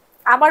কমাইছি।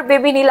 আমার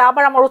বেবি নিলে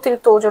আবার আমার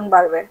অতিরিক্ত ওজন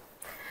বাড়বে।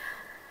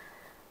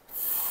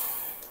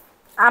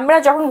 আমরা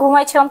যখন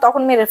ঘুমাইছিলাম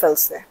তখন মেরে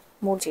ফেলছে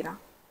মুরজিনা,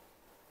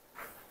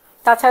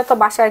 তাছাড়া তো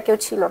বাসায় আর কেউ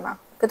ছিল না,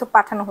 ওকে তো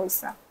পাঠানো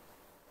হয়েছে।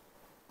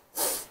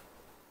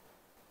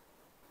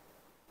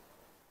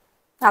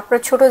 আপনার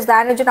ছোট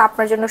জায়ানের জন্য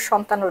আপনার জন্য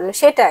সন্তান রইল,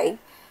 সেটাই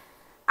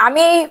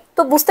আমি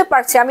তো বুঝতে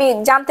পারছি, আমি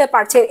জানতে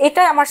পারছি।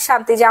 এটাই আমার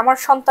শান্তি যে আমার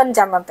সন্তান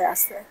জান্নাতে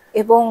আছে।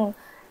 এবং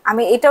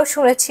আমি এটাও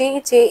শুনেছি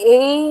যে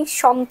এই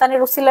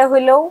সন্তানের উসিলা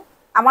হইলেও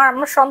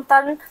আমার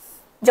সন্তান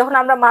যখন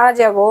আমরা মারা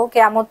যাব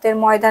কিয়ামতের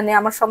ময়দানে,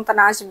 আমার সন্তান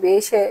আসবে,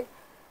 সে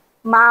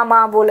মা মা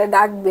বলে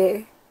ডাকবে,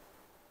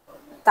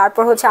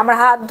 তারপর হচ্ছে আমার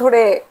হাত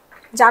ধরে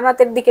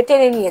জান্নাতের দিকে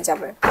টেনে নিয়ে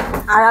যাবে।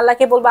 আর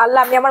আল্লাহকে বলবো, আল্লাহ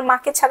আমি আমার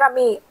মাকে ছাড়া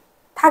আমি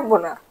থাকবো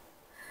না।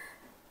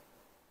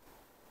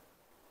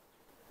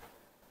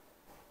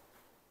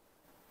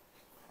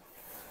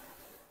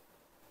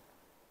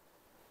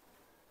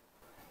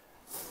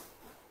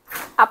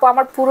 আপু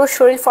আমার পুরো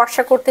শরীর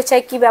ফর্সা করতে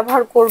চাই, কি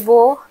ব্যবহার করব?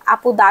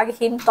 আপু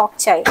দাগহীন ত্বক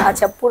চাই।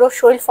 আচ্ছা, পুরো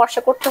শরীর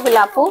ফর্সা করতে হলে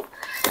আপু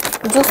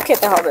জুস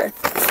খেতে হবে,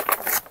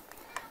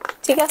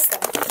 ঠিক আছে?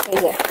 এই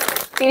যে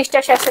 30টা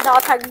শেষে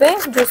দেওয়া থাকবে,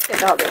 জুস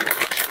খেতে হবে।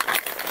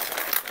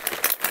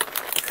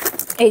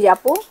 এই যে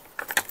আপু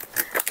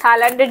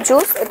থাইল্যান্ডের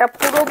জুস, এটা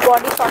পুরো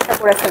বডি ফর্সা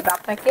করে ফেলবে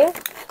আপনাকে।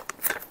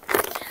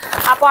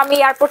 আপু আমি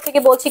এয়ারপোর্ট থেকে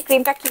বলছি,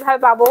 ক্রিমটা কিভাবে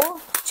পাবো?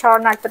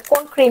 শরণার্থীর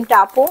কোন ক্রিমটা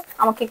আপু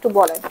আমাকে একটু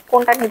বলেন,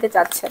 কোনটা নিতে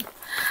চাচ্ছেন?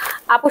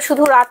 আপু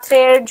শুধু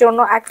রাত্রের জন্য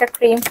একটা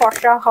ক্রিম,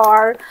 ফর্সা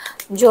হওয়ার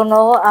জন্য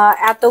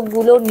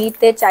এতগুলো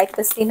নিতে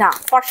চাইতেছি না।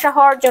 ফর্সা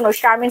হওয়ার জন্য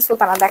শারমিন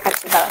সুলতানা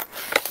দেখাচ্ছি।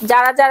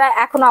 যারা যারা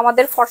এখনো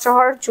আমাদের ফর্সা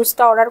হওয়ার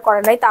জুসটা অর্ডার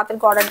করে নাই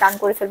তাদেরকে অর্ডার ডান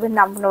করে ফেলবেন,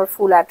 নাম নম্বর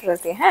ফুল অ্যাড্রেস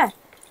দিয়ে। হ্যাঁ,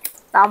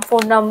 নাম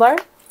ফোন নাম্বার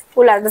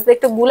ফুল অ্যাড্রেস দিয়ে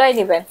একটু গুলাই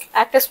নেবেন।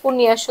 একটা স্পুন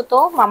নিয়ে আসো তো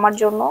মামার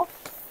জন্য।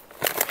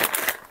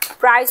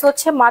 প্রাইস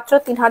হচ্ছে মাত্র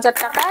 3000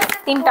 টাকা।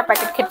 3টা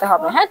প্যাকেট খেতে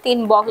হবে। হ্যাঁ, 3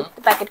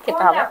 প্যাকেট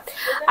খেতে হবে।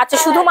 আচ্ছা,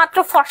 শুধুমাত্র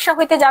ফর্সা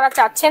হইতে যারা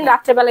চাচ্ছেন,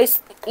 রাত্রেবেলা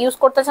ইউজ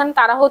করতে চান,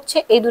 তারা হচ্ছে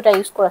এই 2টা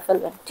ইউজ করে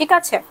ফেলবেন, ঠিক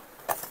আছে?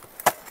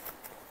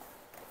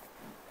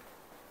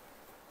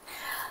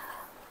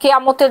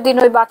 কিয়ামতের দিন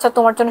ওই বাচ্চা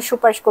তোমার জন্য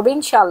সুপারিশ করবে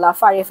ইনশাআল্লাহ।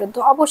 ফারিয়া তো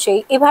অবশ্যই,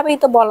 এভাবেই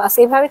তো বলা আছে,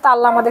 এভাবেই তো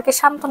আল্লাহ আমাদেরকে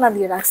সান্ত্বনা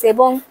দিয়ে রাখছে।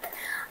 এবং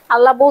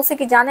আল্লাহ বলছে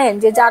কি জানেন,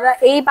 যে যারা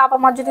এই বাবা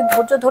মা যদি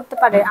ধৈর্য ধরতে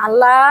পারে,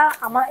 আল্লাহ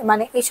আমার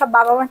মানে এইসব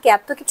বাবা মাকে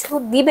এত কিছু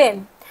দিবেন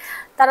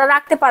তারা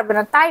রাখতে পারবে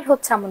না। তাই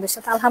হচ্ছে আমাদের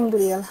সাথে।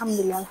 আলহামদুলিল্লাহ,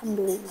 আলহামদুলিল্লাহ,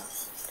 আলহামদুলিল্লাহ।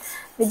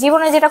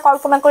 জীবনে যেটা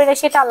কল্পনা করি না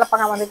সেটা আল্লাহ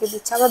পাক আমাদেরকে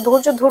দিচ্ছে। আমরা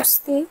ধৈর্য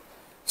ধরছি,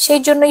 সেই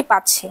জন্যই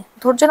পাচ্ছি।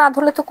 ধৈর্য না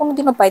ধরলে তো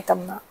কোনোদিনও পাইতাম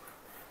না।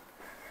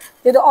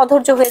 যদি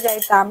অধৈর্য হয়ে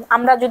যাইতাম,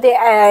 আমরা যদি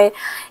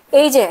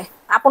এই যে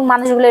আপন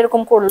মানুষগুলো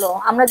এরকম করলো,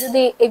 আমরা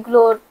যদি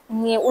এগুলো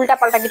নিয়ে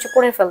উল্টাপাল্টা কিছু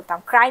করে ফেলতাম,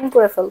 ক্রাইম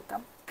করে ফেলতাম,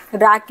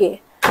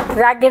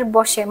 রাগের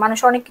বশে মানুষ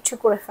অনেক কিছু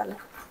করে ফেলে,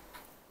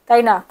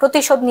 তাই না,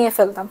 প্রতিশোধ নিয়ে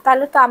ফেলতাম,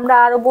 তাহলে তো আমরা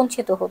আরো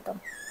বঞ্চিত হতাম।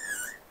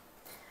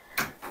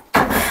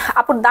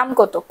 আপুর দাম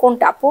কত?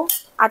 কোনটা আপু?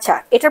 আচ্ছা,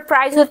 এটার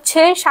প্রাইস হচ্ছে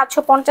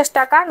 750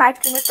 টাকা, নাইট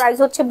ক্রিমের প্রাইস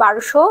হচ্ছে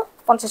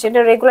 1250।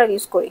 এটা রেগুলার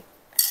ইউজ করি।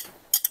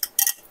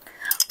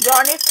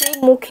 ব্রনের ক্রিম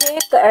মুখে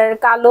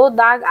কালো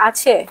দাগ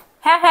আছে?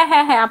 হ্যাঁ হ্যাঁ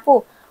হ্যাঁ হ্যাঁ আপু,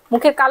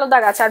 মুখের কালো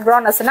দাগ আছে আর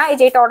ব্রন আছে না, এই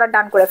যে এটা অর্ডার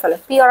ডান করে ফেলেন,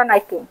 পিওরা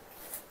নাইট ক্রিম।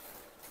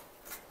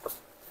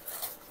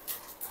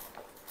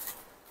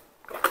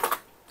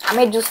 আমি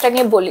এই জুসটা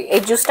নিয়ে বলি,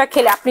 এই জুসটা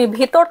খেলে আপনি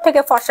ভিতর থেকে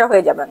ফর্সা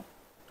হয়ে যাবেন,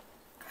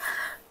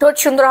 ঠোঁট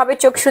সুন্দর হবে,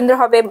 চোখ সুন্দর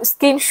হবে,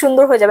 স্কিন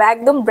সুন্দর হয়ে যাবে,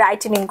 একদম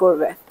ব্রাইটেনিং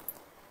করবে।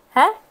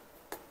 হ্যাঁ,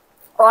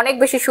 অনেক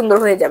বেশি সুন্দর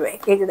হয়ে যাবে।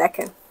 এই যে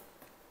দেখেন,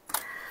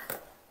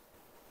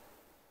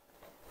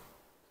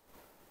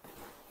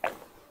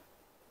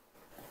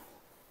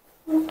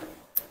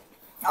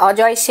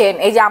 অজয় সেন,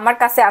 এই যে আমার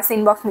কাছে আছে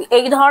ইনবক্স,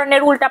 এই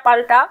ধরনের উল্টা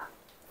পাল্টা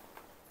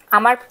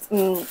আমার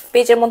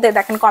পেজের মধ্যে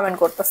দেখেন কমেন্ট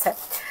করতেছে,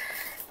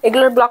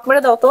 এগুলোর ব্লক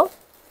মেরে দাও তো।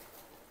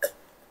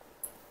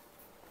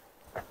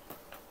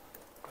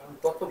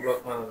 কত ব্লক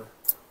মারবে?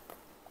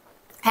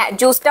 হ্যাঁ,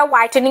 জুসটা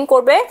হোয়াইটেনিং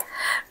করবে,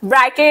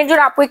 ব্রাইটেনিং এর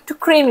জন্য আপু একটু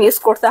ক্রিম ইউজ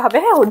করতে হবে।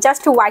 হ্যাঁ,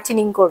 জাস্ট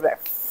হোয়াইটেনিং করবে।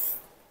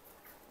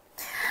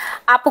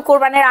 আপু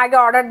কোরবানির আগে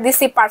অর্ডার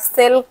দিছি,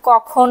 পার্সেল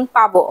কখন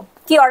পাবো?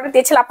 কি অর্ডার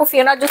দিয়েছিল আপু?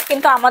 ফিওনা জুস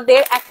কিন্তু আমাদের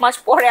 1 মাস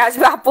পরে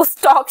আসবে আপু,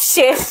 স্টক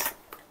শেষ।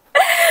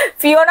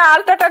 ফিওনা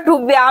আলট্রাটা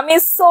ঢুকবে, আমি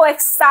সো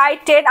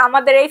এক্সাইটেড।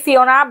 আমাদের এই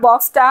ফিওনা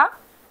বক্সটা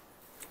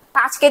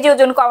 5 কেজি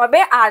ওজন কমাবে।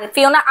 আর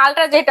ফিওনা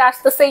আলট্রা যেটা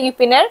আসতেছে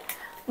ইউপিনের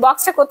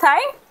বক্সটা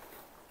কোথায়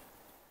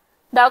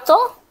দাও তো,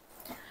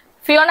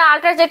 ফিওনা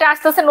আলট্রা যেটা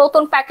আসতেছে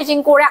নতুন প্যাকেজিং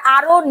করে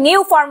আরো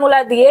নিউ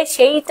ফর্মুলা দিয়ে,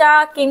 সেইটা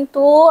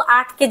কিন্তু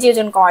 8 কেজি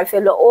ওজন কমাই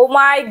ফেললো। ও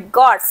মাই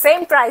গড, সেম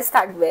প্রাইস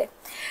থাকবে,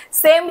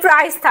 সেম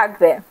প্রাইস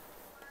থাকবে।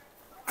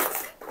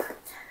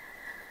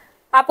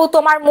 আপু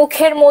তোমার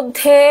মুখের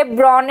মধ্যে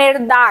ব্রনের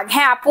দাগ?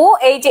 হ্যাঁ আপু,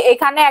 এই যে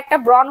এখানে একটা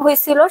ব্রন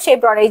হয়েছিল, সেই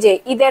ব্রন এই যে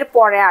ঈদের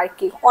পরে আর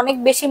কি, অনেক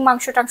বেশি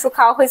মাংস টাংস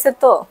খাওয়া হয়েছে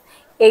তো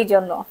এই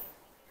জন্য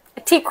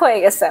ঠিক হয়ে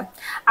গেছে।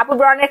 আপু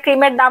ব্রনের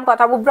ক্রিমের দাম কত?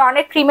 আপু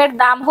ব্রনের ক্রিমের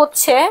দাম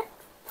হচ্ছে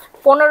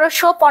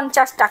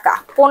 1550 টাকা,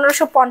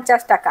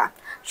 1550 টাকা।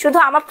 শুধু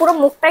আমার পুরো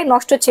মুখটাই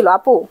নষ্ট ছিল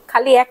আপু,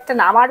 খালি একটা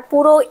না, আমার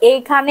পুরো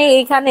এইখানে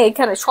এইখানে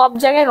এইখানে সব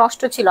জায়গায়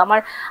নষ্ট ছিল। আমার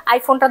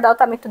আইফোনটা দাও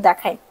তো আমি একটু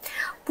দেখাই,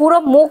 পুরো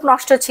মুখ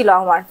নষ্ট ছিল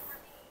আমার।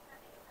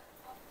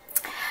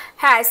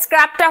 হ্যাঁ,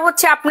 স্ক্রাবটা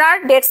হচ্ছে আপনার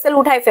ডেড সেল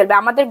উঠাই ফেলবে,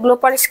 আমাদের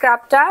গ্লোপার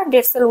স্ক্রাবটা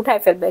ডেড সেল উঠাই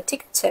ফেলবে,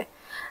 ঠিক আছে।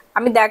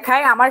 আমি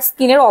দেখাই আমার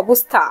স্কিনের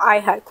অবস্থা,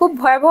 আয় হায় খুব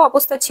ভয়াবহ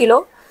অবস্থা ছিল।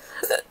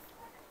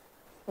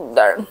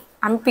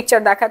 আমি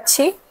পিকচার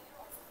দেখাচ্ছি,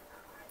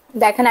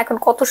 দেখেন এখন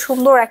কত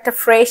সুন্দর একটা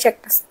ফ্রেশ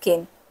একটা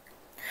স্কিন।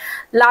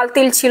 লাল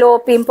তিল ছিল,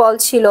 পিম্পল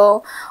ছিল,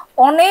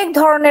 অনেক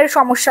ধরনের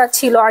সমস্যা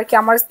ছিল আর কি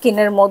আমার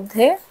স্কিনের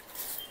মধ্যে।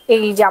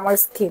 এই যে আমার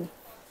স্কিন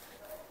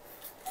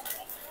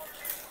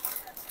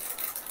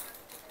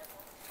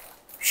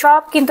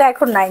সব কিন্তু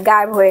এখন নাই,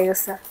 গায়েব হয়ে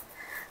গেছে।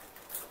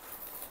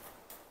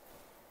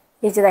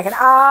 এই যে দেখেন,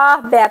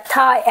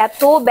 ব্যথা,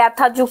 এত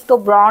ব্যথাযুক্ত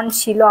ব্রণ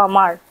ছিল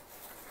আমার,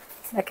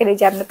 দেখেন এই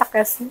যে আপনি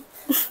তাকাচ্ছি।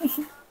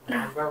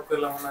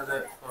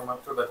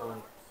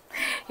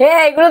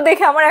 হ্যাঁ, এগুলো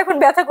দেখে আমার এখন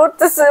ব্যথা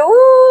করতেছে,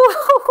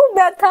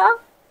 ব্যথা,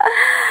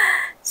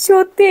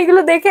 সত্যি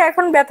এগুলো দেখে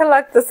এখন ব্যথা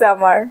লাগতেছে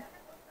আমার।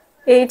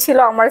 এই ছিল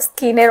আমার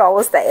স্কিনের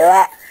অবস্থা।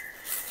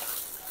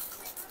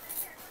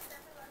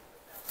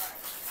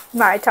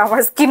 না, এটা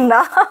আমার স্কিন না,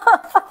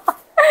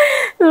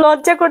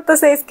 লজ্জা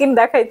করতেছে স্কিন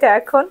দেখাইতে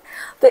এখন।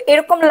 তো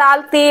এরকম লাল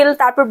তিল,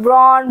 তারপর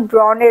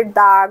ব্রনের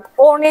দাগ,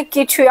 অনেক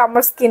কিছুই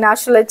আমার স্কিন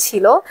আসলে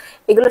ছিল,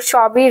 এগুলো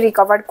সবই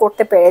রিকভার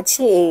করতে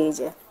পেরেছি। এই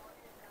যে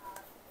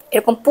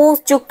এরকম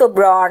পুষযুক্ত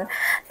ব্রন,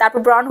 তারপর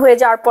ব্রন হয়ে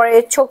যাওয়ার পরে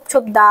ছোপ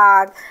ছোপ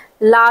দাগ,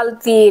 লাল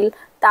তিল,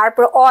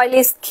 তারপর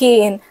অয়েলি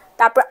স্কিন,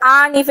 তারপর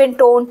আনইভেন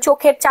টোন,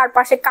 চোখের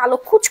চারপাশে কালো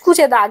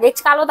কুচকুচে দাগ, এই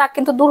কালো দাগ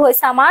কিন্তু দূর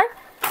হয়েছে আমার।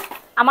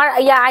 আমার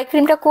আই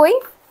ক্রিমটা কই,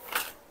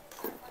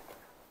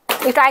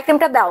 একটু আই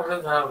ক্রিমটা দাও।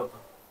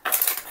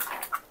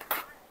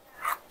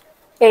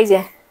 এই যে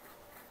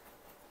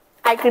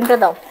আই ক্রিমটা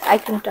দাও, আই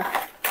ক্রিমটা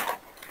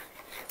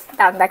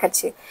দাঁড়ান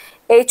দেখাচ্ছি।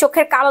 এই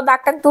চোখের কালো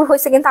দাগটা দূর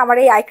হয়েছে কিন্তু আমার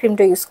এই আই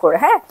ক্রিমটা ইউজ করে।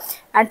 হ্যাঁ,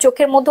 আর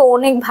চোখের মধ্যে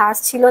অনেক ভাঁজ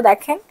ছিল,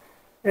 দেখেন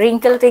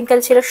রিঙ্কেল টিঙ্কেল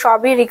ছিল,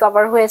 সবই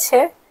রিকভার হয়েছে,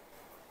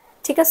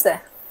 ঠিক আছে।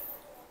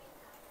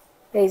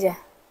 এই যে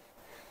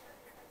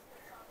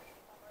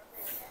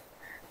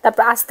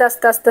তারপর আস্তে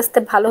আস্তে আস্তে আস্তে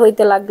ভালো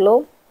হইতে লাগলো,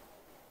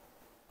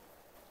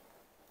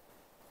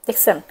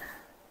 দেখছেন।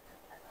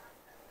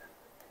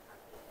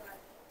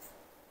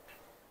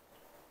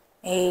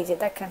 এই যে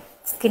দেখেন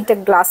স্কিনটা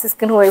গ্লাস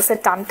স্কিন হয়েছে,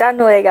 টান টান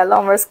হয়ে গেল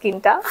আমার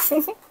স্কিনটা।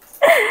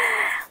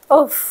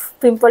 ওফ,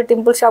 পিম্পল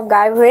টিম্পল সব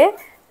গায়েব হয়ে,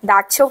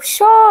 দাগ ছোপ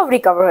সব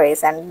রিকভার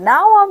হয়েছে।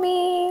 নাও আমি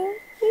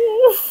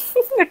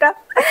এটা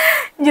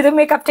যদি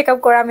মেকআপ টেকআপ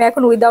করে, আমি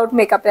এখন উইদাউট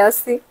মেকআপে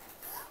আসছি,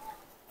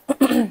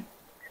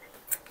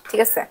 ঠিক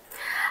আছে।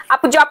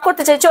 আপু জব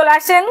করতে চাই, চলে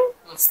আসেন,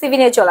 সিভি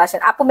নিয়ে চলে আসেন।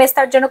 আপু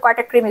মেস্তার জন্য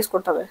কয়টা ক্রিম ইউজ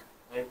করতে হবে?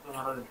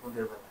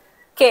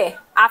 কে?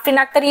 আফরিন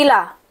আক্তার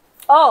ইলা।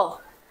 ও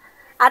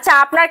আচ্ছা,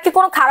 আপনার কি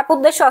কোনো খারাপ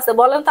উদ্দেশ্য আছে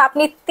বলেন তো?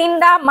 আপনি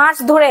 3টা মাস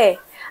ধরে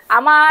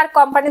আমার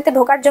কোম্পানিতে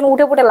ঢোকার জন্য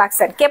উঠে পুটে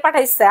লাগছেন। কে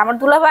পাঠাইছে? আমার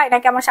দুলাভাই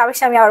নাকি আমার সাবেক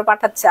স্বামী আবার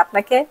পাঠাচ্ছে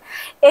আপনাকে?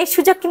 এই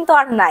সুযোগ কিন্তু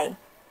আর নাই,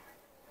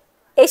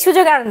 এই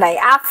সুযোগ আর নাই।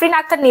 আফরিন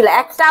আক্তার নীলা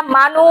একটা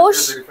মানুষ,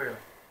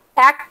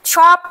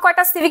 সব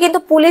কয়টা সিভি কিন্তু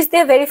পুলিশ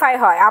দিয়ে ভেরিফাই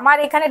হয়। আমার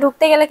এখানে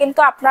ঢুকতে গেলে কিন্তু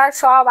আপনার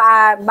সব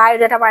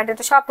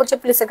বায়োডাটা সব হচ্ছে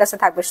পুলিশের কাছে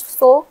থাকবে।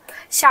 সো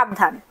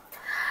সাবধান।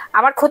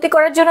 আমার ক্ষতি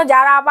করার জন্য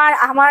যারা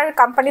আমার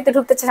কোম্পানিতে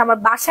ঢুকতে চাচ্ছেন, আমার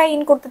বাসায়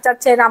ইন করতে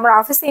চাচ্ছেন, আমার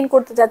অফিসে ইন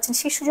করতে চাচ্ছেন,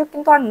 সেই সুযোগ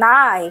কিন্তু আর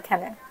নাই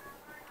এখানে।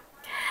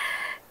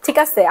 ঠিক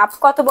আছে? আপনি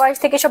কত বয়স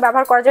থেকে সব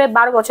ব্যবহার করা যাবে?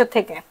 12 বছর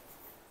থেকে।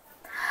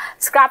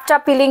 স্ক্রাবটা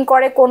পিলিং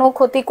করে, কোনো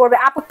ক্ষতি করবে?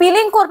 আপু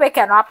পিলিং করবে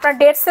কেন? আপনার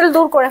ডেড সেল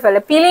দূর করে ফেলে।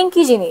 পিলিং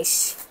কি জিনিস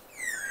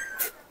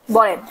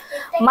বলেন?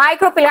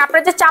 Micro peeling.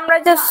 আপনার যে চামড়া,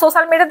 যে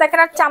সোশ্যাল মিডিয়া দেখেন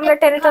আর চামড়া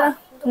টেনে টেনে,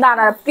 না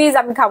না প্লিজ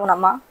আমি খাবো না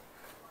মা,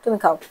 তুমি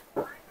খাও।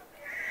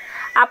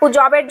 আপু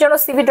জবের জন্য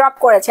সিভি ড্রপ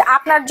করেছে,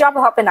 আপনার জব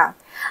হবে না।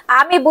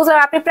 আমি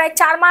বুঝলাম আপনি প্রায়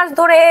 4 মাস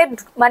ধরে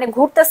মানে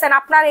ঘুরতেছেন,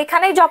 আপনার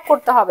এখানেই জব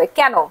করতে হবে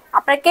কেন?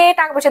 আপনার কে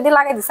টাকা পয়সা দিয়ে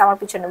লাগাই দিচ্ছে আমার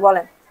পিছনে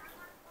বলেন?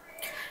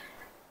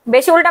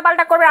 বেশি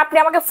উল্টাপাল্টা করবে, আপনি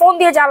আমাকে ফোন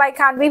দিয়ে জ্বালাই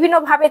খান, বিভিন্ন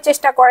ভাবে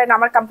চেষ্টা করেন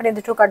আমার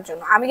কোম্পানিতে ঢোকার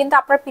জন্য। আমি কিন্তু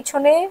আপনার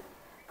পিছনে,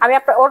 আমি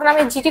আপনার ওর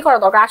নামে জিডি করা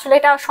দরকার। আসলে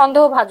এটা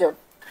সন্দেহভাজন,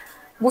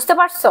 বুঝতে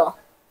পারছো?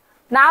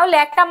 না হলে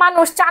একটা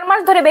মানুষ 4 মাস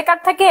ধরে বেকার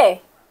থাকে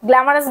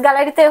গ্ল্যামারাস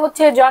গ্যালারিতে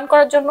হচ্ছে জয়েন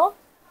করার জন্য,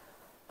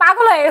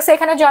 পাগল হয়ে গেছে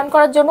এখানে জয়েন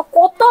করার জন্য,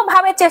 কত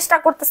ভাবে চেষ্টা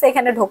করতেছে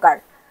এখানে ঢোকার।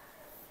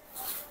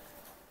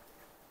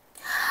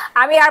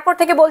 আমি এয়ারপোর্ট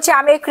থেকে বলছি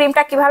আমি এই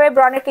ক্রিমটা কিভাবে,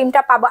 ব্রনের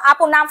ক্রিমটা পাবো?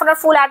 আপু নাম, ফোন,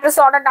 ফুল অ্যাড্রেস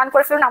অর্ডার ডান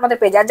করে ফেলুন আমাদের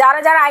পেজে। যারা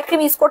যারা আই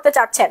ক্রিম ইউজ করতে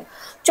চাচ্ছেন,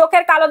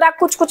 চোখের কালো দাগ,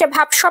 কুচকুচে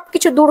ভাব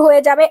সবকিছু দূর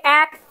হয়ে যাবে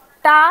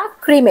একটা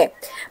ক্রিমে।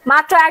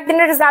 মাত্র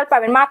একদিনের রেজাল্ট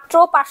পাবেন, মাত্র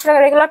 500 টাকা।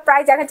 রেগুলার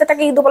প্রাইস 1000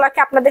 টাকা, ঈদ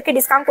উপলক্ষে আপনাদেরকে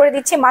ডিসকাউন্ট করে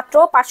দিচ্ছি, মাত্র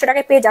 500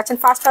 টাকায় পেয়ে যাচ্ছেন।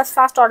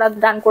 ফার্স্ট অর্ডার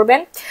ডান করবেন,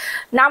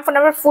 নাম, ফোন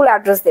নাম্বার, ফুল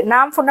অ্যাড্রেস দিয়ে,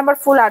 নাম, ফোন নাম্বার,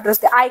 ফুল অ্যাড্রেস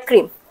দিয়ে। Eye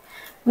cream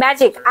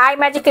magic, I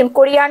magic cream,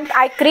 Korean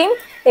eye cream.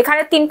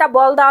 এখানে 3টা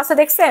বল দেওয়া আছে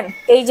দেখছেন?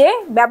 এই যে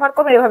ব্যবহার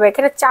করবেন এভাবে,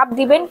 এখানে চাপ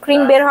দিবেন,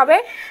 ক্রিম বের হবে,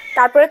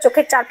 তারপরে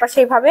চোখের চারপাশে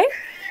এইভাবে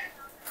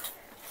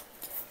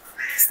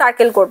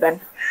সার্কেল করবেন।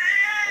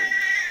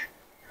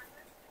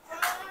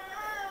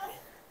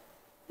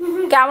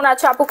 কেমন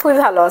আছো আপু? খুবই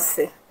ভালো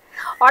আছে।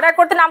 অর্ডার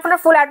করতে নাম, ফোন,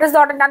 ফুল অ্যাড্রেস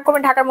দিয়ে অর্ডার ডান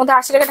করবেন। ঢাকার মধ্যে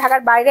 80 টাকা,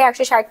 ঢাকার বাইরে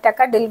 160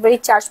 টাকা ডেলিভারি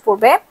চার্জ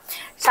পড়বে।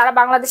 সারা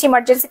Bangladesh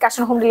emergency cash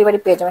on home delivery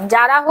পেয়ে যাবেন।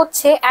 যারা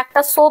হচ্ছে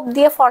একটা সোপ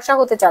দিয়ে ফর্সা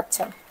হতে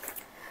চাচ্ছেন,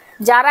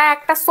 যারা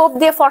একটা সোপ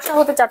দিয়ে ফর্সা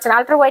হতে চাচ্ছেন,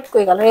 আল্ট্রা হোয়াইট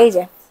কই গেল, এই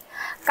যে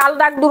কালো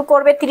দাগ দূর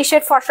করবে,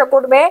 30-এর ফর্সা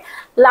করবে,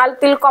 লাল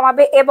তিল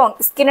কমাবে এবং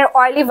স্কিনের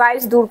অয়েলি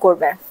ভাইবস দূর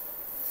করবে।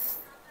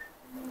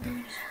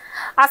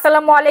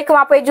 আসসালামু আলাইকুম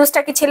আপু, এই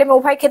জুসটা কি ছেলে মেয়ে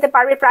উভয় খেতে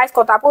পারবে? প্রাইস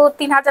কত আপু?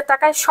 3000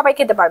 টাকায় সবাই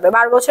খেতে পারবে,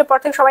 12 বছর পর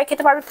থেকে সবাই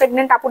খেতে পারবে,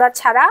 প্রেগনেন্ট আপুরা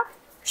ছাড়া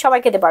সবাই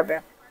খেতে পারবে।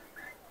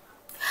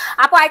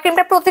 আপু আই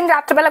ক্রিমটা প্রতিদিন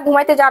রাত্রেবেলা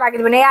ঘুমাইতে যাওয়ার আগে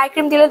দেবেন। এই আই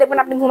ক্রিম দিলে দেখবেন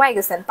আপনি ঘুমাই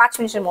গেছেন 5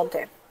 মিনিটের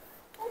মধ্যে।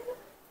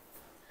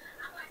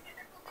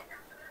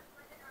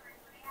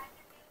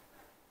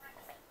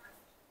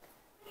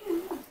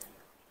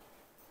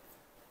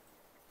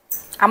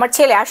 আমার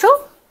ছেলে আসো,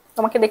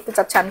 তোমাকে দেখতে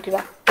চাচ্ছে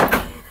আন্টিরা।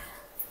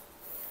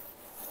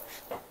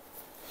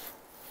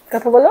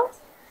 কথা বলো।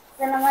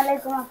 আসসালামু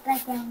আলাইকুম, আপনারা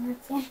কেমন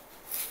আছেন?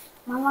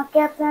 মামাকে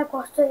আপনারা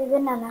কষ্ট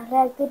দিবেন না, নাহলে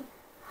একদিন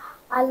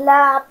আল্লাহ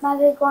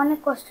আপনাদেরকে অনেক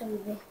কষ্ট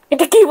দিবে।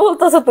 এটা কি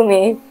বলতেছো তুমি?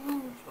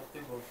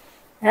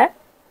 হ্যাঁ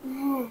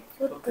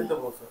সত্যি।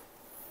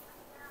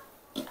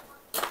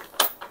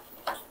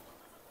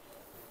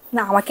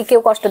 না, আমাকে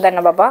কেউ কষ্ট দেয়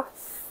না বাবা,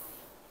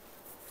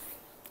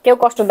 কেউ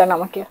কষ্ট দেয় না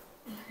আমাকে।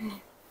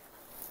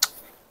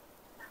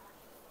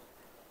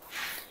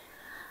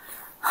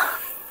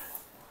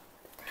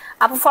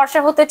 আপু ফর্সা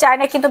হতে চায়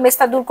না কিন্তু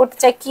মেস্তা দূর করতে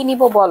চায়, কি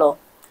নিব বলো?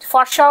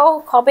 ফর্সাও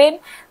হবেন,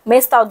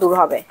 মেস্তাও দূর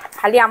হবে।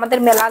 খালি আমাদের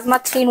মেলাজমা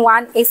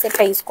 3-in-1 এই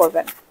সেটটা ইউজ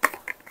করবেন,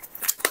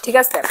 ঠিক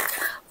আছে?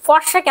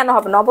 ফর্সা কেন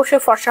হবে না?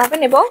 অবশ্যই ফর্সা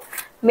হবেন এবং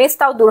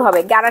মেস্তাও দূর হবে,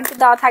 গ্যারান্টি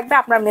দেওয়া থাকবে।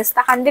 আপনার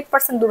মেস্তা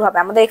 100% দূর হবে।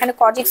 আমাদের এখানে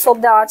কজিক সোপ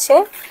দেওয়া আছে,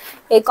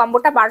 এই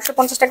কম্বোটা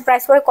 1250 টাকা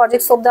প্রাইস করে।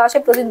 কজিক সোপ দেওয়া আছে,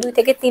 প্রতিদিন 2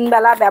 থেকে 3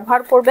 বেলা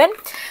ব্যবহার করবেন।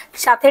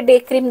 সাথে ডে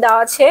ক্রিম দেওয়া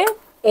আছে,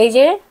 এই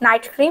যে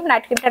নাইট ক্রিম,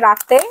 নাইট ক্রিমটা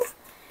রাতে,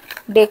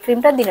 ডে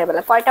ক্রিমটা দিনের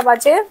বেলা। কয়টা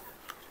বাজে?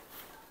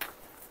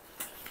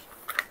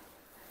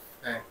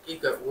 কি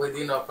ওই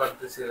দিন অফার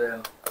দিছিলেন,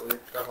 ওই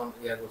তখন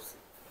ইয়া করছি,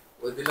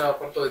 ওই দিনের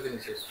অফার তো ওই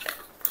দিনই শেষ।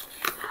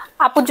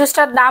 আপু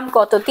জুসটার দাম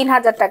কত?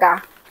 3000 টাকা।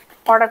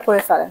 অর্ডার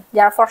করে ফেলেন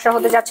যারা ফর্সা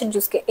হতে যাচ্ছেন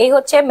জুসকে। এই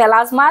হচ্ছে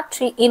মেলাজমা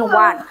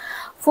 3-in-1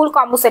 ফুল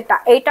কম্বো সেটটা।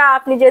 এইটা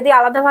আপনি যদি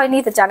আলাদাভাবে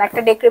নিতে চান,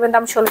 একটা ডে ক্রিমের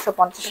দাম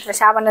 1650 টাকা,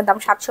 সাবানের দাম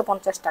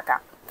 750 টাকা,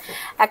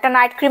 একটা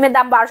নাইট ক্রিমের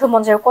দাম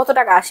 1250 টাকা, কত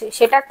টাকা আসে?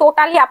 সেটা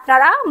টোটালি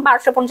আপনারা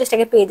 1250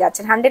 টাকা পেয়ে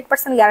যাচ্ছেন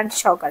 100% গ্যারান্টি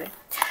সহকারে।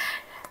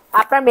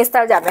 আপনার মেস্তা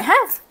যাবে,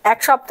 হ্যাঁ, 1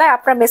 সপ্তাহে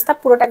আপনার মেস্তা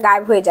পুরোটা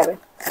গায়েব হয়ে যাবে।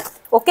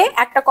 ওকে,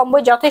 একটা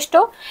কম্বোই যথেষ্ট।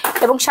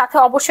 এবং সাথে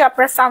অবশ্যই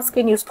আপনারা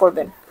সানস্ক্রিন ইউজ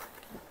করবেন,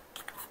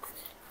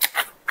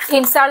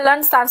 ইনসারলান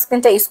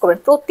সানস্ক্রিনটা ইউজ করবেন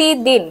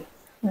প্রতিদিন।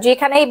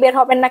 যেখানেই বের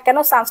হবেন না কেন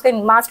সানস্ক্রিন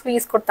মাস্ট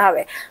ইউজ করতে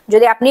হবে।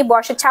 যদি আপনি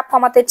বয়সের ছাপ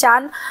কমাতে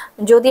চান,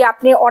 যদি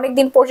আপনি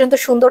অনেকদিন পর্যন্ত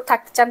সুন্দর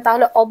থাকতে চান,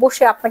 তাহলে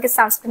অবশ্যই আপনাকে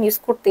সানস্ক্রিন ইউজ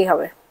করতেই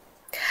হবে।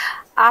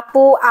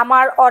 আপু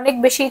আমার অনেক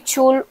বেশি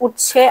চুল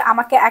উঠছে,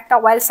 আমাকে একটা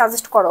অয়েল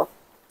সাজেস্ট করো।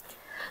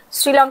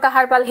 Sri Lanka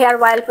herbal hair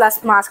oil plus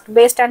mask,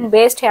 best and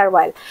best hair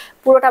oil.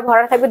 পুরোটা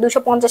ভরা থাকবে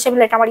 250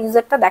 ml। এটা আমার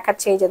ইউজারটা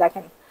দেখাচ্ছে, এই যে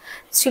দেখেন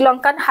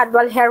Sri Lankan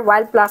herbal hair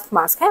oil plus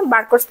mask. হ্যাঁ,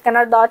 বারকোড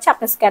স্ক্যানার দেওয়া আছে,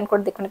 আপনি স্ক্যান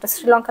করে দেখুন। এটা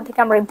শ্রীলঙ্কা থেকে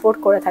আমরা ইম্পোর্ট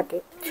করে থাকি।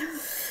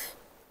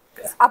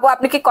 আপু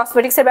আপনি কি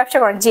কসমেটিক্স এর ব্যবসা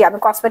করেন? জি, আমি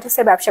কসমেটিক্স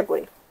এর ব্যবসা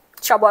করি।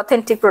 সব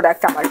অথেন্টিক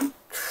প্রোডাক্ট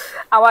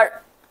আমার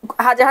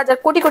হাজার হাজার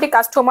কোটি কোটি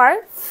কাস্টমার,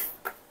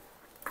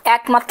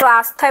 একমাত্র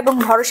আস্থা এবং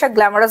ভরসা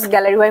glamorous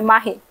gallery by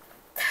Mahi.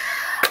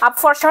 Up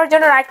ফর্সার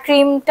জন্য নাইট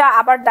ক্রিমটা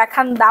আবার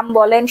দেখান, দাম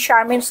বলেন।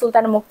 শারমিন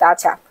সুলতান মুক্তা।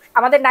 আচ্ছা,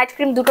 আমাদের নাইট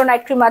ক্রিম, দুটো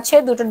নাইট ক্রিম আছে,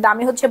 দুটোর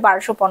দামই হচ্ছে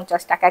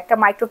 1250 টাকা। একটা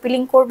মাইক্রো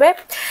পিলিং করবে,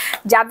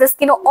 যাদের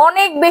স্কিনে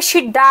অনেক বেশি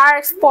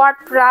ডার্ক স্পট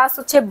প্লাস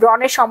হচ্ছে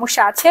ব্রনের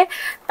সমস্যা আছে,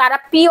 তারা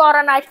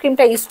পিওরা নাইট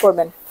ক্রিমটা ইউজ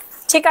করবেন,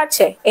 ঠিক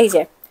আছে? এই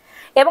যে,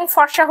 এবং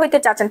ফর্সা হইতে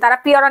চাচ্ছেন তারা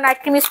পিওরা নাইট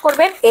ক্রিম ইউজ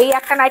করবেন। এই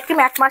একটা নাইট ক্রিম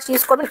 1 মাস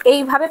ইউজ করবেন,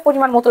 এইভাবে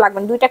পরিমাণ মতো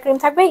লাগবেন। 2টা ক্রিম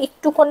থাকবে,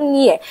 একটুখানি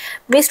নিয়ে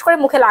মিক্সড করে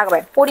মুখে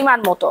লাগাবেন পরিমাণ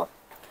মতো।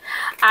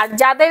 আর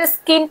যাদের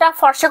স্কিনটা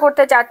ফর্সা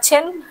করতে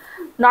চাচ্ছেন,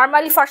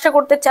 নর্মালি ফর্সা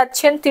করতে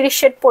চাচ্ছেন 30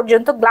 শেড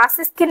পর্যন্ত, গ্লাস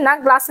স্কিন না,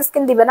 গ্লাস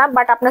স্কিন দিবে না,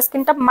 বাট আপনার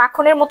স্কিনটা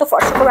মাখনের মতো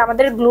ফর্সা করবে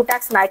আমাদের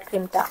গ্লুট্যাক্স নাইট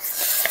ক্রিমটা।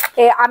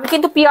 আমি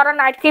কিন্তু পিওরা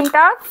নাইট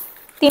ক্রিমটা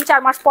 3-4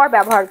 মাস পর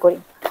ব্যবহার করি,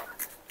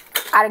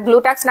 আর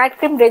গ্লুট্যাক্স নাইট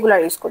ক্রিম রেগুলার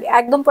ইউজ করি।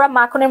 একদম পুরো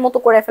মাখনের মতো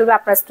করে ফেলবে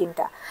আপনার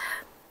স্কিনটা।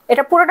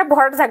 এটা পুরোটা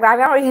ভরাটা থাকবে।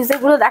 আমি আমার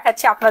ইউজারগুলো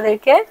দেখাচ্ছি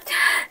আপনাদেরকে।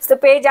 তো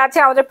পেজ আছে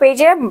আমাদের,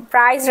 পেজে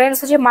প্রাইস রেঞ্জ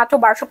হচ্ছে মাত্র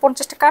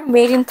 1250 টাকা।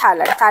 মেড ইন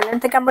থাইল্যান্ড, থাইল্যান্ড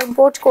থেকে আমরা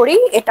ইম্পোর্ট করি।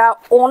 এটা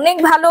অনেক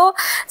ভালো,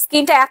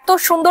 স্কিনটা এত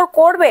সুন্দর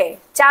করবে,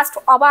 জাস্ট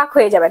অবাক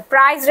হয়ে যাবেন।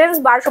 প্রাইস রেঞ্জ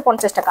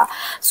 1250 টাকা।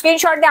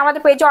 স্ক্রিনশট দিয়ে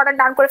আমাদের পেজে অর্ডার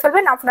ডান করে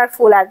ফেলবেন আপনার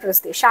ফুল অ্যাড্রেস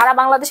দিয়ে। সারা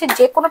বাংলাদেশের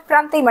যে কোনো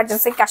প্রান্তে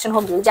emergency cash on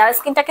home delivery. যারা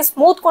স্কিনটাকে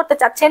স্মুথ করতে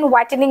চাচ্ছেন,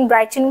 whitening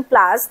brightening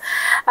plus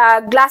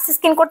glass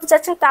skin করতে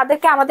চাচ্ছেন,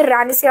 তাদেরকে আমাদের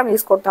রানি সিরাম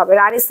ইউজ করতে হবে।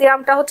 রানি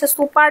সিরামটা হচ্ছে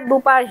সুপার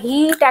ডুপার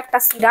হিট একটা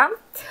সিরাম,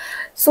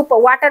 সুপার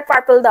ওয়াটার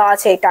পার্পল দেওয়া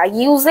আছে। এটা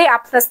ইউজে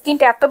আপনার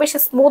স্কিনটা এত বেশি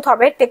স্মুথ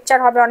হবে, টেক্সচার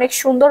হবে অনেক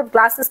সুন্দর,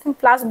 গ্লাস স্কিন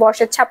প্লাস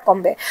বয়সের ছাপ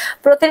কমবে।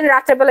 প্রতিদিন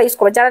রাত্রেবেলা ইউজ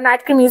করবে। যারা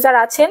নাইট ক্রিম ইউজার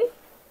আছেন,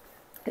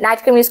 নাইট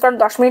ক্রিম ইউজ করেন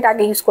 10 মিনিট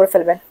আগে ইউজ করে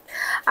ফেলবেন।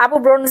 আপু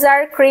ব্রোনজার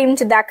ক্রিম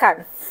দেখান।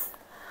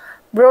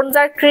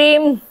 ব্রোনজার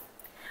ক্রিম,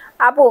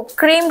 আপু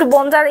ক্রিম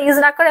ব্রোনজার ইউজ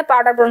না করে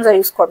পাউডার ব্রোনজার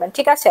ইউজ করবেন,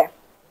 ঠিক আছে?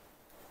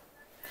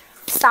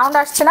 সাউন্ড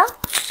আসছে না?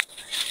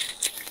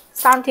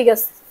 সাউন্ড ঠিক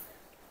আছে।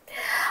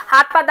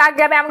 হাত পা দাগ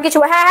যাবে এমন কিছু?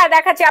 হ্যাঁ হ্যাঁ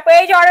দেখাচ্ছি আপু।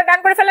 এই যে অর্ডার ডান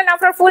করে ফেলেন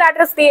আপনার ফুল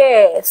অ্যাড্রেস দিয়ে।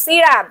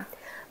 সিরাম,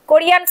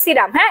 কোরিয়ান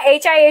সিরাম, হ্যাঁ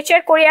HIH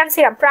এর Korean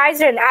serum. Price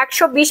range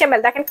 120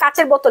 ml। দেখেন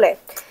কাচের বোতলে,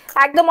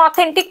 একদম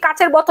অথেন্টিক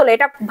কাচের বোতলে।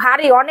 এটা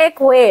ভারী, অনেক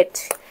ওয়েট,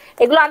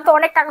 এগুলো আনতে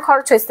অনেক টাকা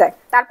খরচ হয়েছে,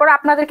 তারপর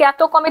আপনাদেরকে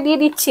এত কমে দিয়ে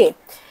দিচ্ছি।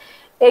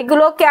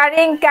 এগুলো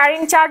ক্যারিং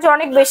চার্জ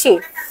অনেক বেশি।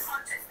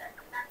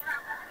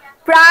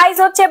 প্রাইস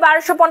হচ্ছে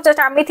 1250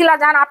 টাকা। মিথিলা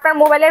জান আপনার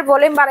মোবাইলের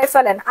ভলিউম বাড়াই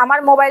ফেলেন। আমার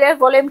মোবাইলের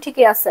ভলিউম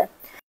ঠিকই আছে।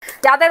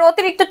 যাদের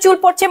অতিরিক্ত চুল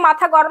পড়ছে,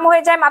 মাথা গরম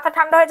হয়ে যায়, মাথা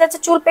ঠান্ডা হয়ে যাচ্ছে,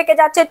 চুল পেকে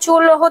যাচ্ছে,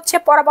 চুল হচ্ছে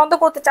পড়া বন্ধ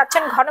করতে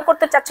চাচ্ছেন, ঘন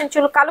করতে চাচ্ছেন,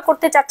 চুল কালো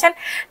করতে চাচ্ছেন,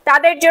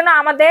 তাদের জন্য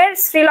আমাদের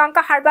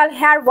Sri Lanka herbal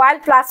hair oil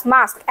plus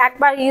mask.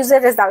 একবার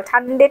ইউজের রেজাল্ট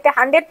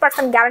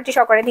 100% গ্যারান্টি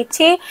সহকারে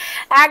দিচ্ছি।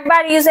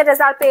 একবার ইউজের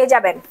রেজাল্ট পেয়ে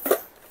যাবেন,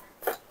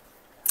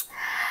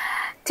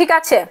 ঠিক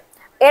আছে?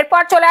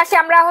 এরপর চলে আসি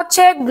আমরা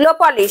হচ্ছে গ্লো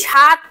পলিশ।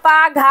 হাত পা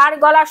ঘাড়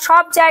গলা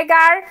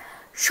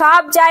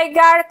সব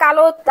জায়গার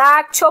কালো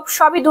দাগ ছোপ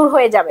সবই দূর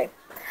হয়ে যাবে।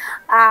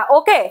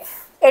 ওকে,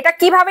 এটা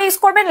কিভাবে ইউজ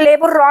করবেন?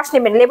 লেবুর রস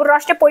নেবেন, লেবুর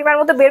রসটা পরিমাণ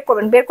মতো বের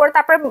করবেন, বের করে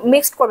তারপরে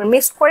মিক্সড করবেন,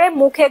 মিক্সড করে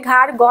মুখে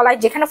ঘাড় গলায়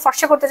যেখানে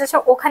ফর্সা করতে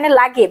চাচ্ছেন ওখানে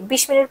লাগিয়ে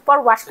 20 মিনিট পর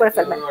ওয়াশ করে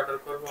ফেলবেন।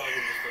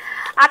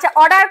 আচ্ছা,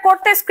 অর্ডার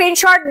করতে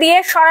স্ক্রিনশট দিয়ে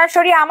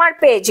সরাসরি আমার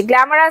page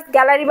glamorous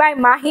gallery by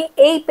Mahi,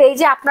 এই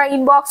পেজে আপনারা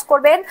ইনবক্স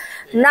করবেন,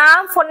 নাম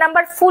ফোন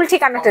নাম্বার ফুল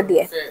ঠিকানাটা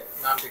দিয়ে।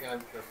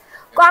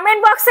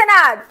 কমেন্ট বক্সে না,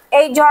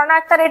 এই ঝর্ণা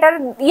আক্তার এটার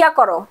ইয়া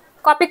করো,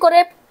 কপি করে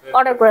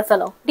অর্ডার করে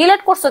ফেলো।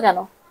 ডিলিট করছো কেন?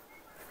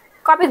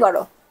 কপি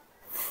করো।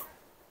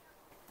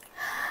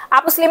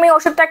 আপু স্লিমিং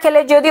ওষুধটা খেলে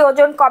যদি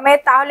ওজন কমে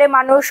তাহলে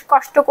মানুষ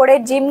কষ্ট করে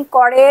জিম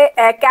করে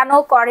কেন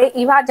করে?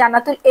 ইভা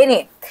জান্নাতুল এনে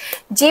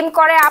জিম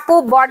করে আপু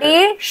বডি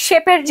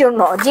শেপের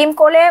জন্য। জিম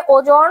করলে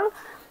ওজন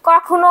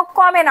কখনো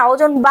কমে না,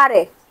 ওজন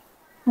বাড়ে,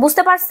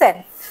 বুঝতে পারছেন?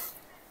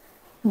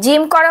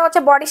 জিম করে হচ্ছে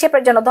বডি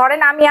শেপের জন্য।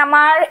 ধরেন আমি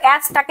আমার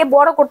অ্যাসটাকে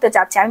বড় করতে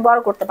চাচ্ছি, আমি বড়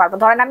করতে পারবো।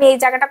 ধরেন আমি এই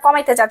জায়গাটা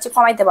কমাইতে চাচ্ছি,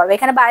 কমাইতে পারবো।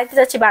 এখানে বাড়াইতে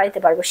চাচ্ছি, বাড়াইতে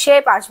পারবো।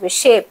 শেপ আসবে,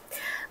 শেপ।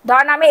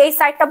 ধরেন আমি এই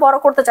সাইডটা বড়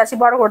করতে চাচ্ছি,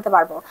 বড় করতে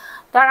পারবো।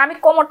 ধরেন আমি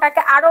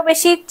কোমরটাকে আরো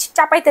বেশি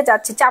চাপাইতে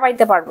চাচ্ছি,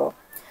 চাপাইতে পারবো।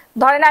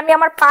 ধরেন আমি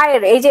আমার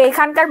পায়ের এই যে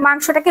এখানকার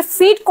মাংসটাকে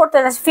ফিট করতে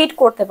চাচ্ছি, ফিট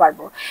করতে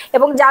পারবো।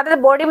 এবং যাদের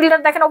বডি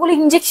বিল্ডার দেখেন ওগুলো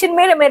ইনজেকশন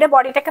মেরে মেরে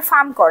বডিটাকে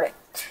ফার্ম করে,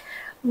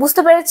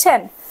 বুঝতে পেরেছেন?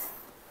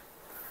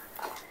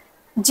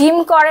 জিম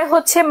করে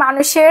হচ্ছে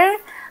মানুষের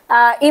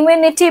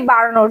ইমিউনিটি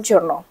বাড়ানোর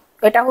জন্য,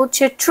 এটা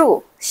হচ্ছে ট্রু।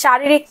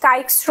 শারীরিক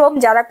কায়িক শ্রম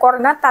যারা করে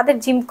না তাদের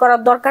জিম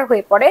করার দরকার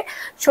হয়ে পড়ে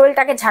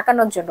শরীরটাকে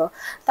ঝাঁকানোর জন্য,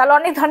 তাহলে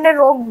অনেক ধরনের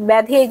রোগ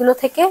ব্যাধি এগুলো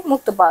থেকে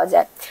মুক্ত পাওয়া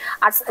যায়।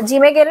 আর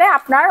জিমে গেলে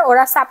আপনার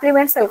ওরা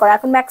সাপ্লিমেন্ট সেল করে,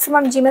 এখন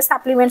ম্যাক্সিমাম জিমে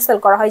সাপ্লিমেন্ট সেল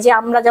করা হয়, যে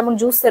আমরা যেমন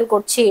জুস সেল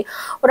করছি,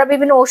 ওরা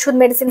বিভিন্ন ওষুধ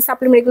মেডিসিন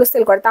সাপ্লিমেন্ট এগুলো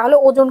সেল করে, তাহলে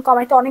ওজন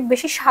কমাইতে অনেক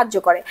বেশি সাহায্য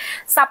করে।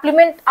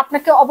 সাপ্লিমেন্ট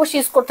আপনাকে অবশ্যই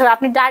ইউজ করতে হবে,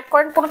 আপনি ডায়েট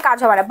করেন কোনো কাজ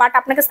হবে না, বাট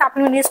আপনাকে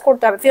সাপ্লিমেন্ট ইউজ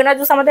করতে হবে। ফিওনা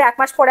জুস আমাদের 1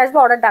 মাস পরে আসবে,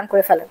 অর্ডার ডান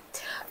করে ফেলেন,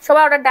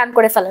 সবাই অর্ডার ডান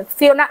করে ফেলেন।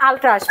 ফিওনা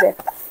আলট্রা আসবে,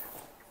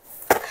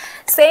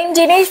 সেম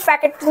জিনিস,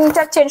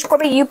 প্যাকেটিংটা চেঞ্জ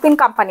করবে ইউপিন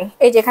কোম্পানি।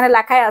 এই যে এখানে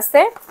লেখাই আছে,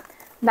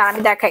 না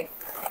আমি দেখাই,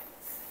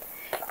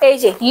 এই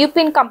যে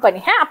ইউপিন কোম্পানি।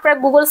 হ্যাঁ, আপনারা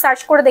গুগল সার্চ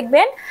করে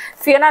দেখবেন,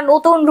 ফিওনা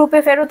নতুন রূপে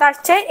ফেরত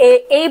আসছে।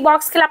 এই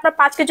বক্স খেলে আপনার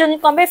 5 কেজি ওজন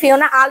কমবে।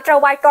 ফিওনা আলট্রা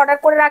হোয়াইট অর্ডার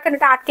করে রাখেন,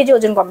 এটা 8 কেজি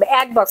ওজন কমবে,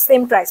 এক বক্স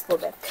সেম প্রাইস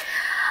পড়বে।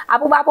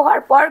 আপু বাবু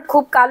হওয়ার পর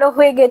খুব কালো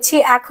হয়ে গেছি,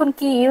 এখন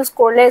কি ইউজ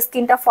করলে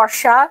স্কিনটা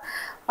ফর্সা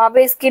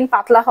হবে, স্কিন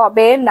পাতলা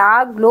হবে না,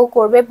 গ্লো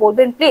করবে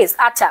বলবেন প্লিজ।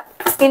 আচ্ছা,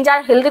 স্কিন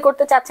যারা হেলদি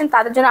করতে চাচ্ছেন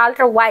তাদের জন্য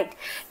আলট্রা হোয়াইট,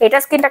 এটা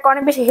স্কিনটাকে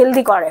অনেক বেশি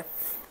হেলদি করে।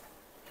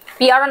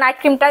 পিয়ারো নাইট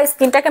ক্রিমটা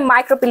স্কিনটাকে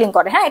মাইক্রোপিলিং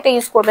করে, হ্যাঁ এটা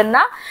ইউজ করবেন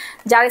না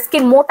যারা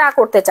স্কিন মোটা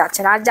করতে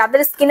চাচ্ছেন। আর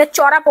যাদের স্কিনে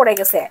চড়া পড়ে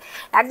গেছে,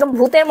 একদম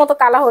ভূতের মতো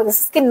কালো হয়ে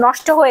গেছে, স্কিন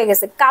নষ্ট হয়ে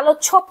গেছে, কালো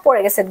ছোপ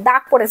পড়ে গেছে,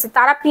 দাগ পড়েছে,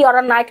 তারা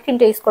পিয়ারো নাইট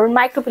ক্রিমটা ইউজ করবেন,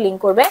 মাইক্রোপিলিং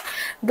করবে,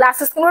 গ্লাস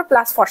স্কিন করবে,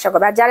 প্লাস ফর্সা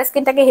করবে। আর যারা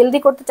স্কিনটাকে হেলদি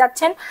করতে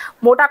চাচ্ছেন,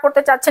 মোটা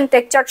করতে চাচ্ছেন,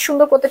 টেক্সচার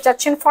সুন্দর করতে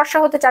চাচ্ছেন, ফর্সা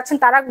হতে চাচ্ছেন,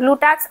 তারা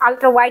গ্লুটাক্স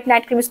ultra white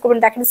night cream use করবেন।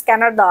 দেখেন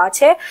স্ক্যানার দেওয়া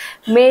আছে,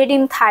 মেড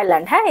ইন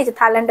থাইল্যান্ড। হ্যাঁ, এই যে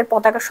থাইল্যান্ডের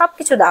পতাকা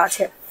সবকিছু দেওয়া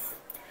আছে,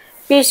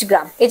 20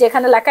 গ্রাম। এই যে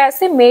এখানে লেখা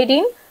আছে মেড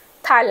ইন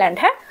থাইল্যান্ড।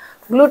 হ্যাঁ,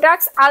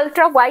 গ্লুটাক্স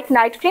আলট্রা হোয়াইট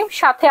নাইট ক্রিম,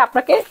 সাথে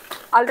আপনাকে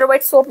আলট্রা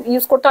হোয়াইট সোপ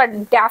ইউজ করতে হয়।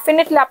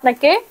 ডেফিনেটলি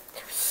আপনাকে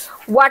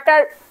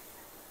ওয়াটার,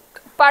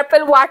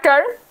 পার্পল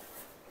ওয়াটার,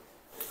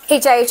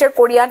 HIH এর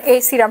কোরিয়ান এই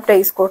সিরামটা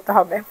ইউজ করতে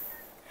হবে।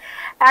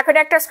 এখন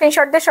একটা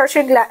স্ক্রিনশট দিয়ে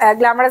সরাসরি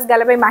গ্ল্যামারাস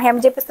গ্যালারি মাহি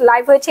আমি যে পেজে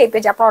লাইভ হয়েছে এই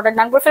পেজে আপনারা অর্ডার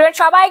ডান করে ফেলবেন।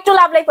 সবাই একটু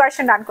লাভ লাইক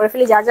পার্সেন্ট ডান করে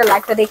ফেলি যার যার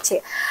লাইভটা দেখছে।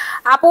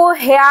 আপু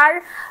হেয়ার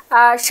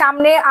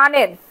সামনে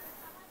আনেন,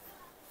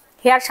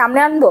 হেয়ার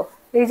সামনে আনবো,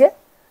 এই যে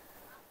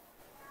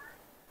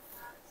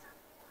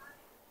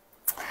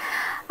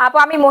আপু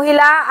আমি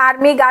মহিলা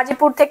আর্মি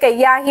গাজীপুর থেকে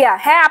ইয়াহিয়া।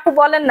 হ্যাঁ আপু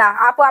বলেন না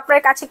আপু,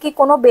 আপনার কাছে কি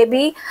কোনো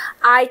বেবি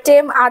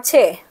আইটেম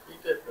আছে?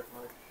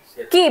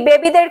 কি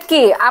বেবিদের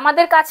কি?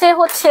 আমাদের কাছে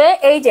হচ্ছে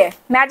এই যে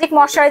ম্যাজিক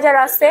ময়শ্চারাইজার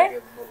আছে।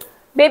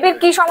 বেবির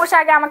কি সমস্যা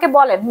আগে আমাকে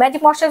বলেন,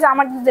 ম্যাজিক ময়শ্চারাইজার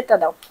আমার দিদেরটা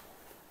দাও।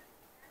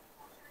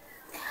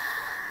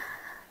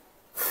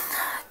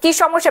 কি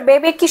সমস্যা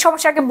বেবির, কি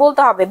সমস্যা আগে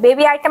বলতে হবে,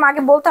 বেবি আইটেম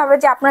আগে বলতে হবে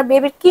যে আপনার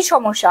বেবির কি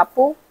সমস্যা।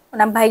 আপু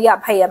মানে ভাইয়া,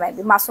 ভাইয়া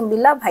মেবি মাসুম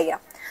বিল্লাহ ভাইয়া।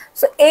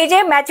 সো এই যে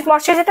ম্যাজিক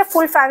ময়শ্চারাইজারটা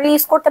ফুল ফ্যামিলি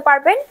ইউজ করতে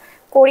পারবেন,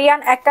 কোরিয়ান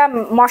একটা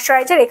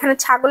ময়শ্চারাইজার, এখানে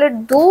ছাগলের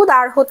দুধ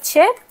আর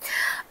হচ্ছে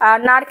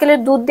নারকেলের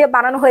দুধ দিয়ে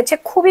বানানো হয়েছে,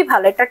 খুবই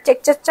ভালো। এটার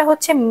টেক্সচারটা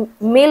হচ্ছে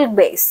milk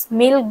base,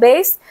 milk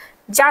base,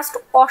 just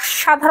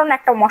অসাধারণ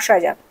একটা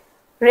ময়শ্চারাইজার,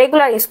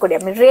 রেগুলার ইউজ করি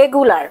আমি,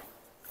 রেগুলার।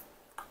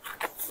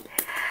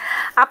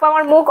 আপু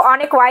আমার মুখ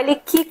অনেক অয়েলি,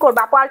 কি করবো?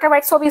 আপু আলট্রা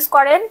হোয়াইট সোপ ইউজ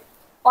করেন,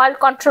 অয়েল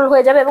কন্ট্রোল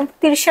হয়ে যাবে এবং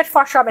 30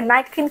 ফর্সা হবে।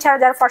 নাইট ক্রিম ছাড়া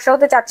যারা ফর্সা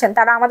হতে চাচ্ছেন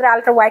তারা আমাদের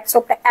আলট্রা হোয়াইট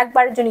সোপটা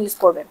একবারের জন্য ইউজ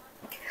করবেন।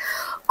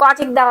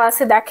 কজিক দেওয়া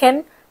আছে দেখেন,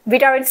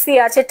 ভিটামিন সি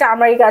আছে,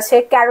 টার্মারিক আছে,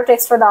 ক্যারোট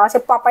এক্সট্রা দেওয়া আছে,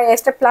 পাপায়া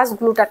এক্সট্রা প্লাস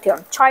গ্লুটাথিয়ন,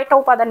 6টা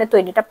উপাদানে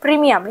তৈরি। এটা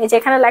প্রিমিয়াম, এই যে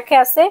এখানে লেখা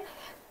আছে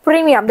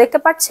প্রিমিয়াম, দেখতে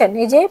পাচ্ছেন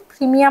এই যে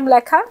প্রিমিয়াম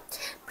লেখা,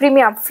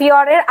 premium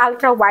ফিওরের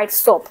ultra white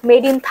soap,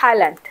 made in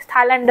Thailand,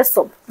 থাইল্যান্ডের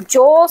সোপ,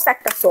 জোস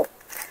একটা সোপ,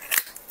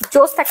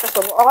 জোস একটা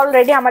সোপ।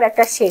 অলরেডি আমার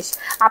একটা শেষ,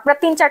 আপনার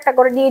 3-4টা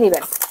করে নিয়ে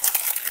নেবেন,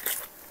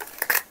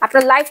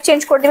 আপনার লাইফ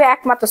চেঞ্জ করে দিবে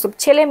একমাত্র সোপ,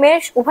 ছেলে মেয়ে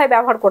উভয়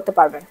ব্যবহার করতে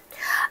পারবেন।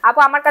 আপু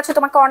আমার কাছে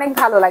তোমাকে অনেক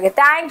ভালো লাগে,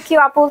 থ্যাংক ইউ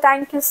আপু,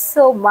 থ্যাংক ইউ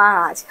সো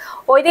মাচ।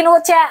 ওই দিন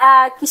হচ্ছে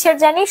কিসের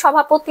জানি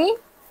সভাপতি,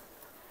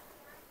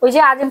 ওই যে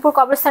আজিমপুর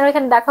কবরস্থানের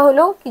ওইখানে দেখা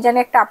হলো, কি জানি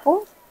একটা আপু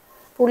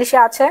পুলিশে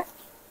আছে,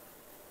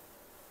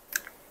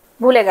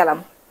 ভুলে গেলাম।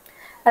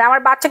 আর আমার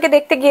বাচ্চাকে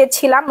দেখতে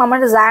গিয়েছিলাম, আমার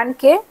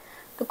জায়ানকে,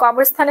 তো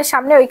কবরস্থানের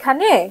সামনে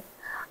ওইখানে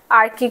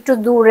আর কি একটু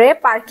দূরে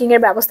পার্কিং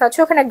এর ব্যবস্থা আছে,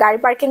 ওখানে গাড়ি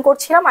পার্কিং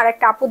করছিলাম, আর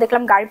একটা আপু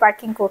দেখলাম গাড়ি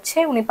পার্কিং করছে,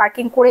 উনি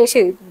পার্কিং করে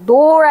এসে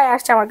দৌড়ায়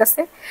আসছে আমার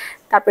কাছে,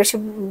 তারপরে এসে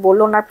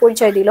বললো, ওনার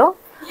পরিচয় দিল,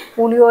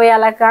 উনি ওই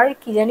এলাকার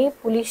কি জানি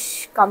পুলিশ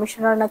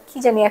কমিশনার না কি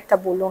জানি একটা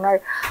বললো, ওনার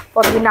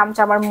পদবীর নামটা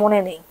আমার মনে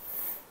নেই।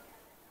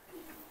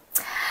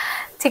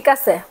 ঠিক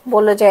আছে,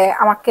 বললো যে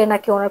আমাকে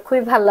নাকি ওনার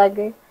খুবই ভালো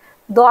লাগে,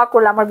 দোয়া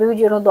করলো, আমার বেবির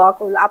জন্য দোয়া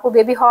করলো। আপু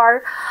বেবি হওয়ার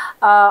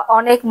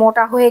অনেক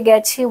মোটা হয়ে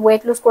গেছি,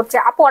 ওয়েট লুজ করছে।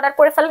 আপু অর্ডার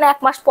করে ফেলেন, 1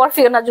 মাস পর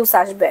ফিওনা জুস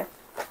আসবে,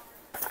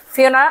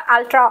 ফিওনা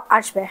আলট্রা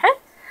আসবে। হ্যাঁ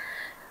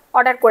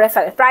অর্ডার করে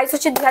ফেলেন, প্রাইস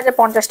হচ্ছে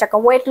 2050 টাকা।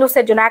 ওয়েট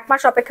লুজের জন্য 1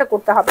 মাস অপেক্ষা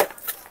করতে হবে,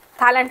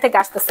 থাইল্যান্ড থেকে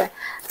আসতেছে।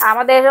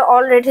 আমাদের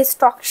অলরেডি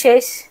স্টক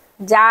শেষ,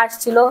 যা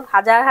আসছিল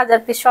হাজার হাজার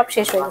পিস সব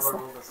শেষ হয়ে গেছে।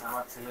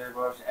 আমার ছেলের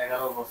বয়স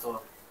 11 বছর,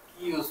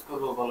 কি ইউজ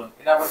করব বলেন,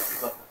 এটা আবার কি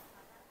কথা?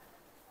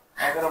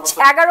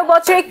 11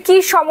 বছরে কি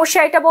সমস্যা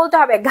এটা বলতে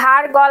হবে,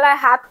 ঘাড় গলায়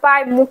হাত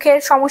পায়ে মুখের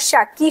সমস্যা,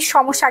 কি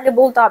সমস্যা আগে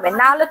বলতে হবে,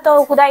 না হলে তো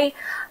হুদাই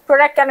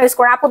প্রোডাক্ট কেন ইউজ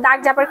করেন। আপু দাগ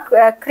যাবার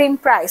ক্রিম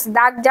প্রাইস,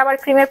 দাগ যাবার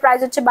ক্রিমের প্রাইস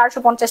হচ্ছে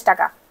 1250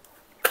 টাকা।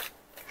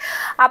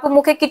 আপু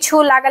মুখে কিছু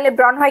লাগালে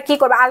ব্রণ হয় কি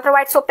করবে? আলট্রা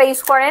হোয়াইট সোপটা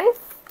ইউজ করেন,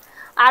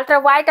 আলট্রা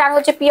হোয়াইট আর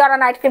হচ্ছে পিওরা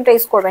নাইট ক্রিমটা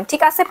ইউজ করবেন,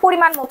 ঠিক আছে?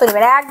 পরিমাণ মতো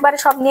নেবেন, একবারে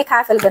সব নিয়ে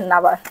খাওয়া ফেলবেন না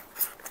আবার।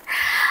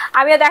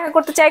 আমিও দেখা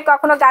করতে চাই,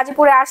 কখনো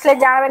গাজীপুরে আসলে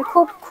জানাবেন।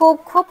 খুব খুব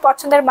খুব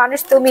পছন্দের মানুষ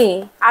তুমি।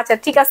 আচ্ছা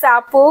ঠিক আছে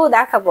আপু,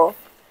 দেখাবো।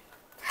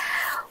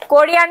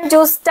 কোরিয়ান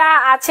জুসটা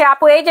আছে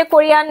আপু, এই যে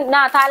কোরিয়ান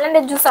না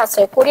থাইল্যান্ডের জুস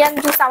আছে, কোরিয়ান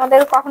জুস আমাদের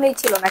কখনোই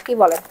ছিল না, কি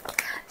বলেন?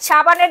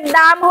 সাবানের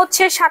দাম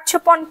হচ্ছে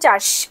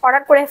 750,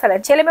 অর্ডার করে ফেলেন।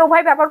 ছেলে মেয়ে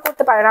উভয় ব্যবহার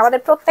করতে পারেন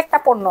আমাদের প্রত্যেকটা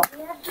পণ্য,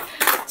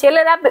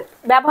 ছেলেরা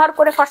ব্যবহার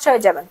করে ফর্সা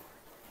হয়ে যাবেন।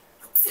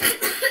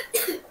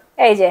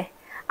 এই যে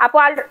আপু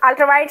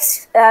আলট্রা হোয়াইট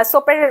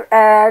সোপের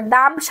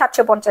দাম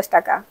 750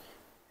 টাকা,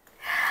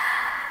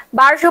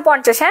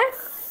 1250। হ্যাঁ,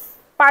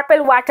 পার্পল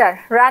ওয়াটার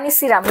রানী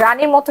সিরাম,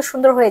 রানীর মতো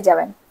সুন্দর হয়ে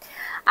যাবেন।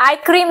 আই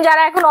ক্রিম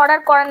যারা এখন অর্ডার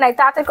করেন নাই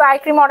তাড়াতাড়ি আই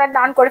ক্রিম অর্ডার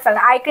ডান করে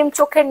ফেলেন। আই ক্রিম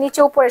চোখের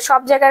নিচে উপরে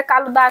সব জায়গায়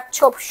কালো দাগ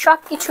ছোপ সব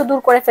কিছু দূর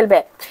করে ফেলবে,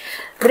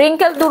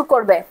 রিঙ্কেল দূর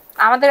করবে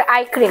আমাদের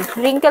আই ক্রিম,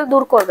 রিঙ্কেল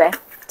দূর করবে,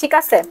 ঠিক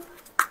আছে?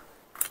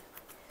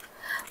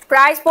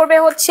 প্রাইস পড়বে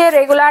হচ্ছে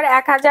রেগুলার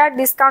 1000,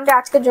 ডিসকাউন্টে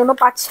আজকের জন্য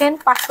পাচ্ছেন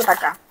 500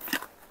 টাকা।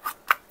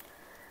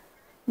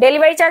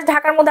 ডেলিভারি চার্জ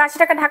ঢাকার মধ্যে 80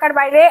 টাকা, ঢাকার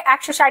বাইরে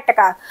 160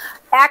 টাকা।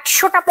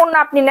 100টা পণ্য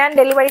আপনি নেন,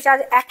 ডেলিভারি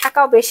চার্জ 1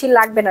 টাকাও বেশি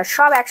লাগবে না,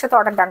 সব একসাথে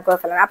অর্ডার ডান করে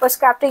ফেলেন। আপনার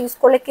স্ক্রাবটা ইউজ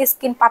করলে কি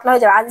স্কিন পাতলা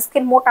হয়ে যাবে? আজ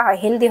স্কিন মোটা হয়,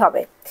 হেলদি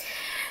হবে,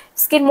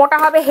 স্কিন মোটা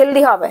হবে,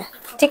 হেলদি হবে,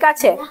 ঠিক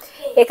আছে?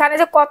 এখানে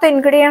যে কত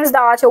ইনগ্রেডিয়েন্টস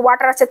দেওয়া আছে,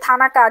 ওয়াটার আছে,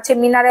 থানাকা আছে,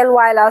 মিনারেল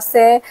অয়েল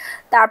আছে,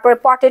 তারপরে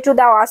পটেটো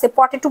দেওয়া আছে।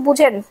 পটেটো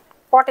বুঝেন?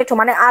 পটেটো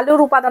মানে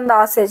আলুর উপাদান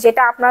দেওয়া আছে,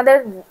 যেটা আপনাদের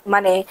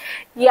মানে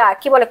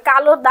কি বলে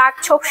কালো দাগ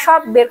ছোপ সব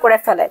বের করে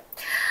ফেলে।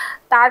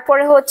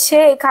 তারপরে হচ্ছে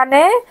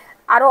এখানে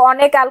আরো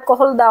অনেক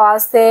অ্যালকোহল দেওয়া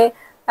আছে,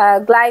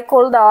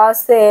 গ্লাইকোল দেওয়া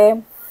আছে,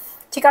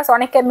 ঠিক আছে?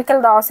 অনেক কেমিক্যাল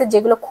দেওয়া আছে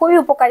যেগুলো খুবই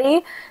উপকারী।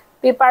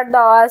 পেপার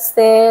দেওয়া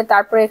আছে,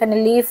 তারপরে এখানে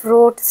লিফ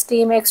রুট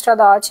স্টিম এক্সট্রা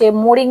দেওয়া আছে,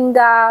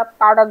 মোরিঙ্গা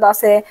পাউডার দেওয়া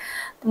আছে,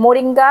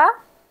 মোরিঙ্গা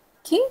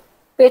কি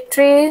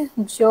পেট্রি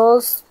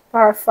জোস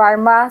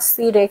ফার্মা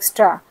সিড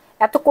এক্সট্রা।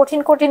 এত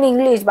কঠিন কঠিন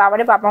ইংলিশ,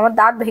 বাবারে বাবা আমার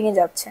দাঁত ভেঙে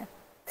যাচ্ছে।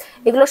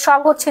 এগুলো সব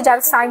হচ্ছে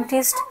যারা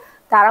সায়েন্টিস্ট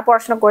তারা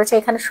পড়াশোনা করেছে,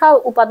 এখানে সব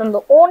উপাদান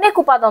অনেক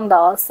উপাদান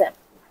দেওয়া আছে।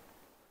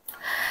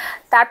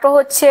 তারপর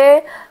হচ্ছে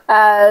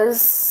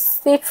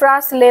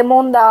সিট্রাস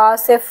লেমন দেওয়া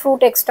আছে,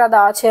 ফ্রুট এক্সট্রা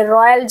দেওয়া আছে,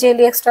 রয়্যাল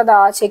জেলি এক্সট্রা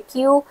দেওয়া আছে,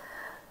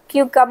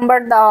 কিউকাম্বার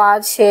দেওয়া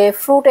আছে,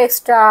 ফ্রুট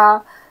এক্সট্রা,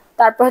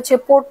 তারপর হচ্ছে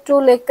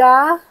পর্তুলেকা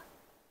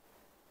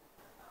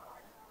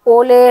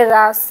ওলে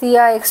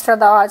রাসিয়া এক্সট্রা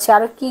দেওয়া আছে,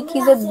 আর কি কি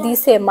যে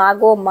দিছে মা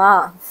গো মা।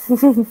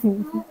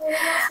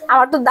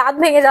 আমার তো দাঁত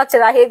ভেঙে যাচ্ছে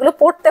রাহি, এগুলো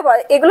পড়তে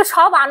পারে, এগুলো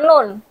সব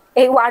আননোন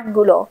এই ওয়ার্ড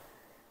গুলো।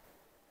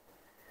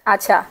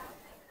 আচ্ছা,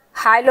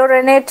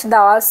 হাইলোরেনেট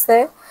দেওয়া আছে,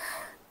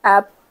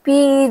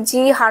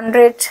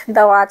 PG100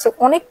 দেওয়া আছে,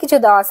 অনেক কিছু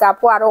দেওয়া আছে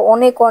আপু, আরো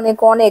অনেক অনেক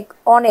অনেক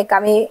অনেক।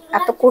 আমি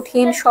এত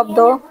কঠিন শব্দ,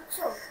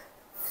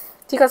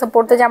 ঠিক আছে,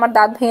 পড়তে যে আমার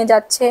দাঁত ভেঙে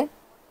যাচ্ছে।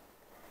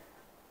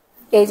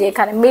 এই যে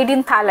এখানে মেড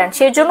ইন থাইল্যান্ড,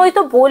 সেই জন্যই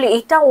তো বলি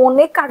এটা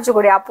অনেক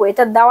কার্যকরী আপু।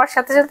 এটা দেওয়ার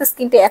সাথে সাথে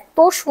স্কিনটা এত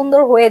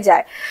সুন্দর হয়ে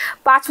যায়।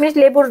 5 মিনিট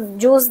লেবুর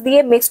জুস দিয়ে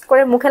মিক্সড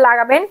করে মুখে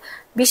লাগাবেন,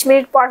 20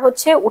 মিনিট পর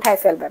হচ্ছে উঠাই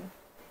ফেলবেন,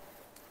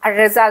 আর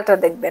রেজাল্টও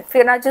দেখবেন।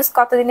 ফিওনা জুস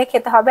কতদিনে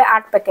খেতে হবে?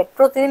 8 প্যাকেট,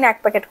 প্রতিদিন 1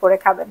 প্যাকেট করে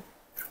খাবেন।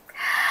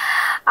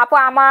 আপু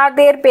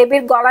আমাদের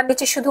বেবির গলার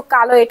নিচে শুধু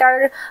কালো, এটার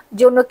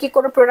জন্য কি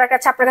কোনো প্রোডাক্ট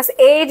আছে আপনার কাছে?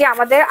 এই যে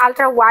আমাদের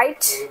আলট্রা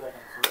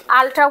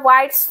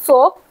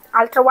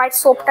হোয়াইট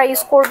সোপটা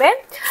ইউজ করবে,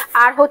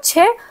 আর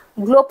হচ্ছে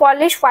গ্লো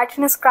পলিশ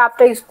হোয়াইটেনিং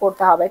স্ক্রাবটা ইউজ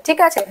করতে হবে, ঠিক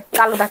আছে?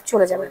 কালো দাগ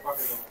চলে যাবে।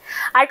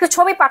 আর একটু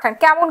ছবি পাঠান,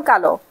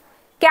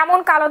 কেমন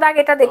কালো দাগ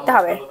এটা দেখতে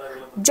হবে।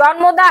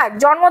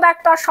 জন্মদাগ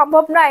তো আর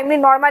সম্ভব না, এমনি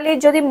নর্মালি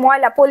যদি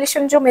ময়লা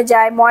পলিউশন জমে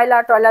যায়, ময়লা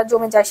টয়লা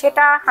জমে যায়,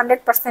 সেটা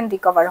 100%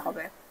 রিকভার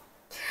হবে।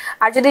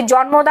 আর যদি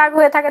জন্মদাগ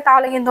হয়ে থাকে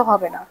তাহলে কিন্তু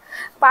হবে না।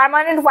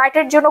 পার্মানেন্ট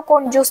হোয়াইটের জন্য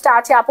কোন জুসটা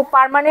আছে আপু?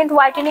 পার্মানেন্ট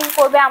হোয়াইটেনিং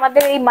করবে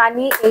আমাদের এই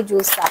মানি এই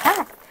জুসটা,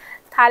 হ্যাঁ,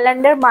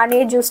 থাইল্যান্ডের মানি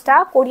জুসটা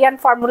কোরিয়ান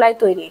ফর্মুলায়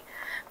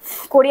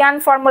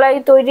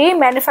তৈরি,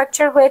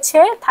 ম্যানুফ্যাকচার হয়েছে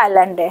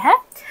থাইল্যান্ডে, হ্যাঁ,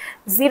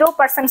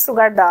 0%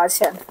 সুগার দেওয়া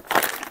আছে।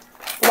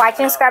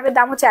 হোয়াইটেনিং স্ক্রাবের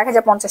দাম হচ্ছে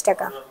 1050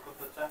 টাকা।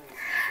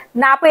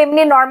 না আপু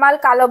এমনি নর্মাল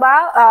কালো বা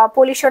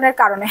পলিউশনের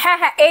কারণে। হ্যাঁ,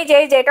 এই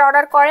যে এটা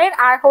অর্ডার করেন,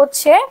 আর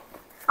হচ্ছে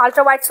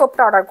আলট্রা হোয়াইট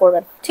সোপটা অর্ডার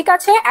করবেন, ঠিক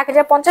আছে?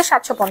 1050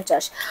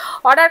 750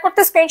 অর্ডার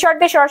করতে স্ক্রিনশট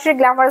দিয়ে সরাসরি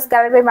গ্ল্যামারাস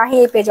গ্যালারি মাহি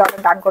এই পেজে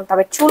অর্ডার ডান করতে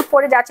হবে। চুল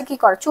পড়ে যাচ্ছে, কি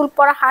করে? চুল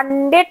পড়া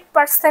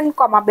 100%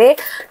 কমাবে,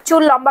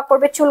 চুল লম্বা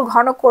করবে, চুল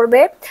ঘন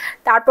করবে,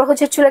 তারপর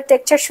হচ্ছে চুলের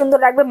টেক্সচার সুন্দর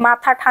রাখবে,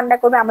 মাথা ঠান্ডা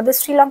করবে। আমাদের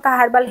শ্রীলঙ্কা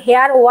হার্বাল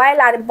হেয়ার অয়েল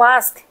আর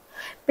মাস্ক,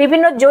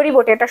 বিভিন্ন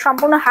জড়িবুটি, এটা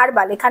সম্পূর্ণ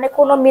হার্বাল, এখানে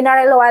কোনো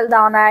মিনারেল অয়েল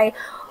দেওয়া নাই,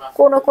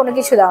 কোনো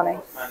কিছু দেওয়া নাই।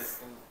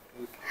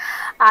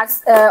 আর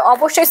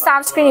অবশ্যই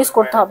সানস্ক্রিন ইউজ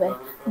করতে হবে।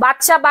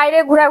 বাচ্চা বাইরে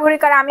ঘোরাঘুরি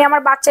করে, আমি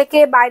আমার বাচ্চাকে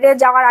বাইরে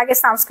যাওয়ার আগে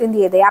সানস্ক্রিন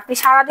দিয়ে দেই। আপনি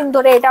সারাদিন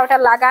ধরে এটা ওটা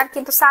লাগান,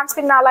 কিন্তু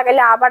সানস্ক্রিন না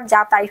লাগালে আবার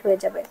যা তাই হয়ে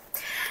যাবে,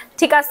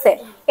 ঠিক আছে?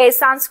 এই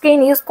সানস্ক্রিন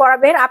ইউজ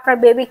করাবেন আপনার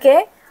বেবিকে,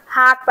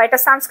 হাত পা, এটা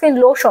সানস্ক্রিন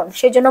লোশন,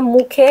 সেজন্য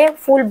মুখে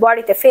ফুল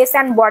বডিতে, ফেস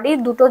অ্যান্ড বডি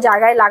দুটো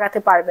জায়গায় লাগাতে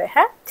পারবে,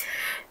 হ্যাঁ।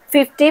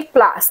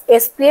 50+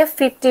 SPF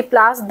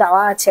 50+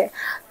 দেওয়া আছে।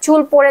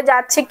 চুল পড়ে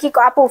যাচ্ছে, কি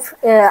আপু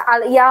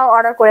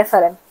অর্ডার করে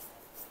ফেলেন।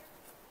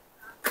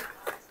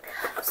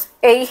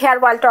 এই হেয়ার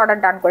অয়েলটা অর্ডার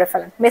ডান করে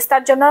ফেলেন।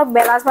 মেস্তার জন্য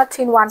মেলাজমা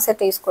 3-in-1 সেট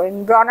ইউজ করেন।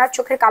 ব্রনার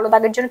চোখের কালো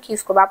দাগের জন্য কি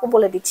ইউজ করবো আপু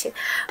বলে দিচ্ছি।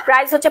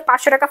 প্রাইস হচ্ছে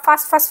 500 টাকা।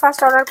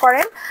 ফার্স্ট অর্ডার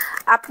করেন,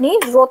 আপনি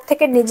রোদ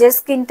থেকে নিজের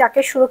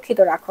স্কিনটাকে সুরক্ষিত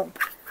রাখুন।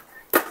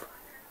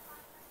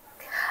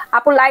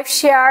 আপু লাইভ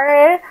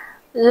শেয়ারের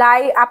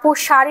আপু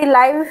শাড়ি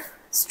লাইভ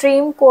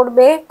স্ট্রিম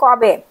করবে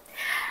কবে?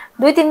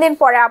 2-3 দিন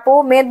পরে আপু।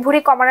 মেদ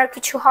ভুঁড়ি কমানোর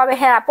কিছু হবে?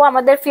 হ্যাঁ আপু,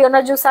 আমাদের ফিওনা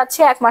জুস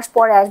আছে, 1 মাস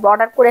পরে আসবে,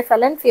 অর্ডার করে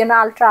ফেলেন। ফিওনা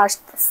আলট্রা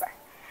আসতেছে,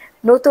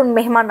 নতুন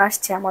মেহমান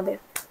আসছে আমাদের।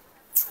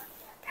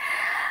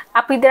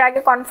 আপু ঈদের আগে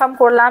কনফার্ম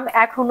করলাম,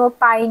 এখনো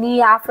পাইনি।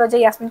 আফরোজা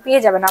ইয়াসমিন পেয়ে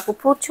যাবেন আপু,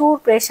 প্রচুর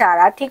প্রেশার,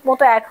 আর ঠিক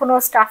মতো এখনো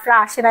স্টাফরা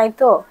আসে নাই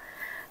তো,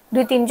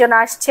 2-3 জন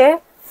আসছে।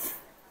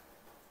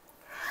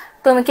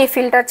 তুমি কি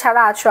ফিল্টার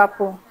ছাড়া আছো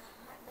আপু?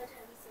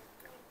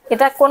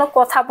 এটা কোনো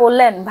কথা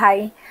বললেন ভাই?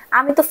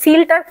 আমি তো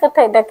ফিল্টার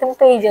কোথায় দেখেন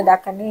তো, এই যে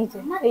দেখেন,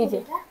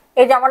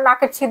 এই যে আমার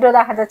নাকের ছিদ্র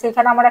দেখা যাচ্ছে,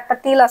 এখানে আমার একটা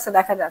তিল আছে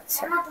দেখা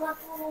যাচ্ছে।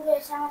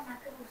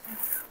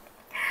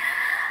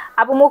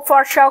 আপু মুখ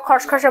ফর্সা ও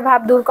খসখসে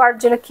ভাব দূর করার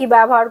জন্য কি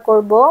ব্যবহার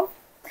করব?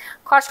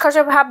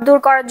 খসখসে ভাব দূর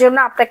করার জন্য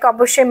আপনাকে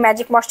অবশ্যই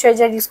ম্যাজিক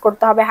ময়শ্চারাইজার ইউজ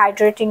করতে হবে,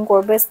 হাইড্রেটিং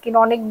করবে, স্কিন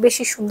অনেক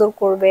বেশি সুন্দর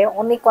করবে,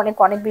 অনেক অনেক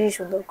অনেক বেশি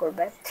সুন্দর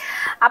করবে।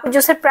 আপু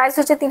জুসের প্রাইস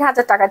হচ্ছে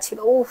 3000 টাকা ছিল।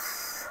 উফ।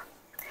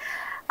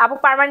 আপু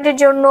পার্মানেন্টের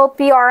জন্য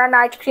পিওরা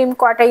নাইট ক্রিম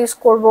কয়টা ইউজ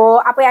করব?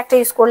 আপু একটা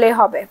ইউজ করলেই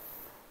হবে।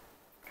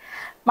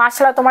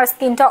 মাশাআল্লাহ তোমার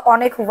স্কিনটা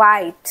অনেক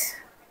হোয়াইট।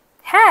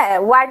 হ্যাঁ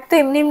হোয়াইট তো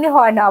এমনি এমনি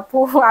হয় না আপু,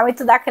 আমি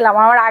তো দেখালাম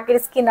আমার আগের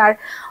স্কিন আর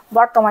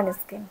বর্তমান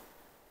স্কিন।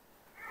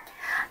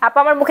 আপু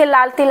আমার মুখে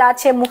লাল তিল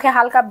আছে, মুখে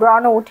হালকা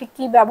ব্রাউন উঠে,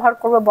 কি ব্যবহার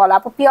করবো বলো?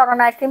 আপু পিওরা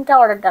নাইট ক্রিমটা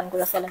অর্ডার ডান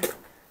করে ফেলেন।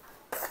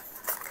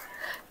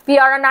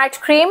 পিওরা নাইট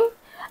ক্রিম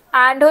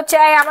এন্ড হচ্ছে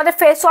আমাদের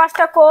ফেস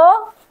ওয়াশটা কো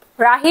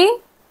রাহি,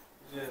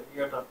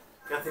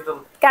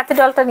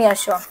 ক্যাথিডলটা নিয়ে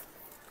আসো।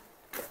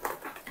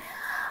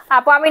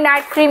 আপু আমি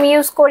নাইট ক্রিম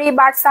ইউজ করি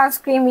বাট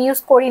সানস্ক্রিন ইউজ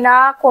করি না,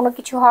 কোনো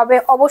কিছু হবে?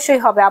 অবশ্যই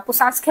হবে আপু,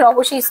 সানস্ক্রিন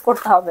অবশ্যই ইউজ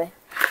করতে হবে।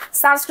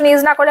 সানস্ক্রিন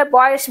ইউজ না করলে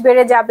বয়স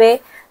বেড়ে যাবে,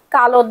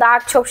 কালো দাগ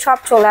ছোপ সব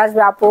চলে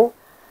আসবে আপু।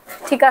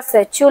 ঠিক আছে,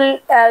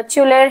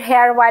 চুলের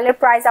হেয়ার অয়েলের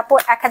প্রাইস আপু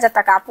 1000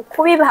 টাকা। আপু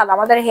খুবই ভালো,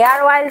 আমাদের হেয়ার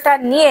অয়েলটা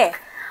নিয়ে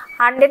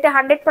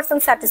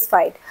 100%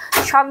 স্যাটিসফাইড।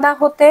 সন্ধ্যা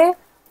হতে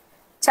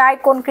চাই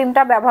কোন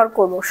ক্রিমটা ব্যবহার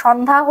করব?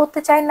 সন্ধ্যা হতে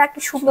চাই নাকি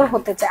সুন্দর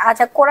হতে চাই?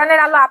 আচ্ছা কোরআনের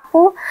আলো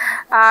আপু,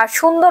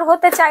 সুন্দর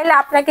হতে চাইলে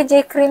আপনাকে যে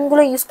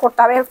ক্রিমগুলো ইউজ করতে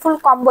হবে ফুল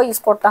কম্বো ইউজ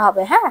করতে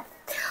হবে। হ্যাঁ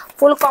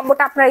ফুল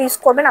কম্বোটা আপনারা ইউজ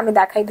করবেন, আমি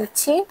দেখাই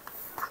দিচ্ছি।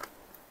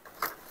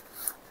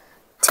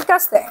 ঠিক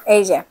আছে,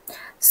 এই যে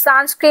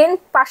সানস্ক্রিন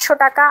 500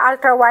 টাকা,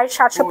 আলট্রা ওয়াইড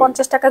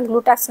 750 টাকা,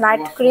 গ্লুটাক্স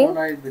নাইট ক্রিম।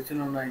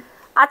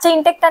 আচ্ছা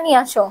ইনটেকটা নিয়ে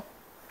আসো।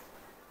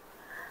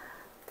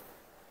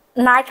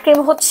 নাইট ক্রিম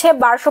হচ্ছে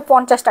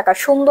 1250 টাকা,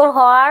 সুন্দর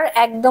হওয়ার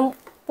একদম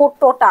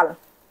টোটাল।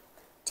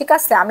 ঠিক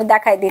আছে আমি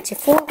দেখাই দিচ্ছি,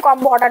 ফুল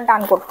কম্বো অর্ডার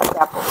ডান করতে হবে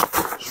আপু।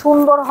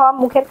 সুন্দর হওয়া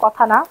মুখের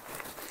কথা না,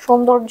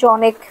 সৌন্দর্য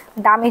অনেক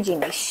দামি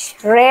জিনিস,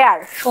 রেয়ার,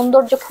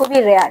 সৌন্দর্য খুবই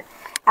রেয়ার।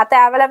 এত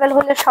অ্যাভেলেবেল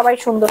হলে সবাই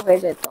সুন্দর হয়ে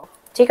যেত।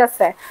 ঠিক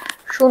আছে,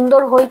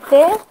 সুন্দর হইতে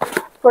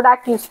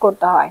প্রোডাক্ট ইউজ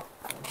করতে হয়।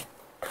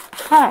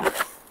 হ্যাঁ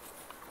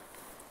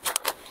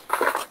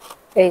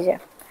এই যে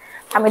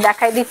আমি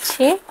দেখাই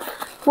দিচ্ছি,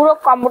 পুরো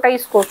কম্বোটা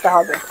ইউজ করতে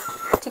হবে।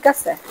 ঠিক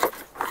আছে,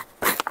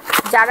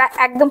 যারা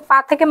একদম পা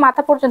থেকে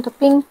মাথা পর্যন্ত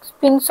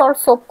পিঙ্ক সল্ট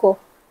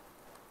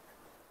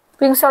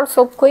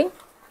সোপ কই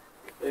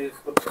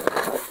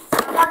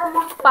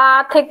পা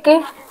থেকে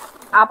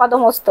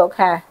আপাদমস্তক।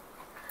 হ্যাঁ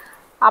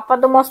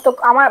আপাদমস্তক।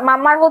 আমার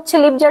মামার হচ্ছে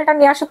লিপ জেলটা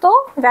নিয়ে আসো তো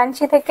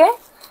ভ্যানসি থেকে।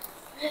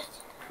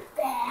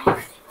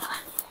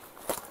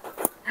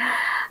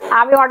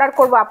 আমি অর্ডার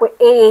করবো আপু।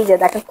 এই যে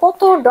দেখেন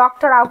কত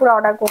ডক্টর আপুরা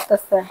অর্ডার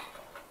করতেছে।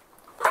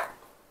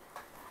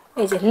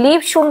 এই যে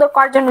লিপ সুন্দর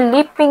করার জন্য,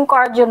 লিপ পিঙ্ক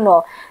করার জন্য,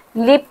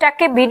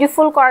 লিপটাকে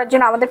বিউটিফুল করার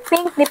জন্য আমাদের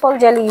পিঙ্ক নিপল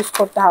জেল ইউজ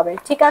করতে হবে।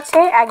 ঠিক আছে,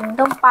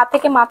 একদম পা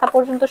থেকে মাথা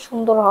পর্যন্ত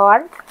সুন্দর হওয়ার।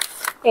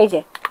 এই যে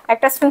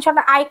একটা স্ক্রিনশট,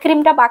 আই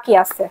ক্রিমটা বাকি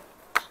আছে,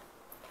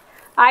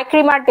 আই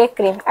ক্রিম আর ডে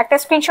ক্রিম একটা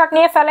স্ক্রিনশট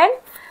নিয়ে ফেলেন।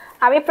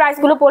 আমি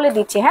প্রাইসগুলো বলে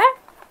দিচ্ছি। হ্যাঁ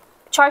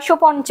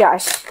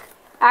 650,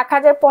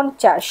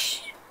 1050,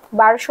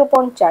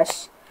 1250,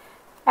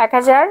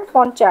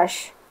 1050,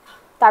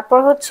 তারপর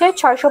হচ্ছে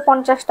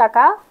 650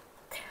 টাকা,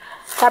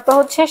 তারপর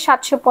হচ্ছে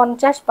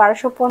 750,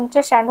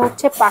 1250 অ্যান্ড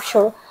হচ্ছে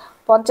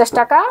 550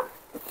 টাকা।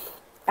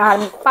 আর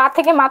পা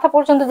থেকে মাথা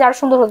পর্যন্ত যারা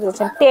সুন্দর হতে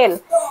যাচ্ছেন তেল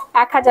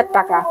 1000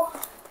 টাকা,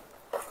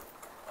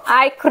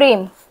 আই ক্রিম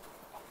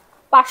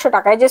 500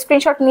 টাকা। এই যে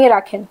স্ক্রিনশট নিয়ে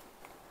রাখেন,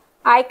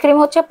 আই ক্রিম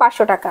হচ্ছে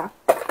 500 টাকা।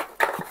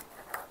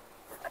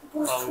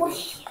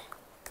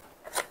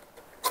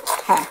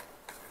 হ্যাঁ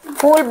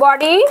ফুল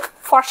বডি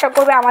ফর্সা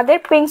করবে আমাদের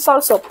পিঙ্ক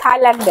সল্ট সোপ,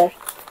 থাইল্যান্ডের,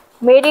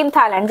 মেড ইন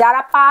থাইল্যান্ড।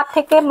 যারা পা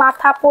থেকে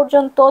মাথা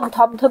পর্যন্ত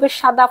ধবধবে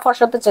সাদা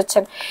ফর্সাতে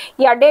চাচ্ছেন,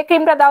 ইয়া ডে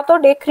ক্রিমটা দাও তো,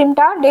 ডে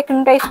ক্রিমটা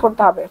ইউজ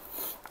করতে হবে,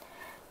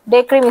 ডে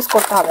ক্রিম ইউজ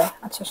করতে হবে।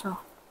 আচ্ছা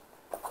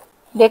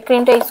ডে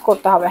ক্রিমটা ইউজ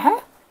করতে হবে। হ্যাঁ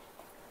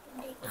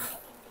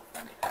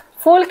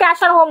full cash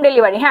on home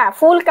delivery. হ্যাঁ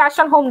full cash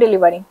on home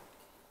delivery.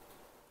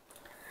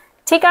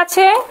 ঠিক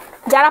আছে,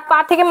 যারা পা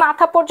থেকে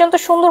মাথা পর্যন্ত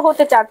সুন্দর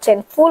হতে চাচ্ছেন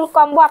ফুল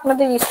কম্বো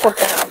আপনাদের ইউজ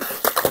করতে হবে।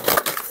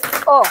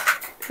 ও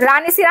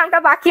রানী সিরামটা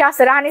বাকি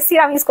আছে, রানী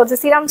সিরাম ইউজ করছে,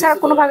 সিরাম ছাড়া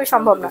কোনোভাবে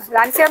সম্ভব না।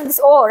 রানী সিরাম,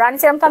 ও রানী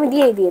সিরাম তো আমি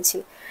দিয়েই দিয়েছি,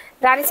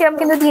 রানী সিরাম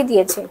কিন্তু দিয়ে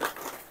দিয়েছি,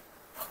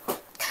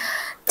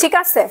 ঠিক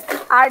আছে।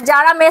 আর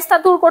যারা মেস্তা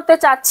দূর করতে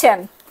চাচ্ছেন,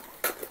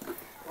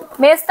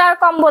 মেস্তার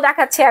কম্বো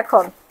দেখাচ্ছি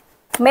এখন,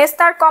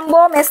 মেস্তার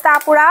কম্বো, মেস্তা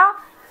আপুরা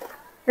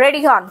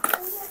রেডি হন।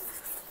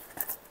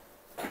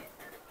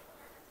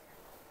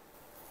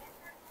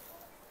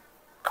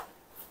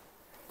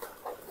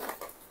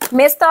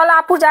 মেস্তাওয়ালা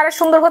আপু যারা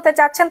সুন্দর হতে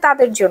চাচ্ছেন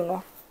তাদের জন্য,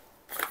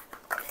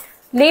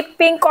 লিপ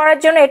পিঙ্ক করার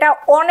জন্য এটা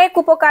অনেক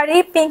উপকারী।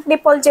 পিঙ্ক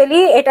নিপল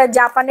জেলি, এটা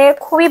জাপানের,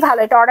 খুবই ভালো,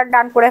 এটা অর্ডার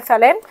ডান করে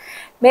ফেলেন।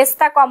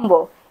 মেস্তা কম্বো,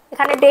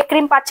 এখানে ডে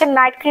ক্রিম পাচ্ছেন,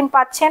 নাইট ক্রিম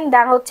পাচ্ছেন,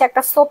 দেন হচ্ছে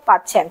একটা সোপ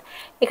পাচ্ছেন,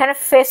 এখানে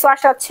ফেস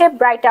ওয়াশ আছে,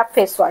 bright up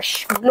face wash,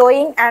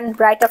 glowing and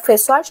bright up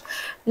face wash.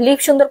 Lip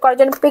সুন্দর করার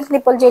জন্য পিঙ্ক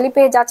নিপল জেলি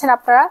পেয়ে যাচ্ছেন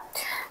আপনারা।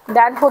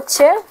 দেন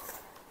হচ্ছে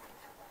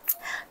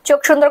চোখ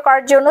সুন্দর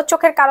করার জন্য,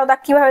 চোখের কালো দাগ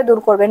কিভাবে দূর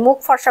করবেন, মুখ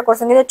ফর্সা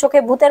করছেন কিন্তু চোখে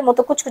ভূতের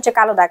মতো কুচকুচে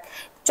কালো দাগ,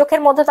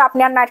 চোখের মধ্যে তো আপনি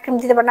আর নাইট ক্রিম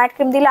দিতে পারেন, নাইট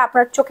ক্রিম দিলে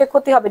আপনার চোখে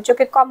ক্ষতি হবে,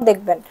 চোখে কম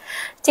দেখবেন,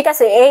 ঠিক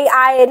আছে। এই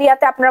আই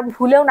এরিয়াতে আপনারা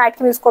ভুলেও নাইট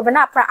ক্রিম ইউজ করবেন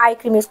না, আপনার আই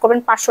ক্রিম ইউজ করবেন।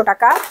 500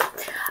 টাকা,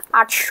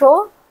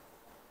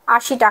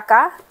 880 টাকা,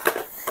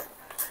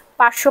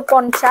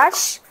 550,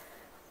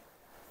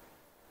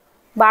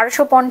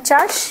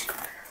 1250,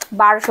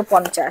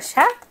 1250,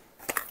 হ্যাঁ।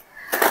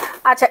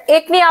 আচ্ছা,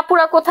 একনি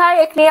আপুরা কোথায়?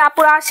 একনি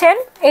আপুরা আসেন,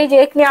 এই যে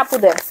একনি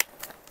আপুদের,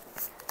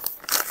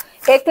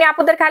 একনি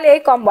আপুদের খালি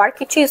এই কম্বো, আর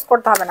কিছু ইউজ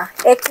করতে হবে না।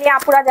 একনি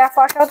আপুরা যারা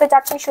ফর্সা হতে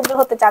চাচ্ছেন, সুন্দর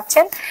হতে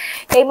চাচ্ছেন,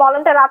 এই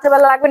মলমটা রাতের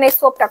বেলা লাগবেন, এই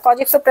সোপটা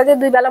কজিক সোপটা দিয়ে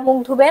 2 বেলা মুখ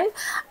ধুবেন,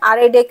 আর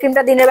এই ডে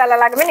ক্রিমটা দিনের বেলা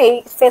লাগবেন, এই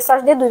ফেস ওয়াশ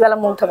দিয়ে 2 বেলা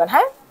মুখ ধুবেন,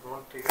 হ্যাঁ।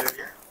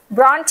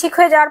 ব্রন ঠিক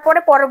হয়ে যাওয়ার পরে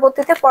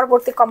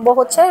পরবর্তী কম্বো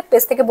হচ্ছে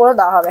পেজ থেকে বলে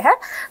দেওয়া হবে, হ্যাঁ।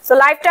 সো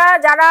লাইভটা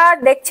যারা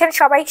দেখছেন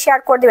সবাই শেয়ার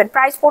করে দিবেন।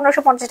 প্রাইস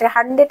 1550 টাকা,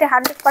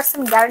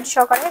 100% গ্যারান্টি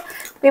সহকারে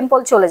পিম্পল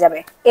চলে যাবে।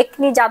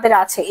 একনি যাদের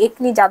আছে,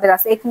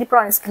 একনি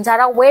প্রন স্কিন,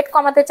 যারা ওয়েট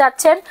কমাতে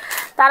চাচ্ছেন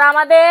তারা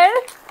আমাদের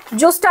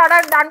জুসটা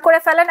অর্ডার ডান করে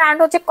ফেলেন। অ্যান্ড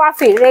হচ্ছে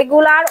কফি,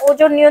 রেগুলার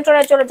ওজন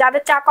নিয়ন্ত্রণের জন্য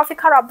যাদের চা কফি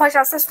খাওয়ার অভ্যাস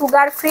আছে,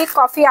 সুগার ফ্রি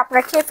কফি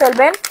আপনারা খেয়ে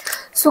ফেলবেন।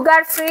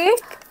 Sugar free,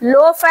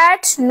 low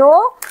fat, no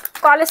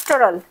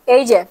cholesterol.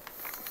 এই যে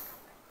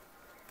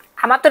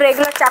আমার তো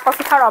রেগুলার চা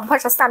কফি খাওয়ার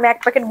অভ্যাস আছে, আমি 1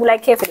 প্যাকেট গুলাই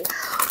খেয়ে ফেলি।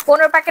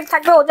 15 প্যাকেট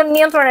থাকবে, ওজন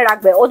নিয়ন্ত্রণে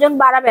রাখবে, ওজন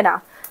বাড়াবে না,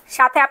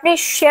 সাথে আপনি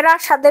সেরা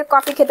স্বাদের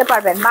কফি খেতে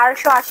পারবেন।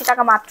 1280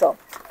 টাকা মাত্র।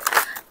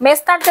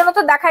 মেস্তার জন্য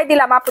তো দেখাই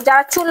দিলাম আপু,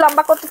 যারা চুল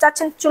লম্বা করতে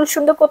চাচ্ছেন, চুল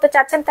সুন্দর করতে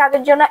চাচ্ছেন,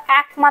 তাদের জন্য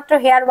একমাত্র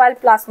হেয়ার অয়েল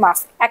প্লাস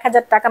মাস্ক,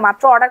 1000 টাকা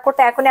মাত্র। অর্ডার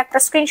করতে এখনই একটা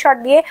স্ক্রিনশট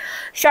দিয়ে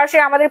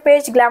সরাসরি আমাদের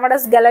page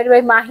glamorous gallery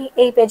by Mahi,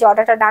 এই পেজে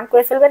অর্ডারটা ডান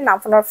করে ফেলবেন, নাম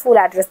ফোন আর ফুল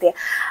অ্যাড্রেস দিয়ে।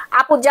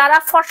 আপু যারা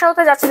ফর্সা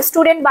হতে যাচ্ছেন,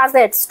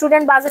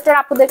 স্টুডেন্ট বাজেটের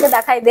আপুদেরকে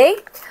দেখাই দেই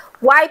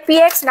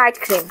YPX নাইট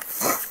ক্রিম,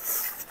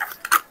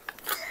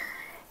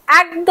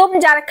 একদম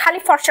যারা খালি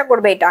ফর্সা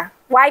করবে, এটা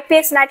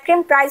YPX নাইট ক্রিম,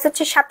 প্রাইস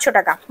হচ্ছে 700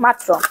 টাকা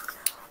মাত্র।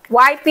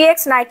 YPX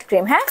নাইট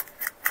ক্রিম, হ্যাঁ,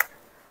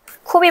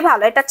 খুবই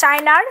ভালো। এটা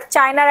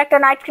চায়নার একটা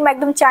নাইট ক্রিম,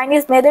 একদম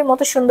চাইনিজ মেয়েদের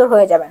মতো সুন্দর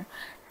হয়ে যাবেন।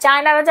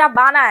 চায়নারা যা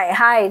বানায়,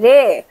 হায় রে,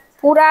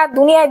 পুরা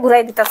দুনিয়ায়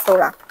ঘুরাই দিতেছে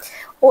ওরা,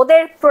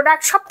 ওদের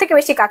প্রোডাক্ট সব থেকে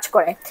বেশি কাজ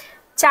করে।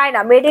 চায়না,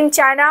 মেড ইন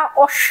চায়না,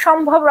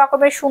 অসম্ভব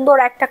রকমের সুন্দর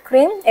একটা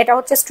ক্রিম। এটা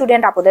হচ্ছে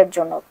স্টুডেন্ট আপুদের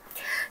জন্য,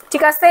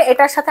 ঠিক আছে।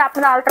 এটার সাথে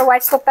আপনারা আল্ট্রা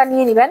হোয়াইট সোপটা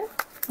নিয়ে নেবেন,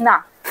 না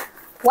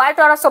হোয়াইট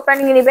অরা সোপটা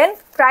নিয়ে নেবেন।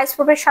 প্রাইস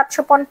পড়বে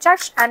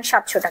 750 অ্যান্ড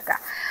 700 টাকা।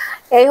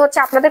 এই হচ্ছে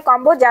আপনাদের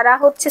কম্বো, যারা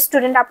হচ্ছে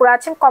স্টুডেন্ট আপুরা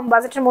আছেন, কম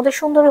বাজেটের মধ্যে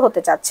সুন্দরী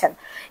হতে চাচ্ছেন।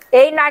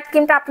 এই নাইট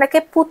ক্রিমটা আপনাকে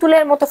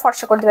পুতুলের মতো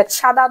ফর্সা করে দেবে,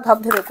 সাদা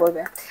ধবধবে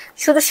করবে,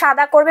 শুধু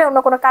সাদা করবে, অন্য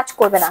কোনো কাজ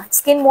করবে না।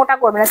 স্কিন মোটা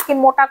করবে না, স্কিন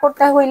মোটা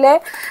করতে হইলে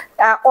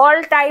অল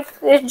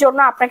টাইপের জন্য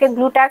আপনাকে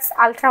গ্লুট্যাক্স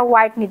আলট্রা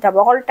হোয়াইট নিতে হবে,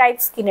 অল টাইপ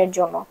স্কিনের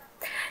জন্য।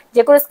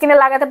 যে কোনো স্কিনে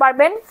লাগাতে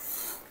পারবেন,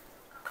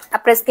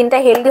 আপনার স্কিনটা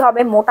হেলদি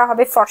হবে, মোটা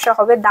হবে, ফর্সা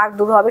হবে, দাগ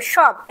দূর হবে,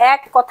 সব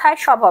এক কথায়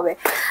সব হবে।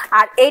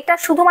 আর এইটা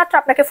শুধুমাত্র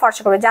আপনাকে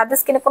ফর্সা করবে, যাদের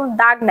স্কিনে কোনো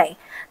দাগ নাই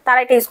তারা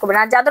এটা ইউজ করবেন।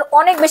 আর যাদের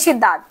অনেক বেশি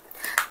দাগ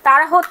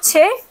তারা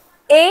হচ্ছে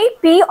এই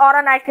পি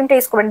অরা নাইট ক্রিমটা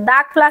ইউজ করবেন।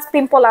 দাগ প্লাস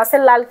পিম্পল আছে,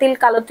 লাল তিল,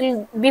 কালো তিল,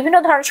 বিভিন্ন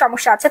ধরনের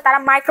সমস্যা আছে, তারা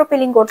মাইক্রো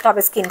পিলিং করতে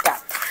হবে স্কিনটা,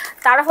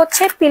 তারা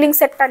হচ্ছে পিলিং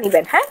সেটটা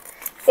নেবেন, হ্যাঁ।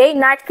 এই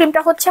নাইট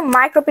ক্রিমটা হচ্ছে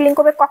মাইক্রো পিলিং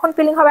করবে, কখন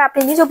পিলিং হবে আপনি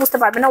নিজেও বুঝতে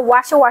পারবেন না,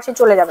 ওয়াশে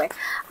চলে যাবে।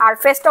 আর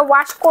ফেসটা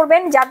ওয়াশ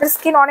করবেন, যাদের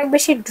স্কিন অনেক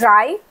বেশি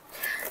ড্রাই,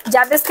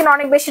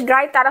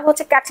 তারা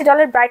হচ্ছে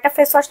ক্যাথিডলের ব্রাইট আপ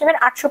ফেস ওয়াশ নেবেন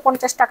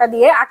 850 টাকা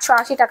দিয়ে,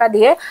 880 টাকা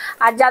দিয়ে।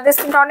 আর যাদের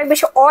স্কিনটা অনেক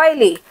বেশি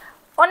অয়েলি,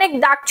 অনেক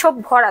দাগ ছোপ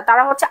ভরা,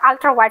 তারা হচ্ছে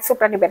আলট্রা হোয়াইট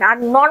সোপটা নেবেন। আর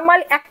নর্মাল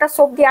একটা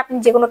সোপ দিয়ে আপনি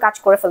যে কোনো কাজ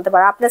করে ফেলতে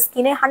পারেন, আপনার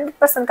স্কিনে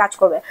 100% কাজ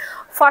করবে,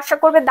 ফর্সা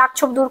করবে, দাগ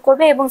ছোপ দূর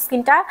করবে এবং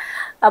স্কিনটা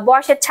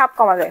বয়সের ছাপ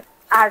কমাবে।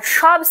 আর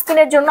সব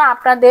স্কিনের জন্য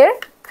আপনাদের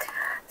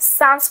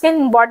সানস্ক্রিন,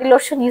 বডি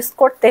লোশন ইউজ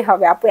করতে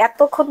হবে। আপু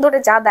এতক্ষণ ধরে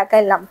যা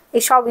দেখাইলাম,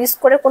 এসব ইউজ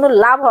করে কোনো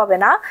লাভ হবে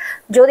না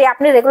যদি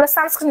আপনি রেগুলার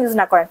সানস্ক্রিন ইউজ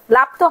না করেন।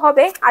 লাভ তো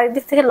হবে, আর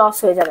এদিক থেকে লস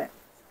হয়ে যাবে।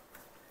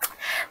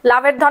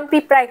 লাভের ধন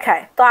পিঁপড়ায়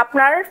খায়, তো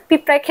আপনার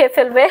পিঁপড়ায় খেয়ে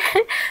ফেলবে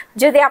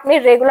যদি আপনি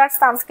রেগুলার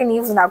সানস্ক্রিন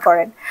ইউজ না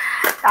করেন।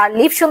 আর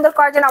লিপ সুন্দর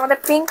করার জন্য আমাদের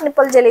পিঙ্ক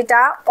নিপল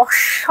জেলিটা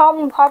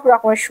অসম্ভব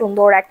রকমের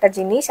সুন্দর একটা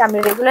জিনিস, আমি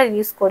রেগুলার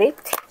ইউজ করি,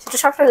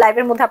 যেটা সবসময়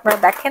লাইভের মধ্যে আপনারা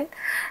দেখেন।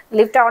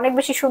 লিপটা অনেক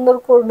বেশি সুন্দর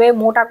করবে,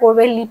 মোটা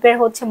করবে, লিপের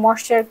হচ্ছে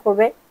ময়েশ্চার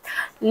করবে,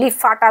 লিপ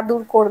ফাটা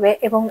দূর করবে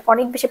এবং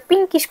অনেক বেশি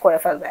পিঙ্কিশ করে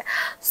ফেলবে।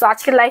 সো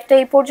আজকের লাইভটা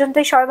এই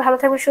পর্যন্তই। সবাই ভালো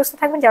থাকবেন, সুস্থ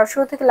থাকবেন। যারা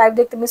শুরু থেকে লাইভ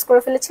দেখতে মিস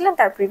করে ফেলেছিলেন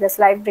তার প্রিভিয়াস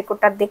লাইভ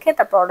রেকর্ডটা দেখে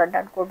তারপর অর্ডার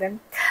ডান করবেন।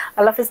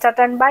 আল্লাহ হাফিজ,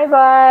 টাটা, বাই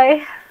বাই।